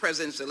 25th with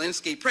President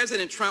Zelensky,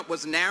 President Trump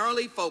was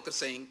narrowly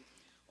focusing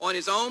on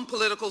his own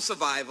political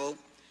survival,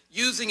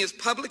 using his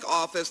public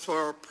office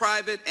for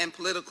private and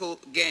political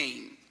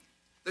gain.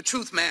 The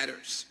truth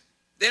matters.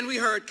 Then we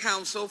heard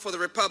counsel for the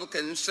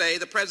Republicans say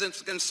the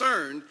president's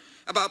concerned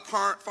about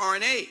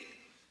foreign aid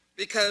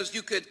because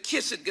you could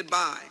kiss it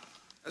goodbye,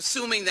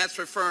 assuming that's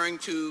referring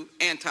to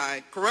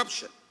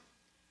anti-corruption.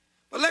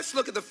 But let's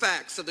look at the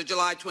facts of the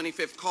July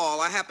 25th call.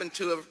 I happen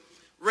to have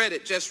read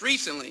it just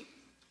recently,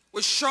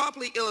 which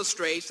sharply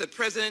illustrates the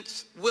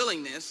president's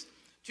willingness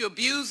to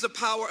abuse the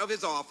power of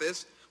his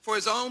office for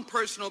his own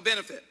personal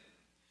benefit.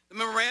 The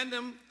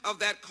memorandum of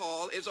that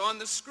call is on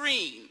the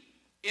screen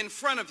in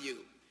front of you,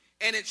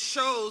 and it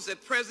shows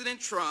that President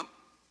Trump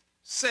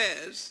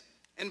says,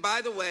 and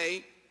by the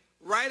way,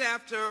 right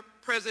after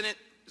President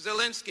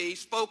Zelensky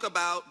spoke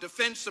about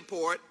defense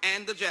support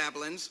and the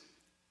javelins,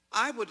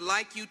 I would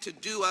like you to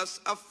do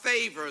us a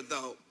favor,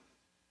 though.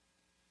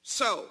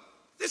 So,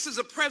 this is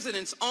the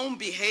president's own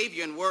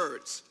behavior and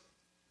words.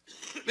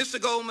 Mr.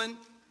 Goldman,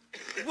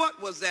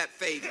 what was that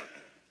favor?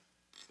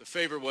 The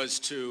favor was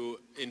to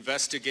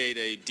investigate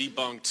a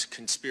debunked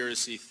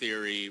conspiracy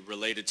theory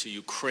related to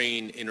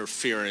Ukraine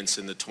interference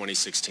in the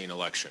 2016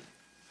 election.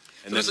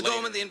 And Mr.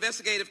 Goldman, the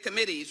investigative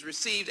committees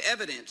received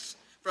evidence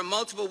from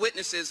multiple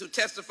witnesses who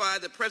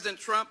testified that President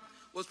Trump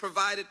was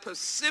provided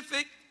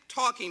specific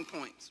talking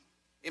points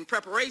in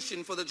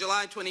preparation for the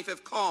July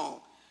 25th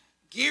call,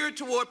 geared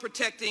toward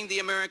protecting the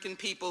American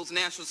people's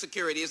national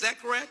security. Is that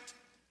correct?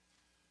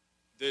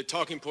 The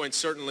talking points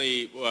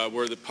certainly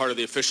were part of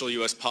the official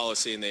U.S.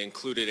 policy, and they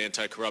included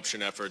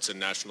anti-corruption efforts and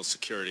national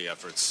security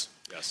efforts,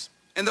 yes.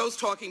 And those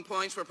talking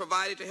points were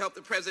provided to help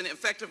the president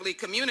effectively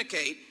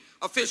communicate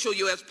official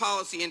U.S.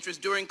 policy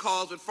interests during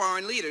calls with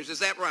foreign leaders. Is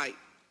that right?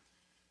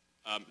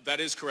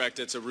 That is correct.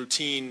 It's a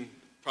routine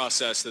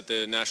process that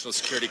the National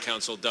Security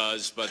Council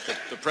does, but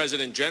the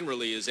president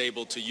generally is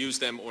able to use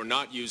them or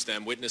not use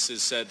them.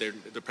 Witnesses said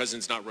the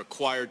president's not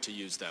required to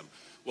use them.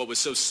 What was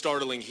so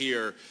startling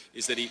here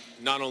is that he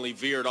not only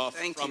veered off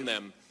from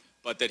them,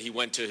 but that he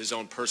went to his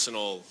own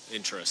personal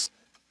interests.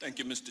 Thank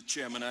you, Mr.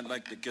 Chairman. I'd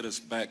like to get us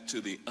back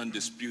to the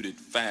undisputed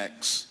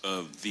facts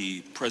of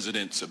the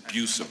president's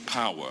abuse of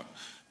power.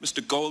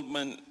 Mr.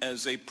 Goldman,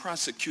 as a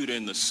prosecutor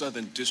in the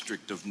Southern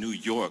District of New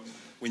York,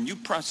 when you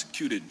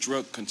prosecuted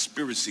drug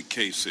conspiracy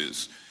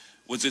cases,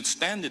 was it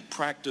standard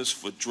practice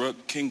for drug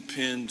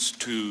kingpins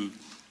to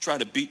try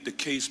to beat the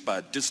case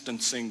by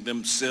distancing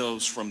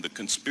themselves from the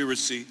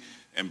conspiracy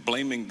and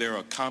blaming their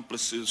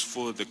accomplices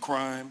for the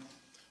crime?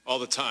 All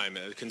the time.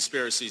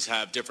 Conspiracies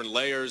have different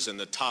layers, and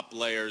the top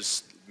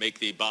layers make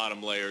the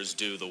bottom layers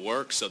do the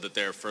work so that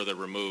they're further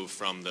removed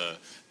from the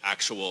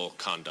actual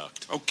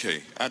conduct.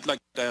 Okay. I'd like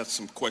to ask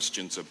some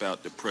questions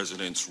about the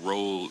president's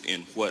role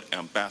in what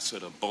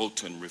Ambassador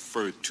Bolton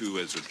referred to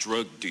as a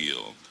drug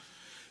deal.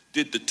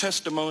 Did the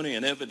testimony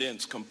and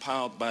evidence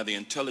compiled by the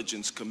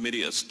Intelligence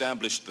Committee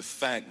establish the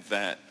fact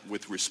that,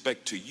 with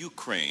respect to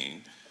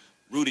Ukraine,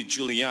 Rudy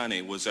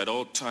Giuliani was at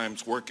all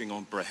times working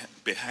on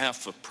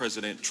behalf of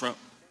President Trump?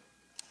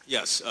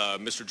 Yes,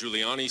 Mr.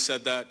 Giuliani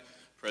said that.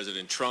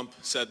 President Trump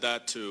said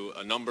that to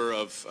a number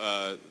of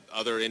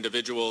other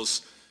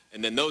individuals.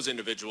 And then those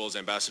individuals,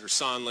 Ambassador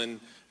Sondland,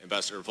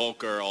 Ambassador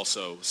Volker,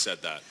 also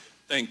said that.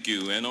 Thank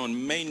you. And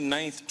on May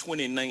 9th,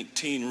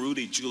 2019,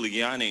 Rudy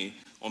Giuliani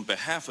on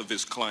behalf of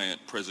his client,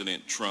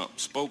 President Trump,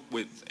 spoke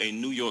with a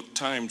New York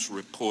Times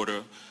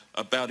reporter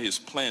about his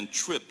planned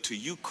trip to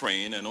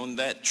Ukraine, and on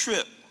that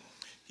trip,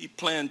 he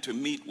planned to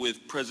meet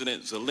with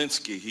President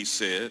Zelensky, he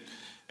said,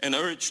 and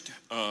urge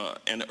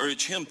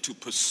him to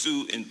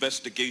pursue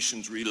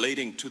investigations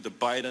relating to the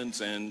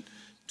Bidens and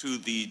to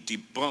the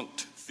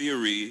debunked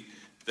theory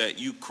that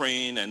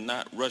Ukraine and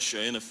not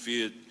Russia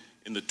interfered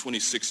in the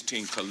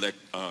 2016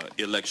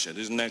 election.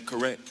 Isn't that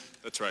correct?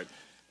 That's right.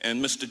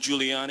 And Mr.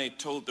 Giuliani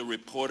told the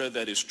reporter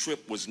that his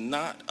trip was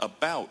not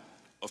about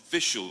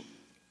official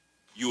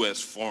U.S.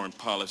 foreign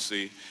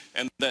policy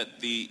and that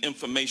the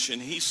information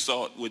he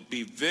sought would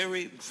be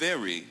very,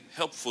 very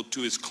helpful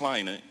to his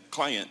client,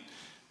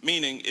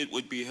 meaning it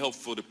would be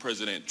helpful to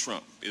President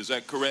Trump. Is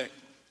that correct?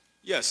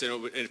 Yes,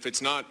 and if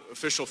it's not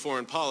official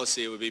foreign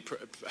policy, it would be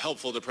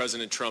helpful to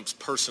President Trump's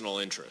personal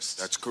interests.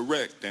 That's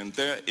correct. And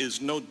there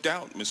is no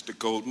doubt, Mr.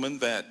 Goldman,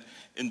 that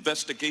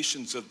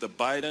investigations of the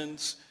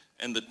Bidens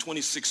and the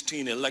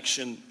 2016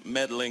 election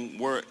meddling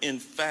were, in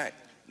fact,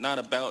 not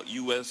about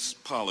U.S.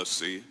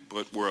 policy,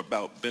 but were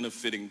about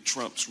benefiting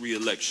Trump's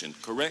reelection,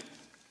 correct?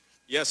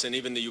 Yes, and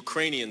even the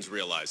Ukrainians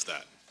realize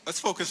that. Let's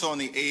focus on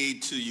the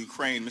aid to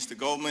Ukraine. Mr.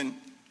 Goldman,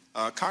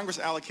 Congress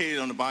allocated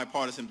on a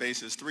bipartisan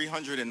basis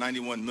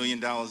 $391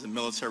 million in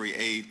military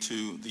aid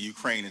to the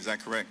Ukraine. Is that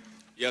correct?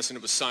 Yes, and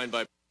it was signed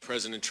by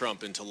President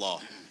Trump into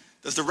law.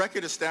 Does the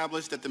record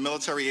establish that the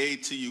military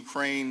aid to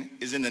Ukraine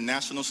is in the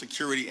national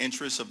security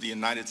interests of the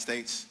United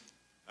States?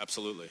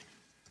 Absolutely.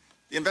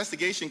 The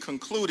investigation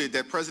concluded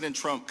that President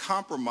Trump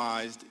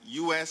compromised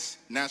U.S.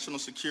 national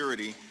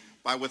security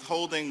by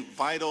withholding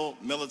vital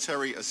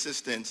military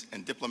assistance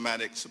and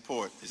diplomatic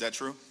support. Is that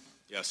true?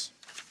 Yes.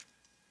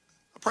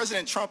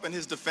 President Trump and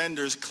his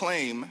defenders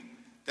claim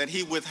that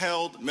he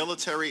withheld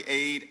military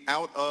aid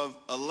out of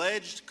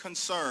alleged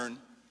concern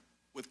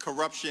with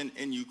corruption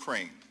in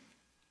Ukraine.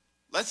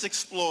 Let's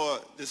explore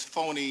this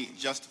phony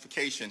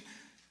justification.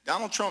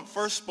 Donald Trump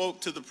first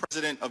spoke to the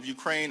president of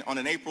Ukraine on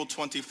an April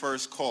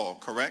 21st call,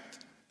 correct?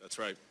 That's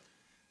right.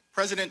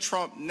 President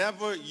Trump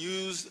never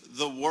used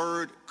the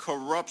word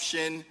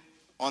corruption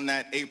on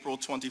that April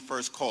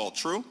 21st call,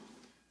 true?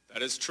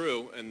 That is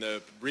true, and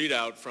the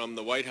readout from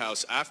the White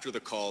House after the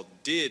call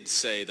did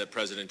say that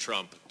President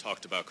Trump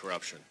talked about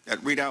corruption. That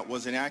readout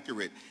was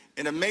inaccurate.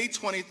 In a May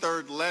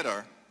 23rd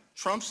letter,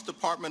 Trump's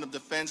Department of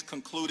Defense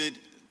concluded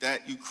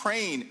that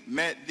Ukraine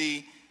met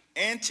the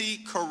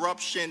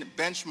anti-corruption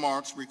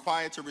benchmarks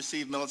required to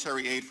receive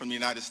military aid from the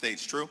United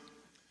States, true?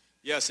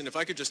 Yes, and if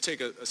I could just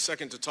take a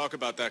second to talk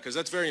about that, because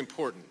that's very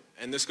important,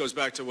 and this goes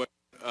back to what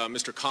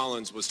Mr.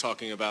 Collins was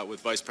talking about with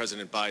Vice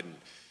President Biden.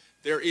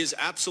 There is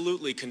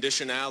absolutely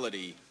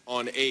conditionality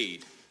on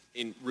aid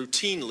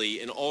routinely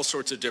in all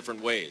sorts of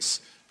different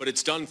ways, but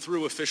it's done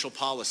through official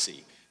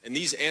policy. And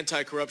these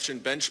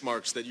anti-corruption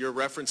benchmarks that you're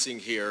referencing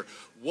here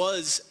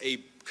was a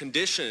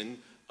condition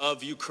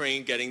of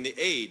Ukraine getting the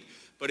aid.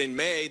 But in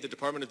May, the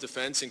Department of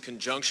Defense, in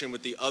conjunction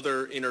with the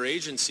other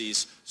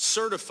interagencies,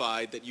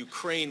 certified that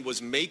Ukraine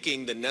was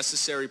making the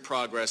necessary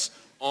progress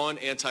on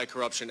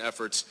anti-corruption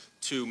efforts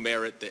to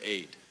merit the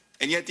aid.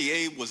 And yet the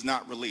aid was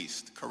not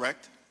released,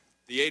 correct?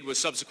 The aid was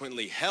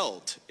subsequently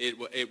held.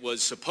 It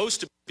was supposed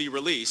to be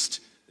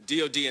released.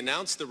 DOD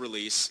announced the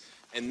release,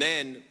 and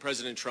then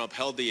President Trump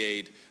held the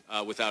aid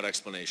without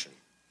explanation.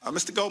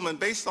 Mr. Goldman,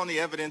 based on the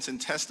evidence and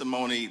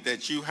testimony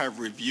that you have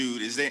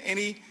reviewed, is there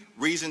any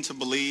reason to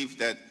believe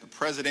that the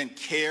president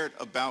cared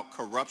about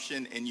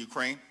corruption in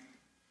Ukraine?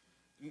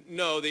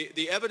 No,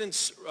 the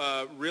evidence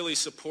really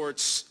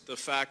supports the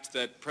fact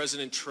that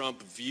President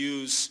Trump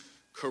views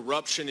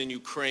corruption in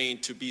Ukraine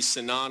to be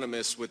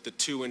synonymous with the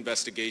two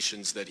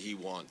investigations that he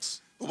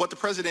wants. But what the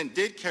president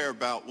did care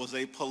about was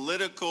a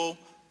political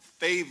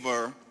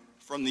favor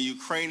from the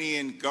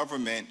Ukrainian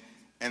government,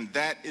 and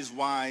that is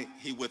why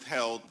he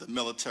withheld the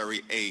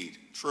military aid.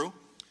 True?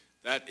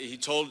 That he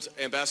told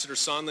Ambassador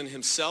Sondland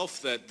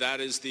himself that that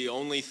is the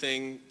only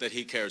thing that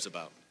he cares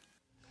about.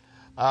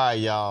 All right,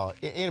 y'all.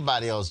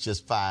 Anybody else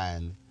just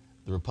find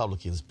the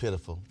Republicans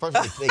pitiful? First,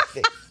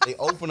 they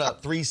open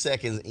up 3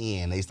 seconds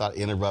in. They start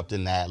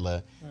interrupting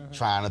Nadler,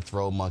 trying to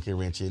throw monkey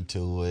wrench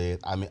into it.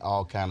 I mean,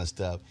 all kind of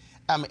stuff.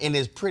 I mean, and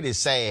it's pretty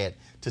sad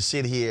to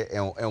sit here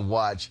and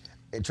watch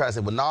and try to say,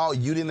 well, no,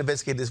 you didn't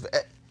investigate this.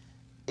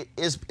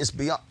 It's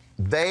beyond.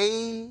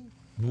 They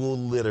will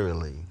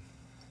literally,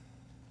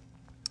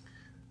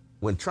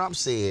 when Trump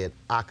said,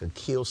 I could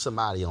kill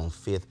somebody on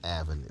Fifth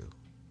Avenue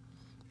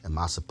and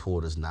my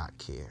supporters not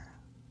care,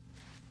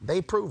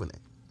 they proven it.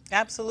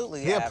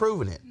 Absolutely. They're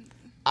proving it.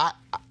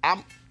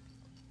 I'm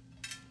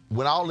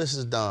when all this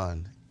is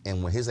done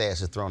and when his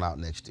ass is thrown out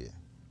next year,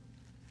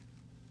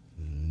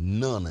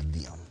 none of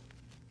them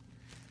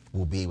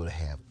will be able to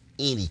have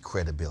any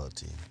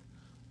credibility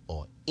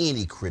or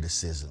any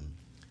criticism.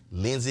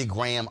 Lindsey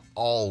Graham,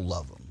 all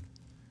of them,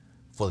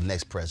 for the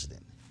next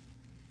president.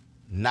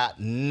 Not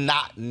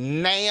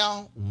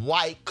now,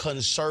 white,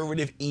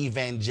 conservative,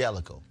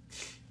 evangelical.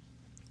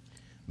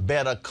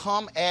 Better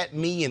come at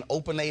me and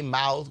open their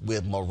mouth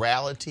with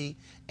morality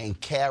and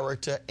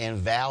character and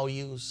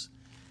values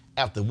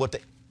after what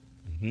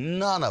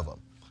None of them.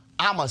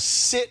 I'm going to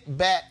sit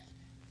back.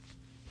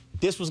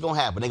 This was going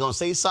to happen. They're going to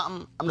say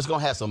something. I'm just going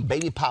to have some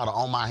baby powder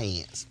on my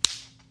hands.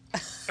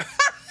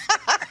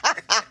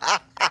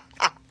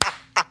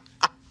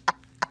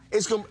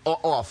 It's going to,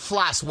 or a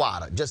fly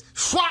swatter. Just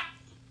swat.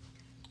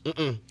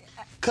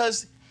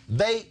 Because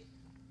it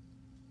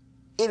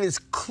is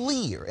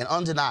clear and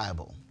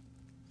undeniable.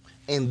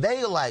 And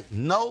they are like,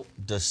 no,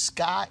 the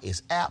sky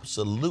is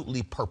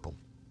absolutely purple.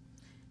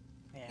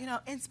 You know,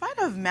 in spite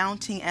of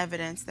mounting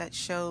evidence that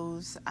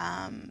shows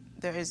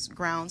there is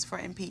grounds for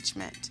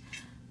impeachment,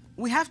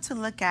 we have to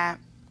look at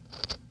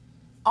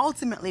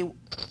ultimately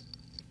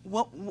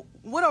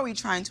what are we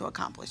trying to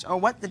accomplish, or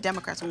what the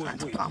Democrats are trying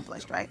to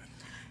accomplish, right?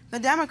 The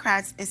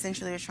Democrats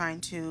essentially are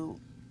trying to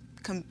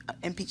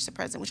impeach the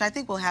president, which I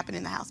think will happen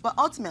in the House. But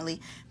ultimately,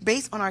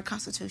 based on our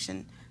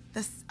Constitution,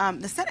 the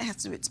Senate has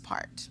to do its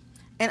part.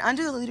 And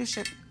under the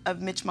leadership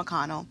of Mitch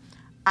McConnell,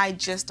 I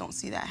just don't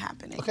see that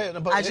happening. Okay,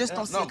 but I just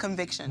don't see a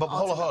conviction. But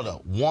hold on.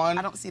 One,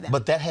 I don't see that.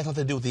 But that has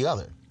nothing to do with the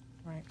other.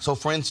 Right. So,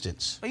 for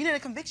instance. But you need a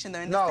conviction,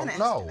 though. In the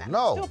Senate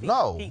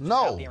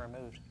No.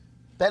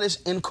 That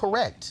is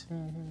incorrect.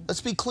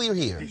 Let's be clear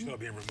here. He's not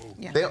being removed.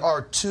 Yeah. There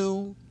are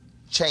two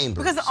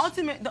chambers. Because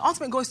the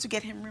ultimate goal is to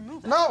get him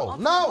removed. No.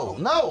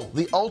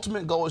 The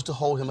ultimate goal is to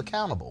hold him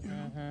accountable.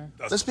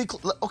 Let's be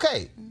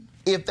okay.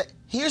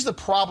 Here's the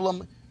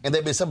problem, and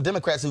there've been some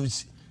Democrats who,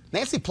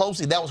 Nancy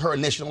Pelosi, that was her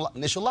initial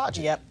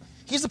logic. Yep.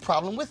 Here's the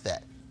problem with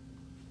that.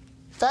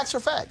 Facts are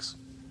facts.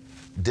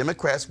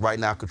 Democrats right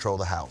now control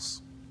the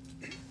House.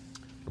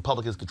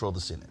 Republicans control the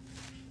Senate.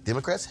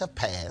 Democrats have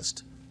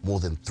passed more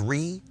than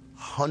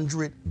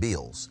 300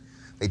 bills.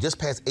 They just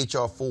passed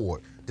H.R.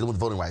 4 dealing with the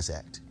Voting Rights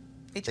Act.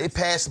 They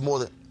passed more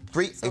than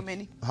So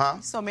many.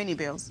 Huh? So many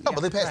bills. No,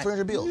 but they passed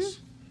 300 bills.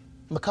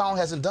 McConnell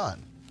hasn't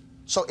done.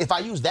 So if I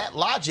use that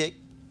logic,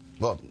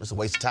 well, it's a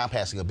waste of time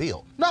passing a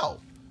bill. No.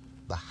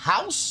 The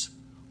House,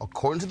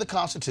 according to the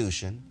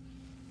Constitution,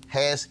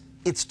 has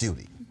its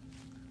duty.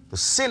 The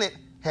Senate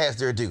has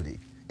their duty.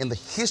 In the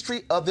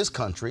history of this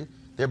country,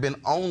 there have been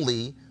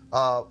only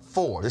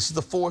 4. This is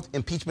the 4th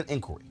impeachment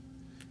inquiry.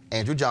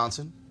 Andrew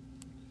Johnson,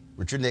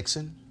 Richard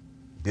Nixon,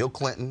 Bill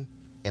Clinton,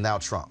 and now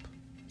Trump.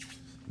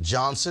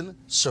 Johnson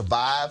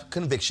survived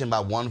conviction by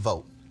 1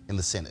 vote in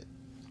the Senate.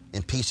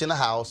 Impeached in the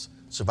House,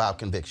 survived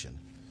conviction.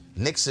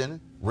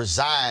 Nixon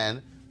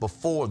resigned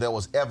before there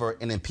was ever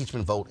an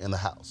impeachment vote in the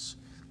House.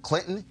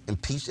 Clinton,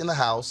 impeached in the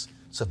House,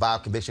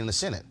 survived conviction in the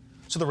Senate.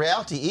 So the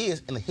reality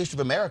is, in the history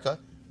of America,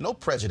 no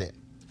president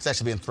has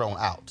actually been thrown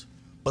out.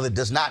 But it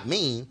does not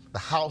mean the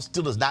House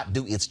still does not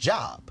do its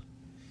job.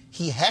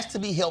 He has to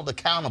be held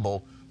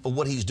accountable for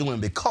what he's doing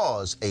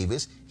because,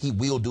 Avis, he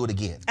will do it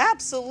again.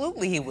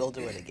 Absolutely, he will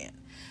do it again.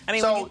 I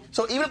mean,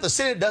 so even if the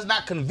Senate does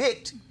not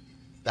convict,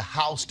 the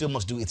House still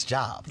must do its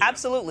job.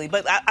 Absolutely,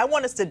 but I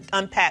want us to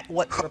unpack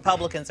what the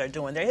Republicans are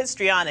doing. Their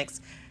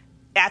histrionics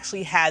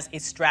actually has a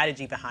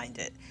strategy behind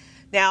it.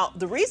 Now,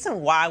 the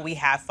reason why we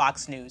have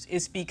Fox News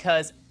is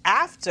because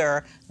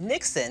after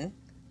Nixon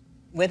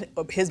went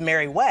his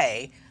merry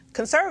way,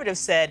 conservatives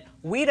said,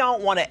 we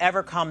don't want to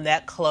ever come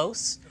that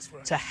close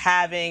to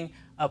having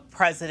a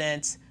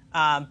president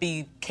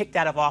be kicked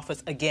out of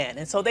office again.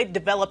 And so they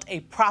developed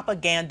a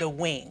propaganda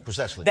wing.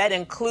 Precisely. That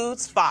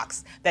includes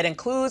Fox, that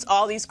includes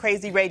all these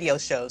crazy radio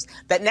shows,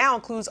 that now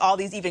includes all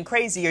these even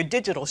crazier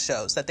digital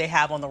shows that they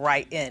have on the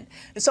right end.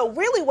 And so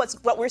really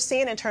what we're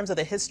seeing in terms of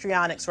the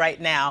histrionics right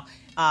now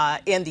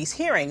in these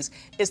hearings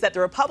is that the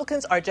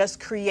Republicans are just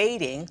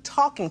creating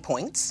talking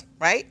points,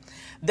 right,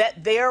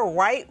 that their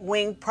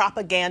right-wing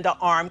propaganda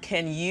arm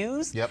can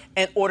use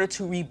in order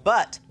to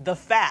rebut the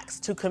facts,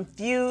 to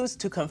confuse,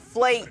 to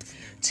conflate,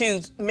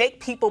 to make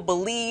people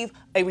believe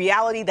a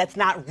reality that's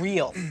not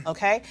real,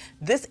 okay?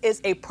 This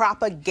is a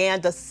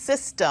propaganda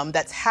system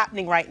that's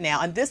happening right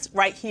now, and this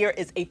right here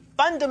is a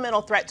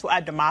fundamental threat to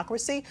our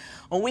democracy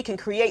when we can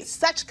create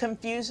such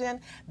confusion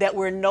that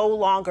we're no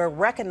longer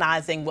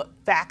recognizing what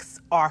facts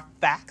are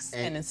facts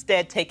and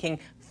instead taking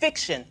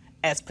fiction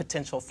as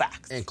potential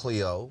facts. And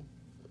Cleo,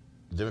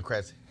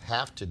 Democrats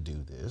have to do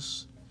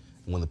this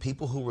when the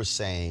people who were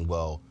saying,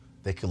 well,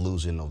 they could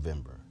lose in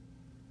November.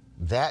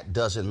 That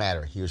doesn't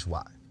matter. Here's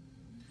why.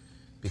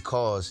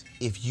 Because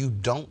if you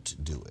don't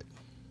do it,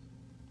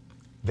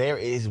 there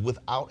is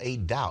without a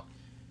doubt,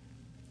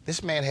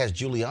 this man has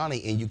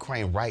Giuliani in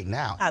Ukraine right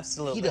now.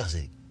 Absolutely. He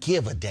doesn't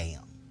give a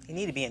damn. He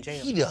need to be in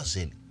jail. He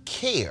doesn't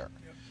care.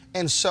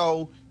 And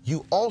so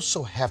you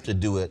also have to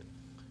do it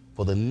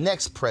for the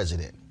next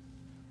president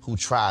who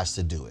tries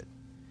to do it.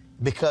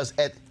 Because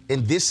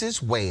and this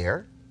is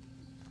where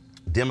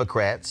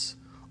Democrats,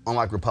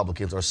 unlike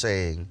Republicans, are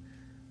saying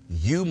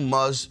you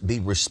must be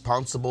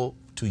responsible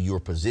to your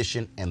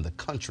position and the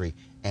country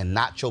and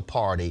not your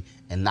party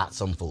and not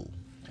some fool.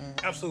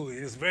 Absolutely.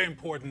 It's very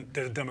important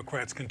that the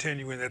Democrats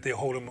continue and that they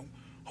hold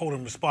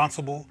him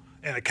responsible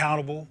and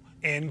accountable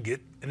and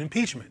get an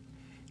impeachment.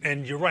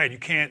 And you're right, you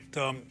can't,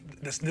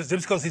 just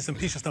because he's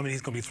impeached doesn't mean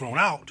he's going to be thrown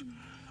out.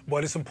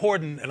 But it's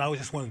important, and I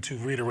just wanted to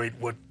reiterate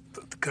what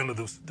kind of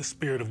the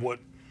spirit of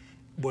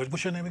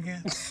what's your name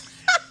again?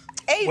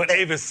 Avis. What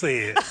Avis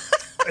said.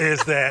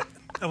 is that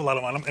I have a lot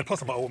of money, and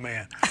plus I'm an old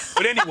man.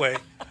 But anyway,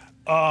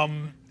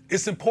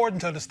 it's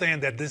important to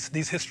understand that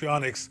these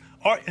histrionics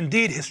are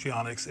indeed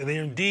histrionics, and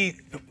they're indeed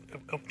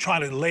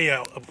trying to lay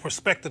out a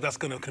perspective that's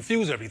going to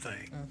confuse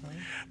everything. Mm-hmm.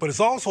 But it's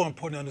also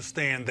important to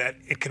understand that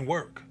it can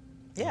work.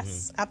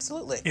 Yes,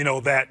 absolutely. You know,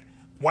 that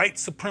white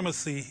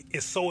supremacy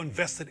is so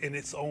invested in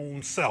its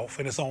own self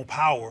and its own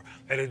power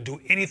that it'll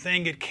do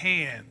anything it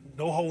can,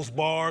 no holds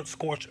barred,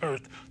 scorched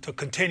earth, to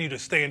continue to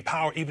stay in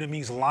power, even if it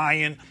means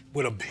lying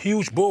with a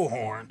huge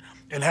bullhorn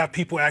and have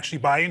people actually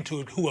buy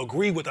into it who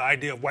agree with the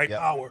idea of white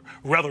power,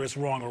 whether it's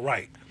wrong or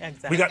right.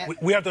 Exactly.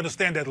 We have to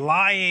understand that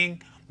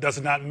lying does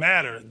not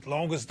matter as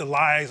long as the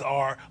lies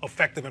are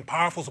effective and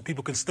powerful so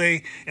people can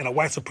stay in a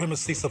white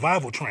supremacy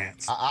survival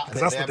trance.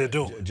 Because that's what they're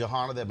doing.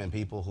 Johanna, there have been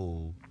people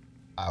who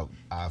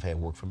I've had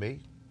work for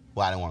me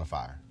who I didn't want to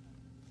fire.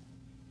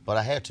 But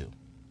I had to.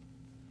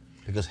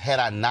 Because had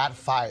I not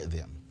fired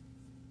them,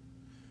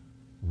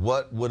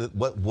 what would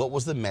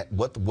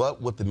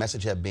the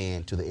message have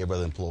been to every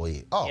other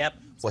employee? Oh,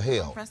 well,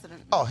 hell.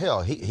 Oh,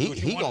 hell,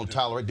 he gonna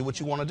tolerate, do what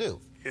you want to do.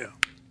 Yeah.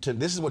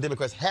 This is what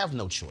Democrats have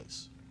no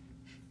choice.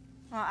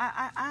 Well,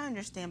 I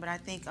understand, but I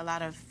think a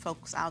lot of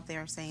folks out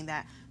there are saying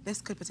that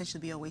this could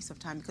potentially be a waste of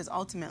time because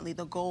ultimately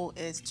the goal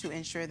is to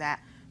ensure that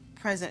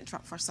President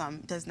Trump, for some,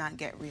 does not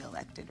get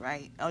reelected,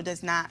 right? Or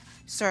does not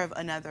serve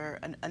another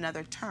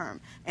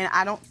term. And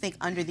I don't think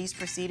under these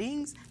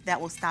proceedings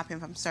that will stop him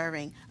from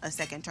serving a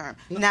second term.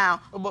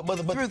 Now,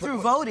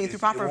 through voting, through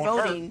proper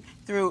voting,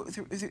 through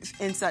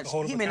and such,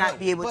 he may not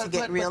be able to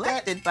get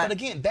reelected. But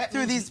again,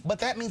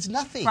 that means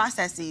nothing.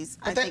 Processes.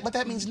 But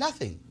that means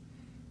nothing.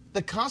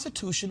 The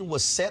Constitution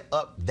was set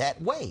up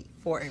that way.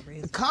 For a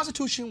reason. The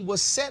Constitution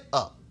was set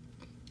up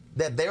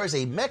that there is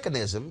a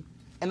mechanism.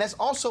 And that's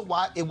also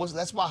why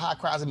that's why high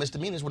crimes and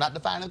misdemeanors were not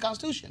defined in the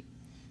Constitution.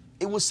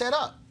 It was set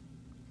up.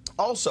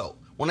 Also,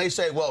 when they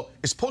say, well,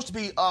 it's supposed to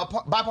be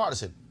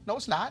bipartisan. No,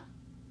 it's not.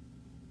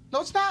 No,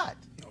 it's not.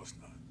 No, it's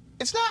not.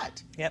 It's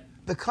not. Yep.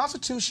 The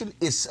Constitution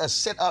is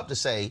set up to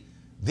say,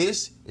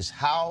 this is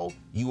how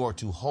you are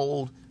to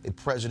hold a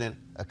president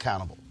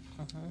accountable.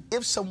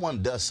 If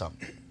someone does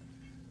something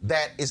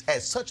that is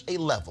at such a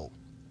level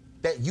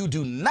that you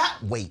do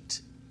not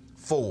wait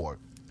for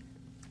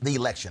the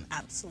election.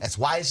 Absolutely. That's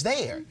why it's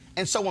there.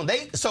 And so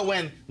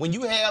when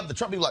you have the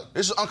Trump people like,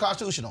 this is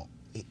unconstitutional,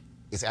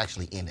 it's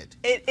actually in it.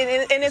 It's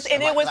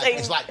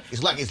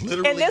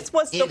literally. And this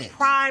was in the it.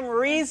 prime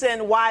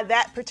reason why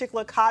that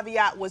particular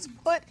caveat was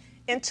put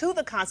into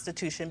the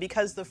Constitution,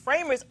 because the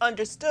framers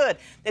understood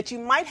that you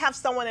might have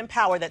someone in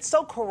power that's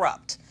so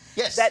corrupt.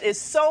 Yes. That is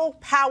so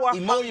power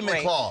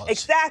Emolument clause.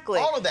 Exactly.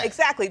 All of that.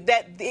 Exactly.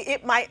 That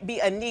it might be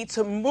a need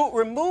to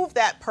remove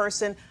that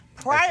person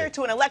prior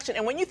to an election.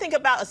 And when you think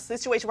about a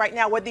situation right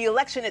now where the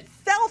election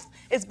itself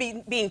is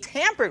being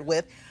tampered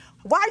with,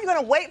 why are you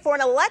going to wait for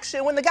an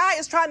election when the guy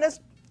is trying to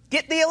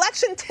get the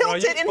election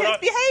tilted in his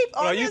behavior?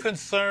 Are you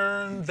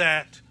concerned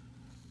that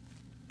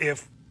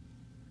if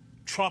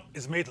Trump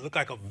is made to look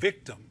like a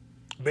victim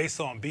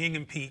based on being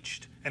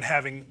impeached and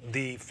having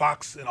the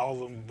Fox and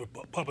all the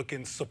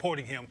Republicans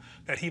supporting him,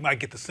 that he might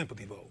get the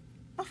sympathy vote?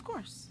 Of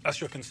course.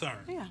 That's your concern.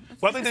 Yeah.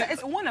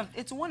 It's one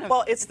of.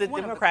 Well, it's the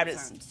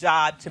Democrats'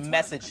 job to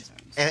message.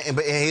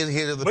 But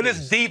here's the But piece.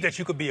 it's deep that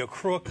you could be a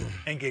crook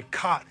and get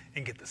caught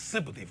and get the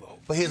sympathy vote.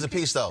 But here's the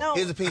piece, though. No.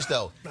 Here's the piece,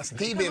 though.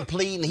 He been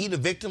pleading. He the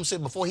victim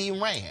since before he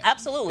even ran.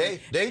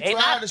 Absolutely. They They're tried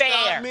not to fair.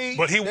 stop me.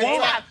 But he They won.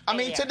 tried- I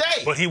mean,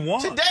 today. But he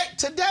won.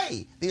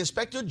 Today, the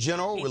Inspector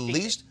General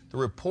released the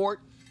report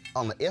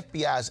on the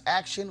FBI's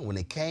action when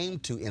it came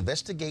to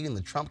investigating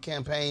the Trump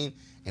campaign,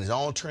 and his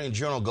own Attorney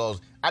General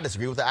goes, I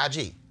disagree with the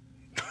IG.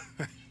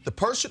 The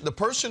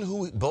person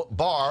who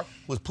Barr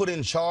was put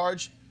in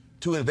charge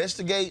to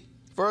investigate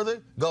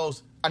further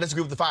goes, I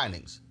disagree with the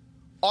findings.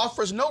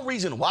 Offers no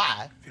reason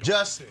why,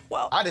 just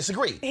I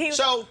disagree.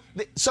 So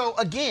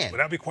again, But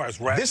that requires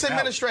this rationality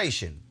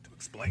administration, to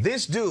explain.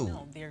 this dude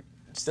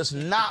does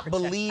not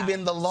believe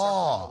in the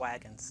law.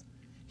 Wagons.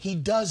 He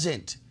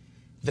doesn't.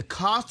 The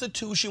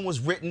Constitution was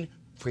written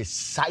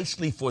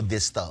precisely for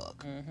this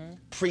thug.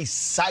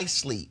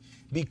 Precisely.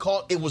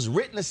 Because it was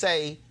written to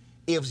say,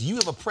 if you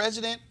have a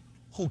president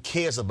who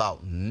cares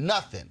about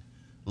nothing,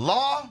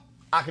 law,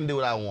 I can do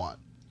what I want.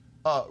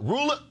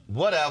 Ruler,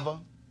 whatever.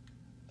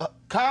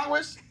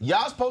 Congress,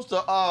 y'all supposed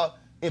to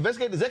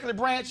investigate the executive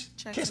branch?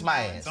 Kiss my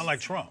ass. Sound like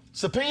Trump.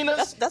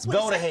 Subpoenas, That's what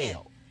go he's to saying.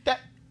 hell.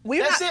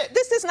 That's it.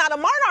 This is not a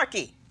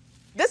monarchy.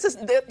 This is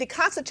the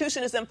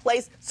Constitution is in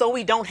place so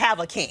we don't have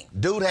a king.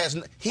 Dude has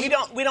we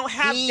don't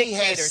have he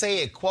dictators. has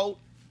said, quote,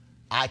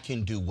 I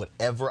can do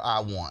whatever I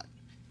want.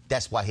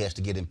 That's why he has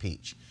to get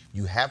impeached.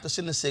 You have to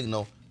send a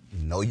signal,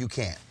 no, you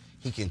can't.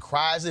 He can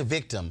cry as a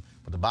victim,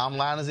 but the bottom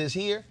line is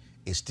here,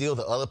 it's still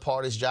the other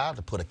party's job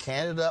to put a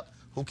candidate up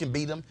who can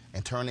beat them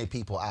and turn their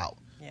people out.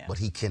 Yeah. But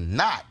he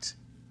cannot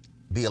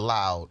be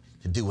allowed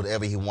to do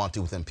whatever he wants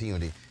to with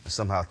impunity and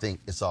somehow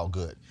think it's all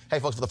good. Hey,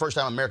 folks, for the first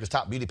time, America's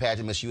top beauty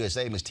pageant, Miss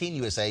USA, Miss Teen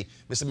USA,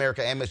 Miss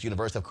America, and Miss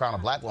Universe have crowned a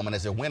black woman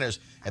as their winners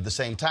at the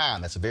same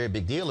time. That's a very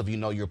big deal if you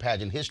know your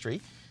pageant history.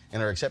 In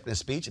her acceptance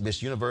speech,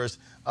 Miss Universe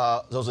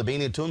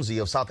Zozibini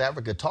Tunzi of South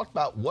Africa talked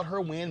about what her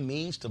win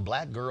means to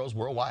black girls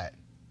worldwide.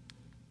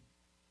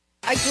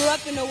 I grew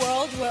up in a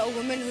world where a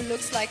woman who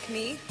looks like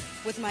me,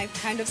 with my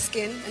kind of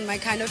skin and my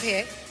kind of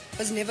hair,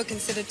 was never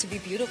considered to be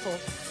beautiful.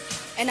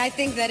 And I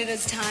think that it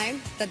is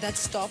time that that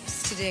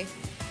stops today.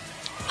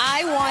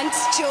 I want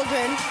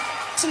children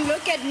to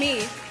look at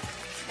me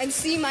and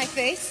see my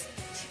face,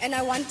 and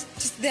I want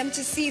them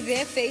to see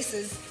their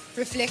faces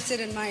reflected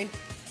in mine.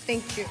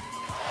 Thank you.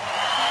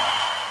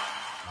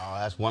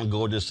 That's one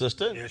gorgeous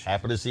sister. Yeah,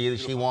 happy to see that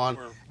she won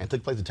and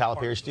took place at Tyler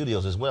Perry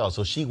Studios as well.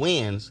 So she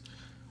wins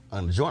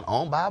on a joint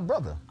owned by a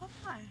brother. Oh,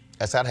 hi.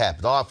 That's how it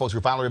happens. All right, folks,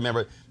 we finally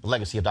remember the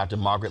legacy of Dr.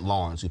 Margaret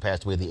Lawrence, who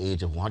passed away at the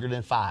age of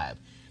 105.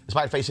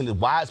 Despite facing the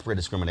widespread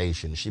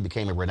discrimination, she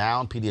became a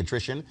renowned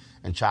pediatrician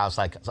and child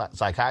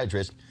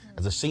psychiatrist.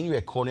 As a senior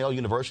at Cornell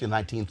University in the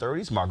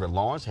 1930s, Margaret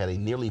Lawrence had a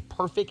nearly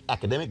perfect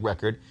academic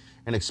record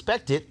and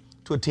expected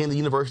to attend the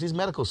university's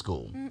medical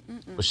school.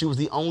 But she was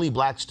the only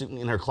black student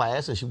in her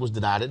class, and she was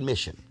denied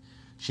admission.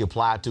 She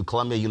applied to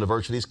Columbia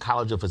University's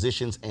College of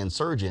Physicians and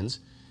Surgeons.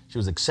 She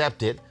was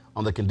accepted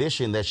on the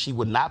condition that she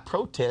would not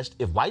protest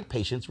if white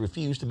patients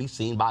refused to be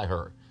seen by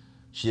her.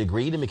 She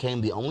agreed and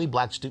became the only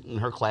black student in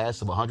her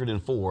class of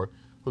 104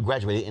 who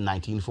graduated in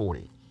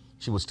 1940.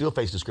 She would still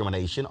face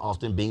discrimination,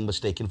 often being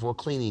mistaken for a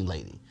cleaning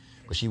lady.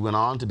 But she went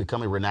on to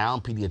become a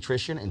renowned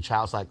pediatrician and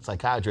child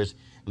psychiatrist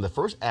and the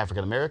first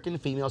African-American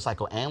female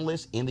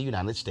psychoanalyst in the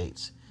United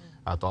States.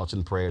 Our thoughts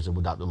and prayers are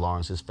with Dr.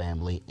 Lawrence's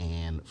family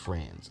and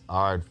friends.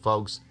 All right,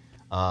 folks,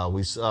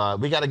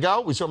 we got to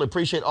go. We certainly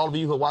appreciate all of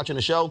you who are watching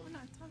the show.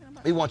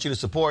 We want you to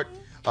support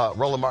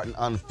Roland Martin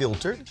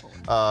Unfiltered.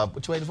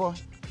 What you waiting for?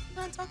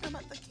 We're not talking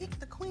about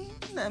the queen,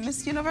 the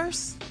Miss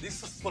Universe.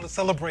 This is for to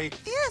celebrate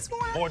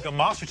more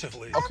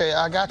demonstratively. Okay,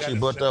 I got you,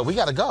 but we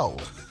got to go.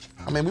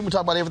 I mean, we've been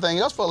talking about everything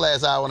else for the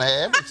last hour and a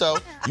half, and so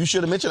you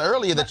should have mentioned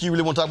earlier that you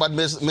really want to talk about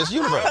Miss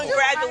Universe.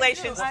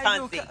 Congratulations,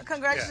 Tunzi.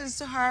 Congratulations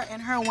to her,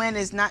 and her win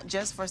is not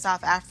just for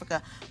South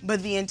Africa,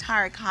 but the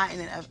entire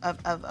continent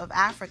of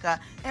Africa.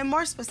 And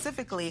more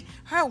specifically,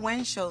 her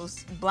win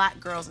shows black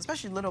girls,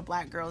 especially little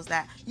black girls,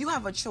 that you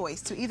have a choice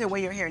to either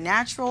wear your hair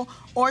natural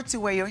or to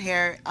wear your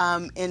hair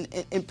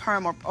in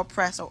perm or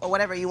press or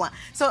whatever you want.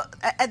 So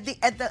at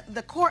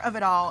the core of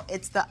it all,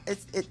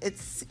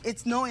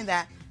 it's knowing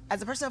that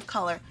as a person of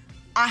color,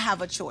 I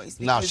have a choice.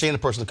 No, she ain't a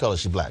person of color.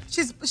 She's black.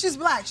 She's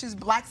black. She's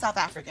black South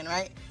African,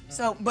 right?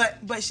 So, but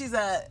she's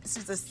a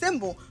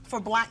symbol for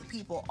black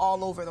people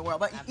all over the world.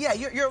 But yeah,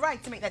 you're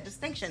right to make that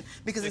distinction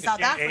because in South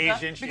Africa,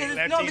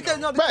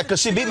 because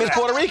she beat Miss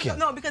Puerto Rican.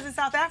 No, because in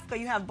South Africa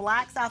you have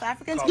black South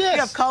Africans. Yes. You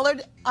have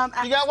colored.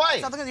 You got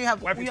white. South Africans. You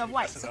have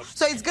white.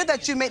 So it's good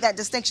that you make that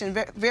distinction.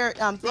 Very.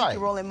 Thank you,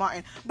 Roland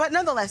Martin. But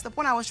nonetheless, the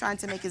point I was trying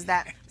to make is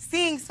that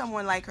seeing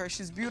someone like her,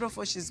 she's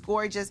beautiful, she's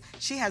gorgeous,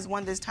 she has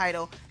won this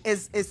title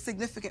is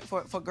significant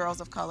for girls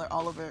of color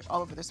all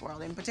over this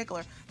world, in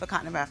particular the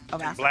continent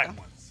of Africa. Black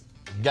ones.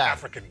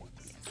 African ones.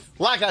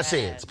 Like I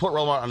said, support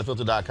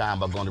RolandMartinUnfiltered.com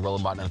by going to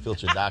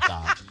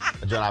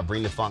RolandMartinUnfiltered.com. Join our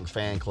Bring the Funk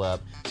fan club.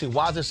 See,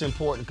 why is this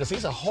important? Because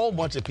there's a whole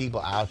bunch of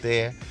people out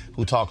there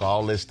who talk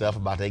all this stuff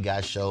about they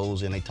got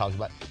shows and they talk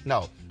about...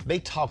 No, they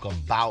talk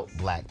about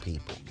black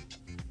people.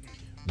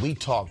 We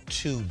talk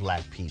to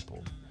black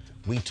people.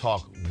 We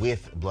talk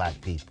with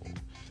black people.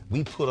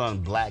 We put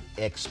on black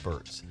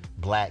experts,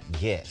 black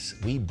guests.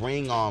 We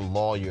bring on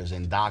lawyers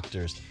and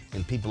doctors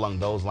and people along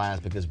those lines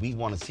because we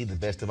want to see the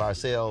best of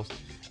ourselves.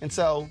 And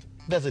so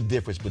there's a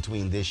difference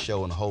between this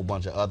show and a whole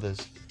bunch of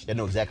others. You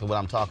know exactly what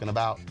I'm talking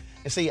about.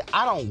 And see,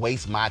 I don't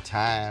waste my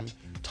time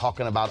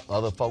talking about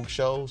other folks'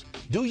 shows.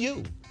 Do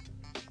you?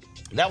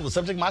 That was the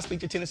subject of my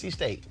speech at Tennessee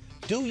State.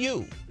 Do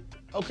you?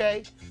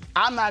 Okay?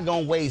 I'm not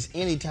going to waste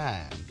any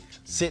time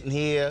sitting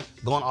here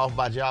going off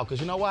by job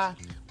because you know why?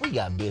 We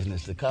got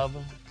business to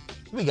cover.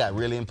 We got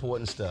really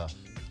important stuff.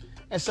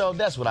 And so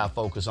that's what I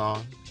focus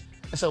on.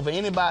 And so for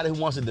anybody who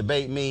wants to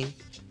debate me,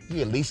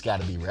 you at least got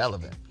to be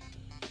relevant.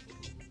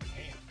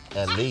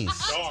 At least.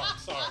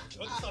 Sorry.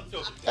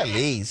 At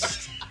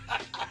least.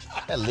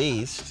 At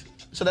least.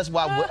 So that's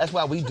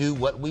why we do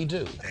what we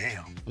do.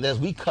 Damn. And as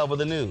we cover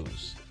the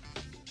news,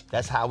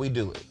 that's how we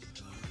do it.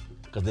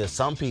 Because there's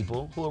some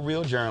people who are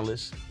real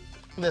journalists,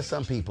 and there's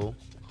some people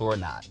who are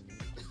not.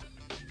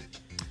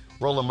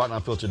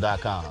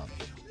 RolandMartinUnfiltered.com.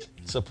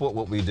 Support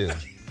what we do.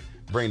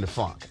 Bring the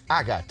funk.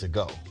 I got to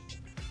go.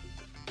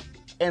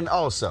 And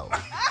also,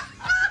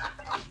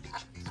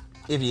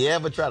 if you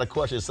ever try to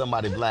question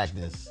somebody's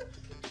blackness,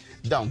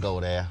 don't go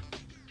there.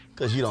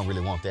 Because you don't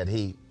really want that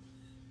heat.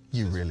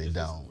 You really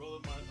don't.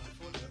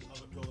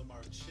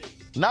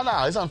 No,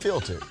 it's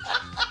unfiltered.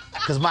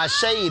 Because my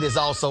shade is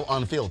also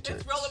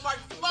unfiltered.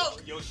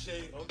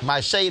 My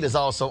shade is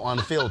also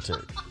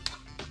unfiltered.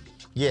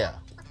 Yeah.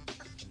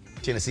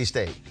 Tennessee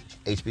State,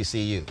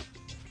 HBCU.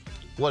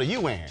 What are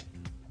you wearing?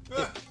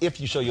 If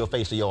you show your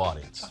face to your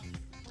audience.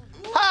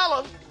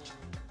 Holla!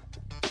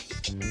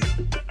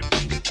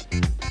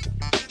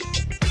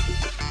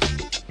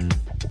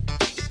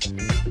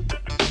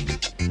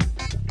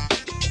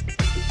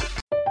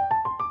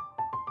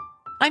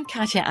 I'm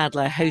Katya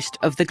Adler, host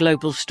of The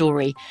Global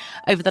Story.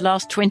 Over the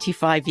last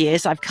 25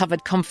 years, I've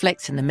covered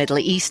conflicts in the Middle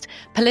East,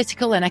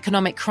 political and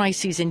economic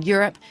crises in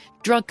Europe,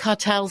 drug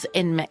cartels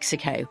in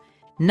Mexico.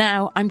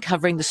 Now I'm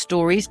covering the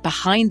stories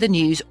behind the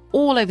news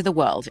all over the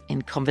world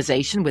in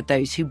conversation with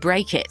those who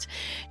break it.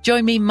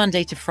 Join me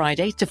Monday to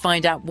Friday to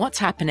find out what's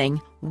happening,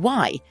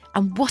 why,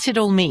 and what it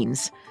all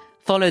means.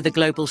 Follow The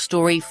Global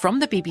Story from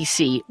the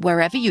BBC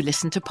wherever you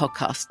listen to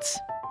podcasts.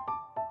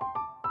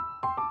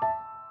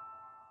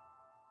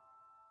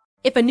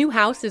 If a new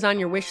house is on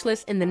your wish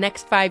list in the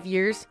next 5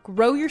 years,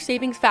 grow your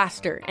savings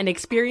faster and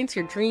experience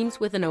your dreams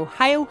with an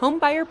Ohio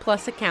Homebuyer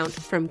Plus account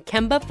from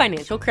Kemba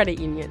Financial Credit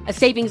Union. A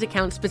savings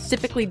account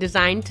specifically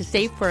designed to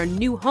save for a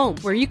new home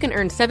where you can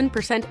earn 7%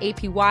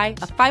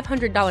 APY,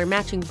 a $500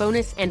 matching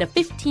bonus, and a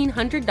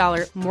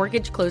 $1,500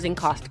 mortgage closing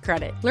cost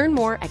credit. Learn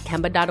more at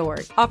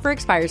Kemba.org. Offer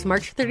expires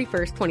March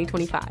 31st,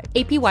 2025.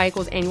 APY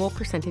equals annual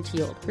percentage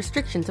yield.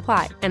 Restrictions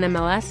apply.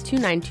 NMLS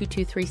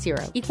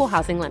 292230. Equal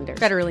housing lender.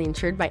 Federally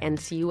insured by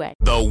NCUA.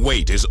 The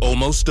wait is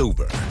almost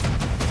over.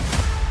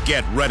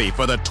 Get ready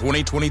for the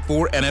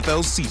 2024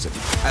 NFL season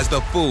as the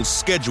full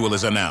schedule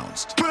is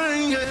announced.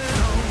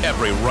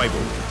 Every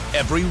rivalry,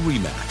 every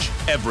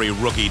rematch, every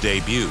rookie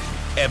debut,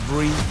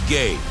 every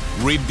game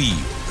revealed.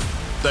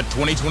 The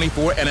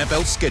 2024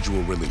 NFL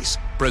schedule release,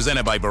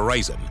 presented by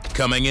Verizon,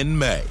 coming in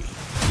May.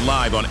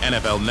 Live on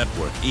NFL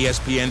Network,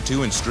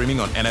 ESPN2, and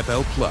streaming on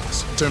NFL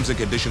Plus. Terms and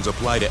conditions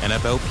apply to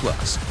NFL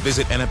Plus.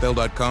 Visit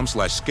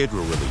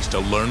NFL.com/schedule release to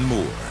learn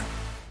more.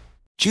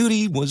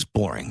 Judy was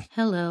boring.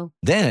 Hello.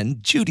 Then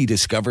Judy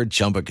discovered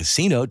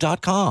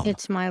ChumbaCasino.com.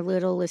 It's my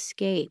little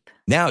escape.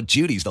 Now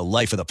Judy's the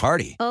life of the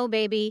party. Oh,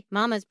 baby,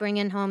 mama's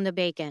bringing home the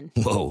bacon.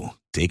 Whoa,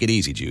 take it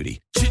easy,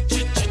 Judy.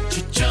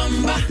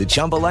 The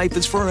Chumba life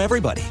is for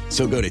everybody.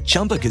 So go to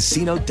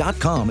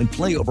ChumbaCasino.com and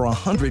play over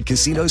 100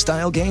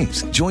 casino-style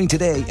games. Join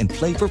today and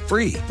play for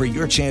free for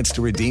your chance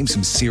to redeem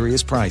some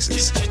serious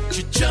prizes.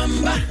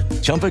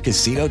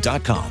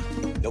 ChumbaCasino.com.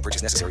 No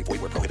purchase necessary.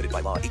 Void where prohibited by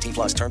law. 18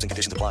 plus terms and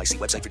conditions apply. See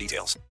website for details.